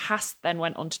 Yeah. Haas then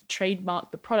went on to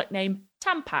trademark the product name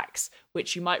Tampax,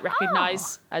 which you might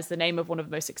recognize as the name of one of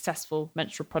the most successful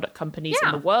menstrual product companies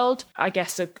in the world. I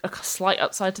guess a slight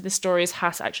upside to this story is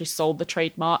Haas actually sold the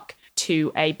trademark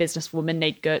to a businesswoman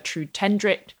named Gertrude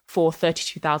Tendrit for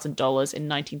 $32,000 in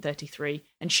 1933,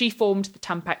 and she formed the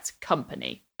Tampax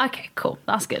company. Okay, cool.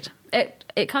 That's good.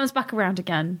 It comes back around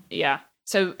again. Yeah.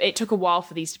 So it took a while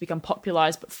for these to become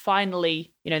popularized, but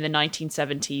finally, in the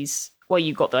 1970s, well,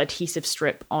 you got the adhesive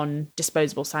strip on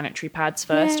disposable sanitary pads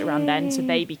first around then, so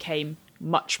they became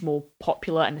much more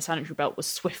popular, and the sanitary belt was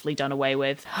swiftly done away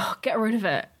with. Get rid of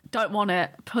it. Don't want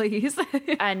it, please.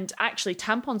 And actually,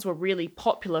 tampons were really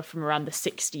popular from around the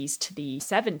 60s to the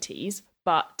 70s,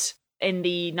 but in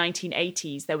the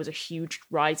 1980s, there was a huge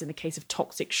rise in the case of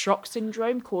toxic shock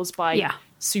syndrome caused by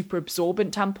super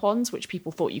absorbent tampons, which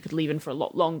people thought you could leave in for a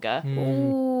lot longer.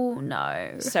 Oh,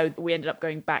 no. So we ended up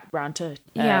going back round to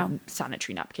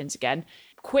sanitary napkins again.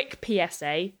 Quick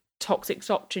PSA, toxic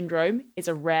shock syndrome is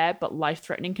a rare but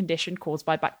life-threatening condition caused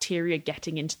by bacteria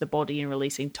getting into the body and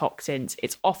releasing toxins.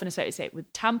 It's often associated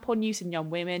with tampon use in young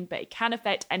women, but it can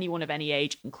affect anyone of any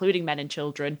age, including men and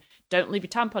children. Don't leave your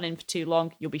tampon in for too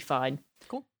long, you'll be fine.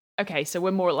 Cool. Okay, so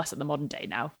we're more or less at the modern day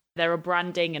now. There are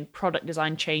branding and product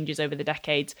design changes over the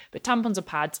decades, but tampons and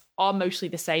pads are mostly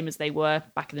the same as they were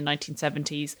back in the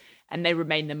 1970s, and they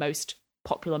remain the most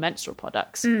popular menstrual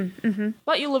products.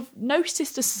 But you'll have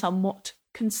noticed a somewhat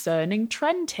concerning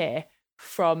trend here,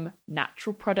 from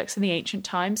natural products in the ancient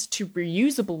times to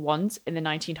reusable ones in the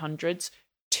 1900s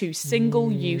to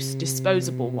single-use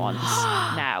disposable ones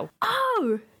now.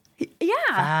 Oh, yeah.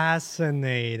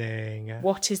 Fascinating.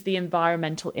 What is the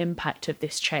environmental impact of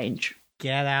this change?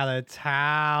 Get out of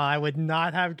town. I would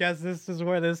not have guessed this is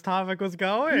where this topic was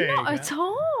going. Not at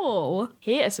all.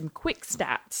 Here are some quick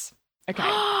stats.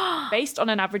 Okay, based on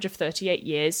an average of 38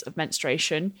 years of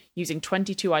menstruation, using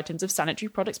 22 items of sanitary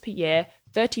products per year,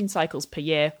 13 cycles per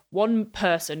year, one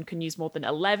person can use more than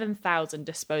 11,000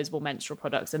 disposable menstrual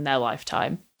products in their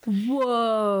lifetime.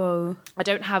 Whoa. I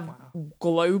don't have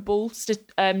global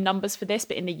numbers for this,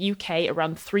 but in the UK,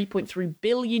 around 3.3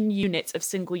 billion units of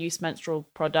single-use menstrual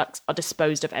products are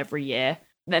disposed of every year.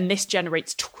 Then this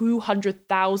generates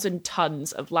 200,000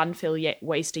 tons of landfill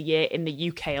waste a year in the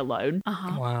UK alone.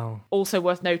 Wow. Also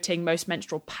worth noting, most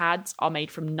menstrual pads are made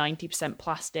from 90%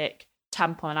 plastic.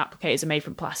 Tampon applicators are made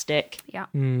from plastic. Yeah.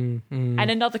 And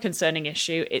another concerning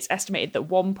issue, it's estimated that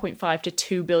 1.5 to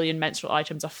 2 billion menstrual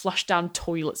items are flushed down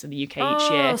toilets in the UK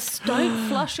each year. Don't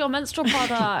flush your menstrual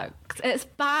products. It's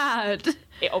bad.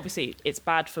 It's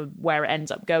bad for where it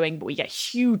ends up going, but we get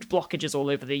huge blockages all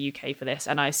over the UK for this,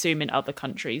 and I assume in other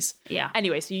countries. Yeah.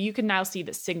 Anyway, so you can now see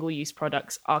that single-use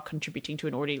products are contributing to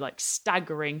an already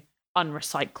staggering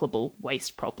unrecyclable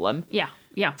waste problem. Yeah.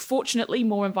 Fortunately,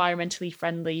 more environmentally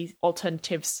friendly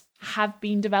alternatives have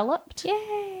been developed.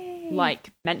 Yay.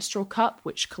 Like menstrual cup,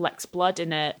 which collects blood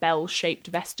in a bell-shaped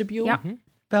vestibule. Yeah.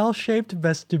 Bell-shaped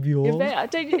vestibule.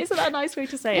 Isn't that a nice way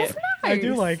to say it? I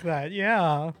do like that,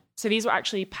 yeah. So these were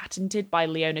actually patented by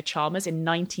Leona Chalmers in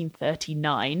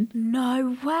 1939.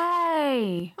 No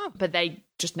way. But they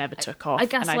just never took off. I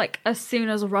guess as soon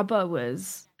as rubber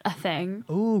was a thing.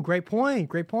 Ooh, great point,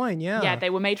 yeah. Yeah, they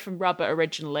were made from rubber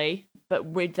originally, but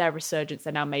with their resurgence,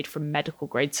 they're now made from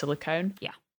medical-grade silicone.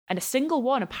 Yeah. And a single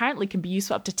one apparently can be used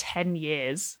for up to 10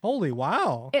 years. Holy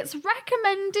wow. It's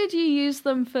recommended you use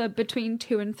them for between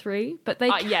 2 and 3, but they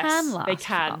can last they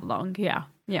can. for that long. Yeah.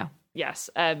 Yes.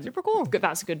 Super cool.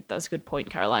 That's a good point,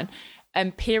 Caroline.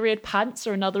 Period pants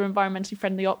are another environmentally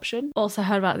friendly option. Also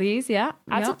heard about these, yeah.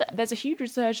 There's a huge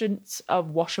resurgence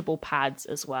of washable pads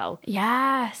as well.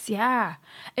 Yes, yeah.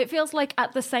 It feels like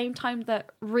at the same time that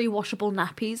rewashable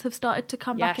nappies have started to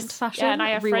come back into fashion. Yeah, and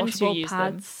I have friends who use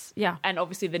pads. them. Yeah. And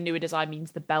obviously the newer design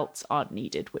means the belts aren't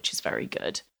needed, which is very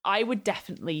good. I would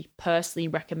definitely personally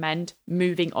recommend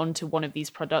moving on to one of these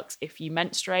products if you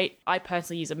menstruate. I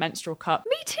personally use a menstrual cup.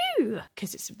 Me too.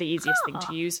 Because it's the easiest thing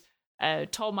to use.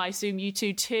 Tom, I assume you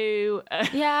two too.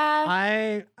 Yeah.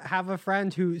 I have a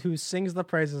friend who sings the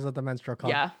praises of the menstrual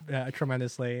cup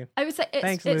tremendously. I would say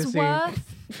it's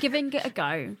worth giving it a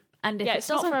go. And if it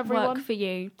doesn't work for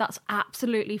you, that's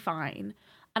absolutely fine.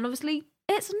 And obviously,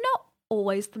 it's not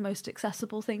always the most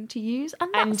accessible thing to use,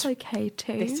 and that's okay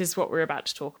too. This is what we're about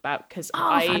to talk about, because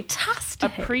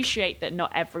fantastic. Appreciate that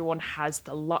not everyone has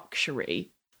the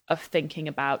luxury of thinking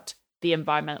about the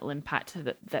environmental impact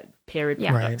that period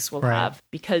products will have.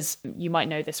 Because you might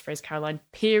know this phrase, Caroline,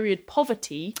 period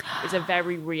poverty is a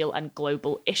very real and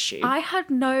global issue. I had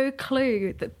no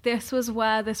clue that this was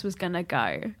where this was going to go.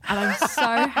 And I'm so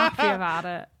happy about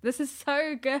it. This is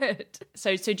so good.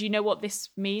 So do you know what this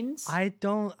means?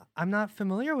 I'm not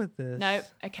familiar with this. No?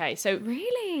 Okay. So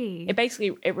really?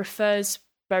 It refers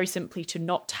very simply to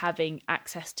not having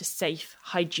access to safe,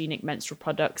 hygienic menstrual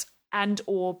products and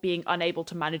or being unable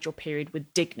to manage your period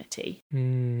with dignity.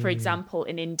 For example,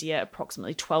 in India,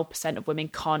 approximately 12% of women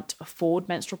can't afford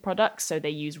menstrual products, so they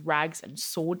use rags and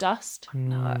sawdust.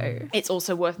 No. It's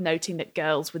also worth noting that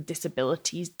girls with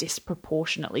disabilities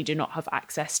disproportionately do not have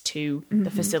access to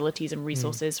the facilities and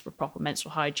resources for proper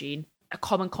menstrual hygiene. A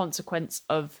common consequence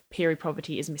of period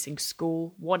poverty is missing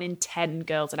school. 1 in 10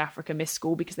 girls in Africa miss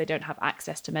school because they don't have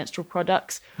access to menstrual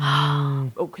products or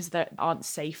because there aren't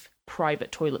safe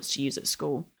private toilets to use at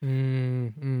school.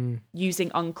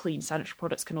 Using unclean sanitary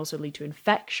products can also lead to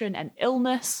infection and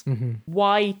illness.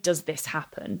 Why does this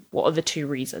happen? What are the two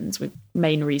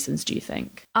main reasons, do you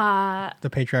think? The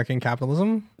patriarchy and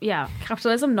capitalism? Yeah,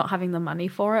 capitalism, not having the money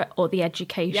for it, or the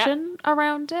education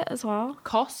around it as well.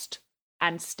 Cost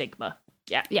and stigma.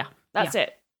 Yeah. That's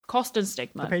it. Cost and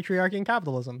stigma. The patriarchy and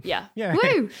capitalism. Yeah.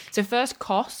 Woo! So first,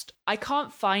 cost. I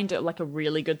can't find a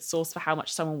really good source for how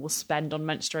much someone will spend on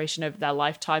menstruation over their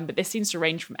lifetime, but this seems to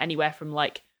range from anywhere from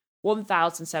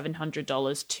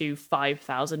 $1,700 to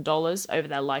 $5,000 over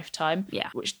their lifetime. Yeah.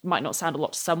 Which might not sound a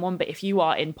lot to someone, but if you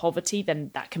are in poverty,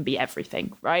 then that can be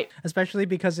everything, right? Especially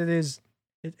because it's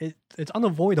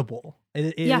unavoidable.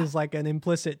 It is like an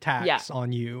implicit tax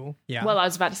on you. Yeah. Well, I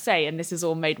was about to say, and this is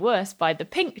all made worse by the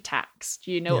pink tax.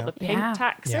 Do you know what the pink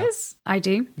tax is? I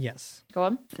do. Yes. Go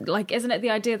on. Like, isn't it the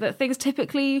idea that things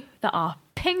typically that are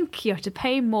pink you have to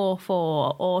pay more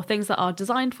for, or things that are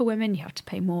designed for women you have to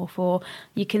pay more for?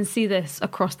 You can see this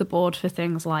across the board for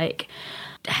things like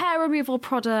hair removal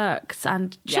products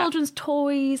and children's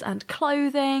toys and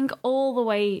clothing, all the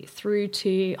way through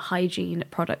to hygiene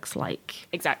products like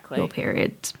your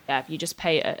period. Yeah, if you just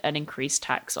pay an increased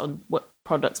tax on what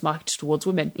products marketed towards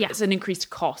women, it's an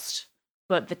increased cost.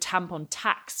 But the tampon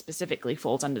tax specifically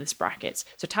falls under this bracket.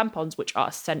 So tampons, which are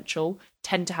essential,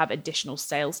 tend to have additional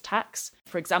sales tax.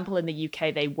 For example, in the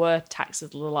UK, they were taxed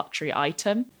as a luxury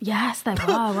item. Yes, they were,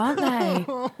 weren't they?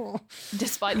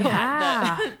 Despite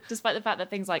the fact that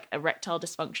things like erectile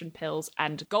dysfunction pills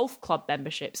and golf club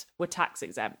memberships were tax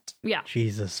exempt. Yeah.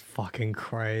 Jesus fucking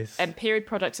Christ. And period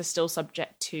products are still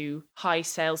subject to high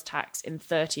sales tax in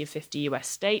 30 of 50 US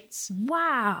states.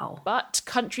 Wow. But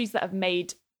countries that have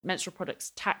made menstrual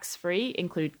products tax-free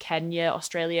include Kenya,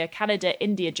 Australia, Canada,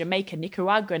 India, Jamaica,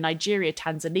 Nicaragua, Nigeria,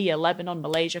 Tanzania, Lebanon,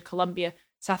 Malaysia, Colombia,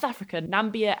 South Africa,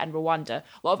 Namibia, and Rwanda. A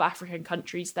lot of African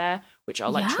countries there, which are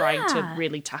like trying to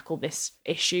really tackle this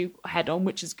issue head on,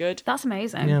 which is good. That's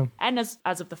amazing. Yeah. And as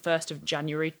of the 1st of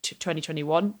January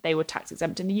 2021, they were tax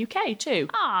exempt in the UK too.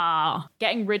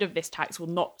 Getting rid of this tax will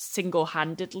not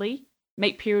single-handedly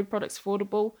make period products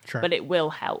affordable, but it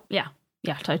will help.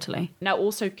 Yeah, totally. Now,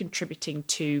 also contributing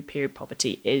to period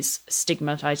poverty is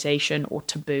stigmatization or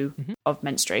taboo of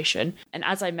menstruation. And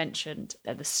as I mentioned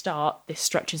at the start, this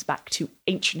stretches back to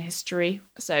ancient history.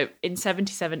 So in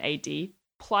 77 AD,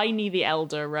 Pliny the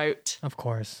Elder wrote, of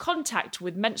course, contact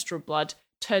with menstrual blood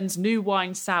turns new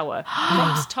wine sour.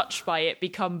 Crops touched by it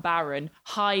become barren.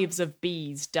 Hives of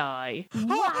bees die.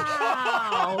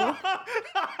 Wow.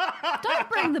 Don't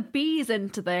bring the bees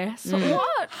into this.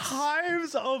 What?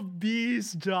 Hives of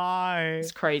bees die.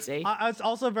 It's crazy. It's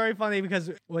also very funny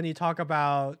because when you talk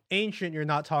about ancient, you're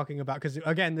not talking about, because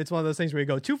again, it's one of those things where you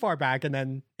go too far back and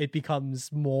then it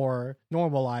becomes more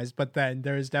normalized, but then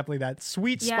there's definitely that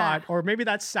sweet spot or maybe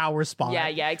that sour spot.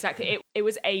 Yeah, exactly. It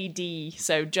was AD,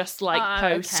 so just like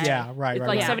post. Yeah, right. It's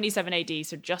like 77 AD,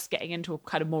 so just getting into a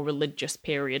kind of more religious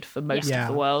period for most of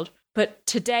the world. But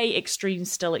today,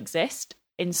 extremes still exist.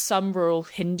 In some rural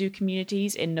Hindu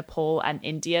communities in Nepal and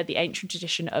India, the ancient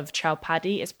tradition of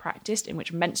Chowpadi is practiced, in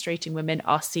which menstruating women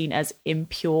are seen as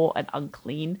impure and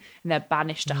unclean, and they're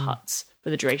banished to huts for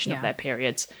the duration of their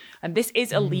periods. And this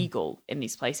is illegal in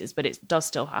these places, but it does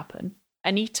still happen.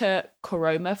 Anita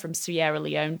Koroma from Sierra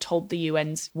Leone told the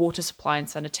UN's Water Supply and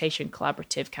Sanitation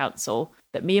Collaborative Council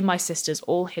that me and my sisters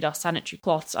all hid our sanitary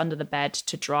cloths under the bed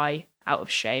to dry out of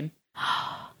shame.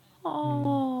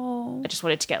 I just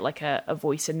wanted to get like a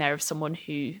voice in there of someone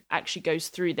who actually goes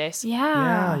through this.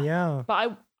 Yeah.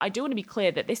 But I do want to be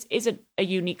clear that this isn't a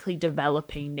uniquely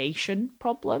developing nation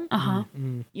problem.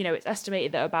 You know, it's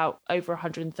estimated that about over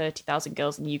 130,000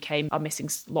 girls in the UK are missing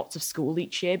lots of school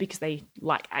each year because they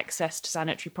lack access to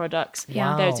sanitary products.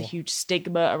 Wow. There's a huge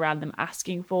stigma around them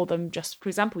asking for them. Just for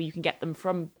example, you can get them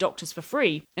from doctors for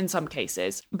free in some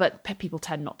cases, but people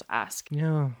tend not to ask.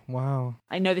 Yeah, wow.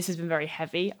 I know this has been very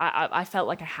heavy. I felt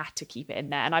like I had to keep it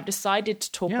in there, and I've decided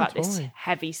to talk about this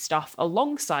heavy stuff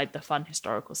alongside the fun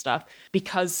historical stuff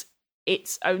because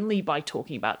it's only by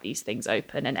talking about these things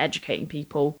open and educating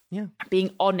people,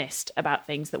 being honest about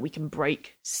things, that we can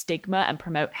break stigma and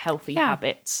promote healthy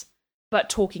habits. But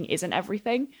talking isn't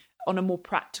everything. On a more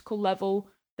practical level,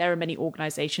 there are many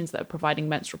organisations that are providing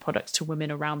menstrual products to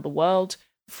women around the world.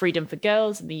 Freedom for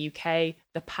Girls in the UK,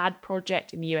 the PAD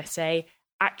Project in the USA,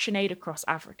 ActionAid across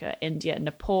Africa, India and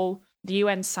Nepal. The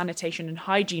UN Sanitation and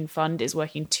Hygiene Fund is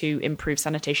working to improve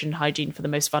sanitation and hygiene for the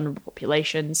most vulnerable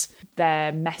populations.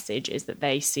 Their message is that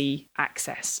they see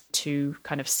access to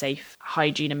kind of safe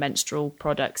hygiene and menstrual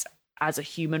products as a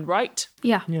human right.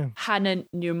 Hannah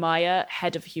Nurmaya,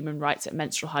 head of human rights at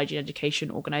menstrual hygiene education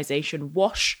organisation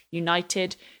WASH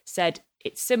United, said,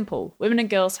 "It's simple. Women and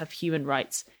girls have human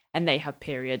rights and they have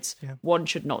periods. One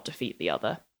should not defeat the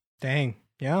other." Dang.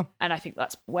 Yeah. And I think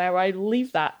that's where I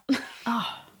leave that.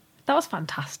 That was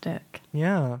fantastic.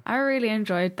 Yeah. I really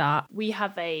enjoyed that. We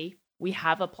have a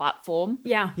platform.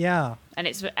 Yeah. And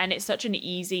it's such an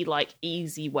easy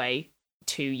way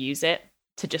to use it,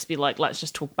 to just be like, let's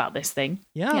just talk about this thing.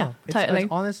 Yeah, totally.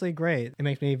 It's honestly great. It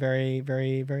makes me very,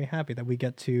 very, very happy that we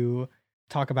get to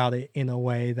talk about it in a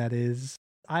way that is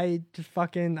I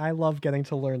love getting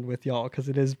to learn with y'all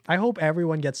because I hope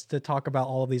everyone gets to talk about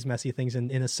all of these messy things in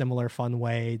a similar fun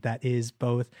way that is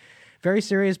both very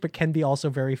serious but can be also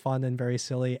very fun and very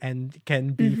silly and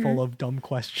can be full of dumb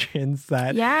questions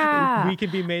that we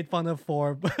can be made fun of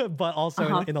for, but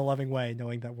also in a loving way,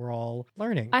 knowing that we're all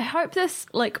learning. I hope this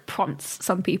like prompts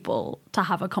some people to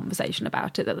have a conversation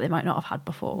about it that they might not have had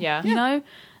before. Yeah. You know?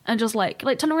 And just like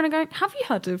turn around and go, have you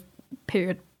heard of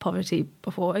period poverty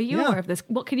before? Are you aware of this?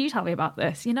 What can you tell me about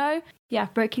this? You know? Yeah,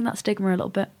 breaking that stigma a little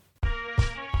bit.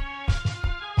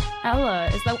 Ella,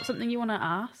 is that something you want to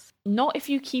ask? Not if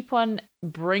you keep on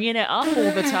bringing it up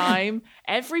all the time.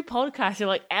 Every podcast, you're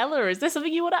like, Ella, is there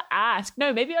something you want to ask?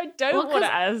 No, maybe I don't want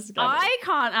to ask. I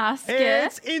can't ask it.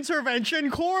 It's Intervention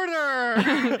Corner!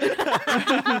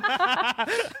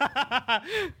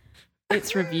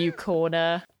 It's Review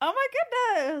Corner. Oh my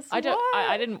goodness! I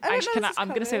didn't. Actually, I'm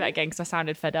going to say that again because I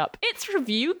sounded fed up. It's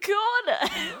Review Corner.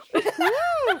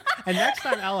 And next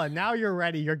time, Ella, now you're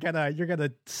ready. You're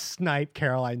gonna snipe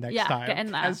Caroline next time. Get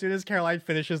in there. As soon as Caroline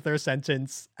finishes their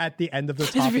sentence at the end of the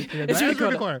topic, it's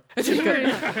Review Corner. It's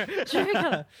Review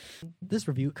Corner. This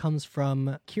review comes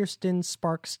from Kirsten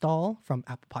Sparkstall from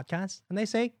Apple Podcasts, and they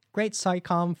say, "Great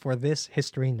sitcom for this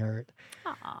history nerd.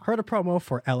 Heard a promo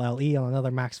for LLE on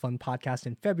another Max Fun podcast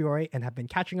in February and have been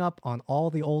catching up on all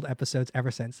the old episodes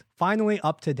ever since. Finally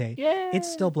up to date. Yay. It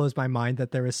still blows my mind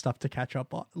that there is stuff to catch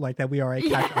up on, like that we are a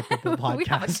catch-upable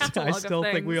podcast. I still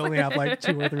think we only have like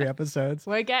 2 or 3 episodes.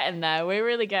 We're getting there. We're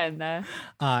really getting there.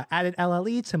 Added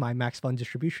LLE to my Max Fun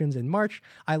distributions in March.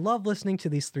 I love listening to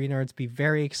these 3 nerds be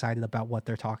very excited about what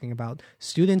they're talking about.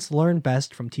 Students learn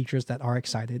best from teachers that are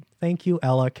excited. Thank you,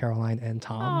 Ella, Caroline, and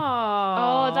Tom."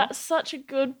 Oh, that's such a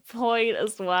good point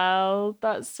as well.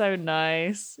 That's so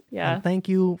nice. Yeah. And thank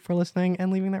you for listening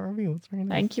and leaving that review. It's very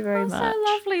nice. Thank you very much. So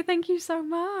lovely. Thank you so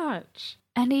much.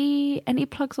 Any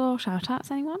plugs or shout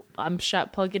outs, anyone? I'm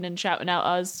plugging and shouting out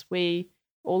us.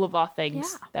 All of our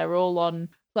things. Yeah. They're all on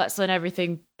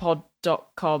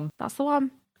letslearneverythingpod.com. That's the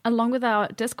one. Along with our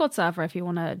Discord server if you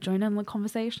want to join in the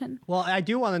conversation. Well, I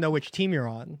do want to know which team you're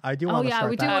on. I do want to start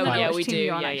we do that. want to know we which do. team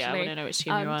you're on, I actually. want to know which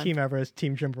team you're on. Team Everest,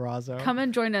 Team Chimborazo. Come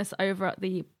and join us over at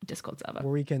the Discord server.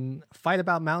 Where we can fight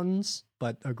about mountains,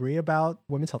 but agree about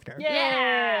women's healthcare.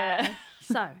 Yeah.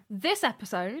 So, this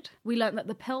episode, we learned that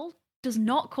the pill does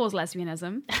not cause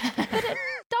lesbianism, but it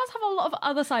does have a lot of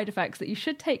other side effects that you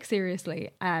should take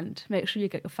seriously and make sure you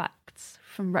get your facts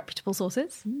from reputable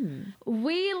sources.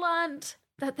 We learned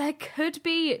that there could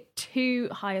be 2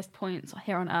 highest points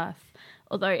here on Earth.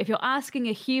 Although, if you're asking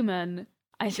a human,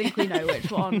 I think we know which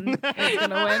one is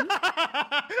going to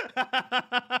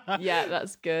win. Yeah,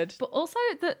 that's good. But also,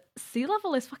 that sea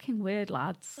level is fucking weird,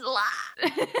 lads.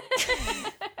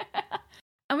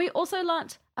 And we also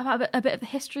learnt about a bit of the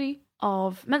history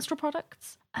of menstrual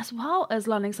products, as well as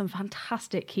learning some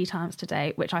fantastic key terms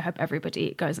today, which I hope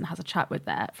everybody goes and has a chat with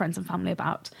their friends and family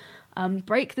about.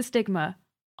 Break the stigma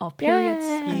of periods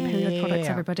and period products,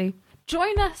 everybody.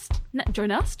 Join us next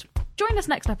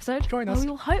episode. Join us. Where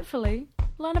we will hopefully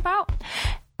learn about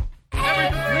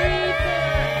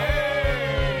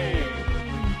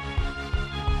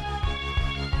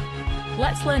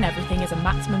Let's Learn Everything is a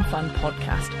Maximum Fun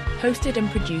podcast, hosted and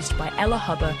produced by Ella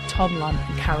Hubber, Tom Lunn,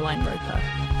 and Caroline Roper,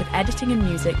 with editing and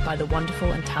music by the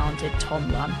wonderful and talented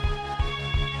Tom Lunn.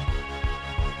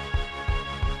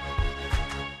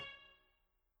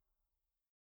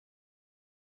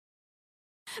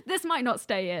 This might not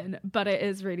stay in, but it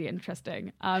is really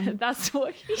interesting. That's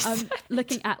what he said.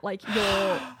 Looking at like your...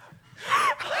 Oh,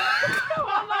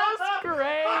 that was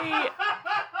great.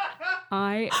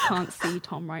 I can't see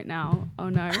Tom right now. Oh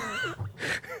no.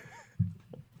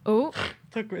 Oh.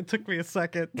 It took me a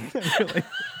second.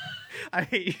 I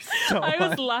hate you so much. I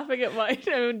was laughing at my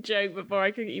own joke before I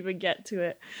could even get to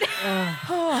it.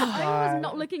 I was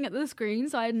not looking at the screen,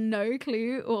 so I had no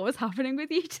clue what was happening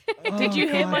with you two. Did you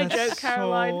hear my that's joke,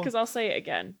 Caroline? so- Because I'll say it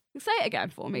again. Say it again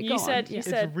for me. You Go said on. you Yeah.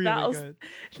 said really good.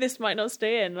 this might not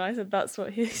stay in, and I said that's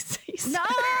what he said. No!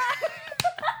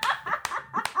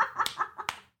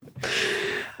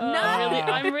 Oh,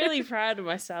 I'm really proud of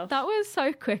myself. That was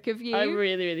so quick of you. I'm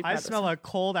really, really proud I of smell a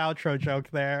cold outro joke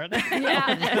there.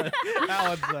 Yeah. That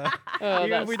one's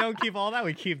even if we don't keep all that,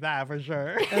 we keep that for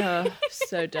sure.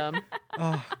 so dumb.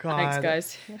 Oh god. Thanks,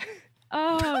 guys.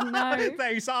 Oh no.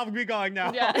 Thanks, I'll be going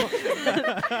now. Yeah.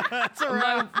 That's a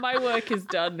wrap. my work is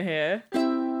done here.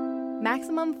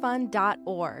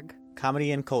 MaximumFun.org.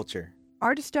 Comedy and culture.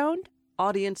 Artist owned.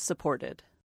 Audience supported.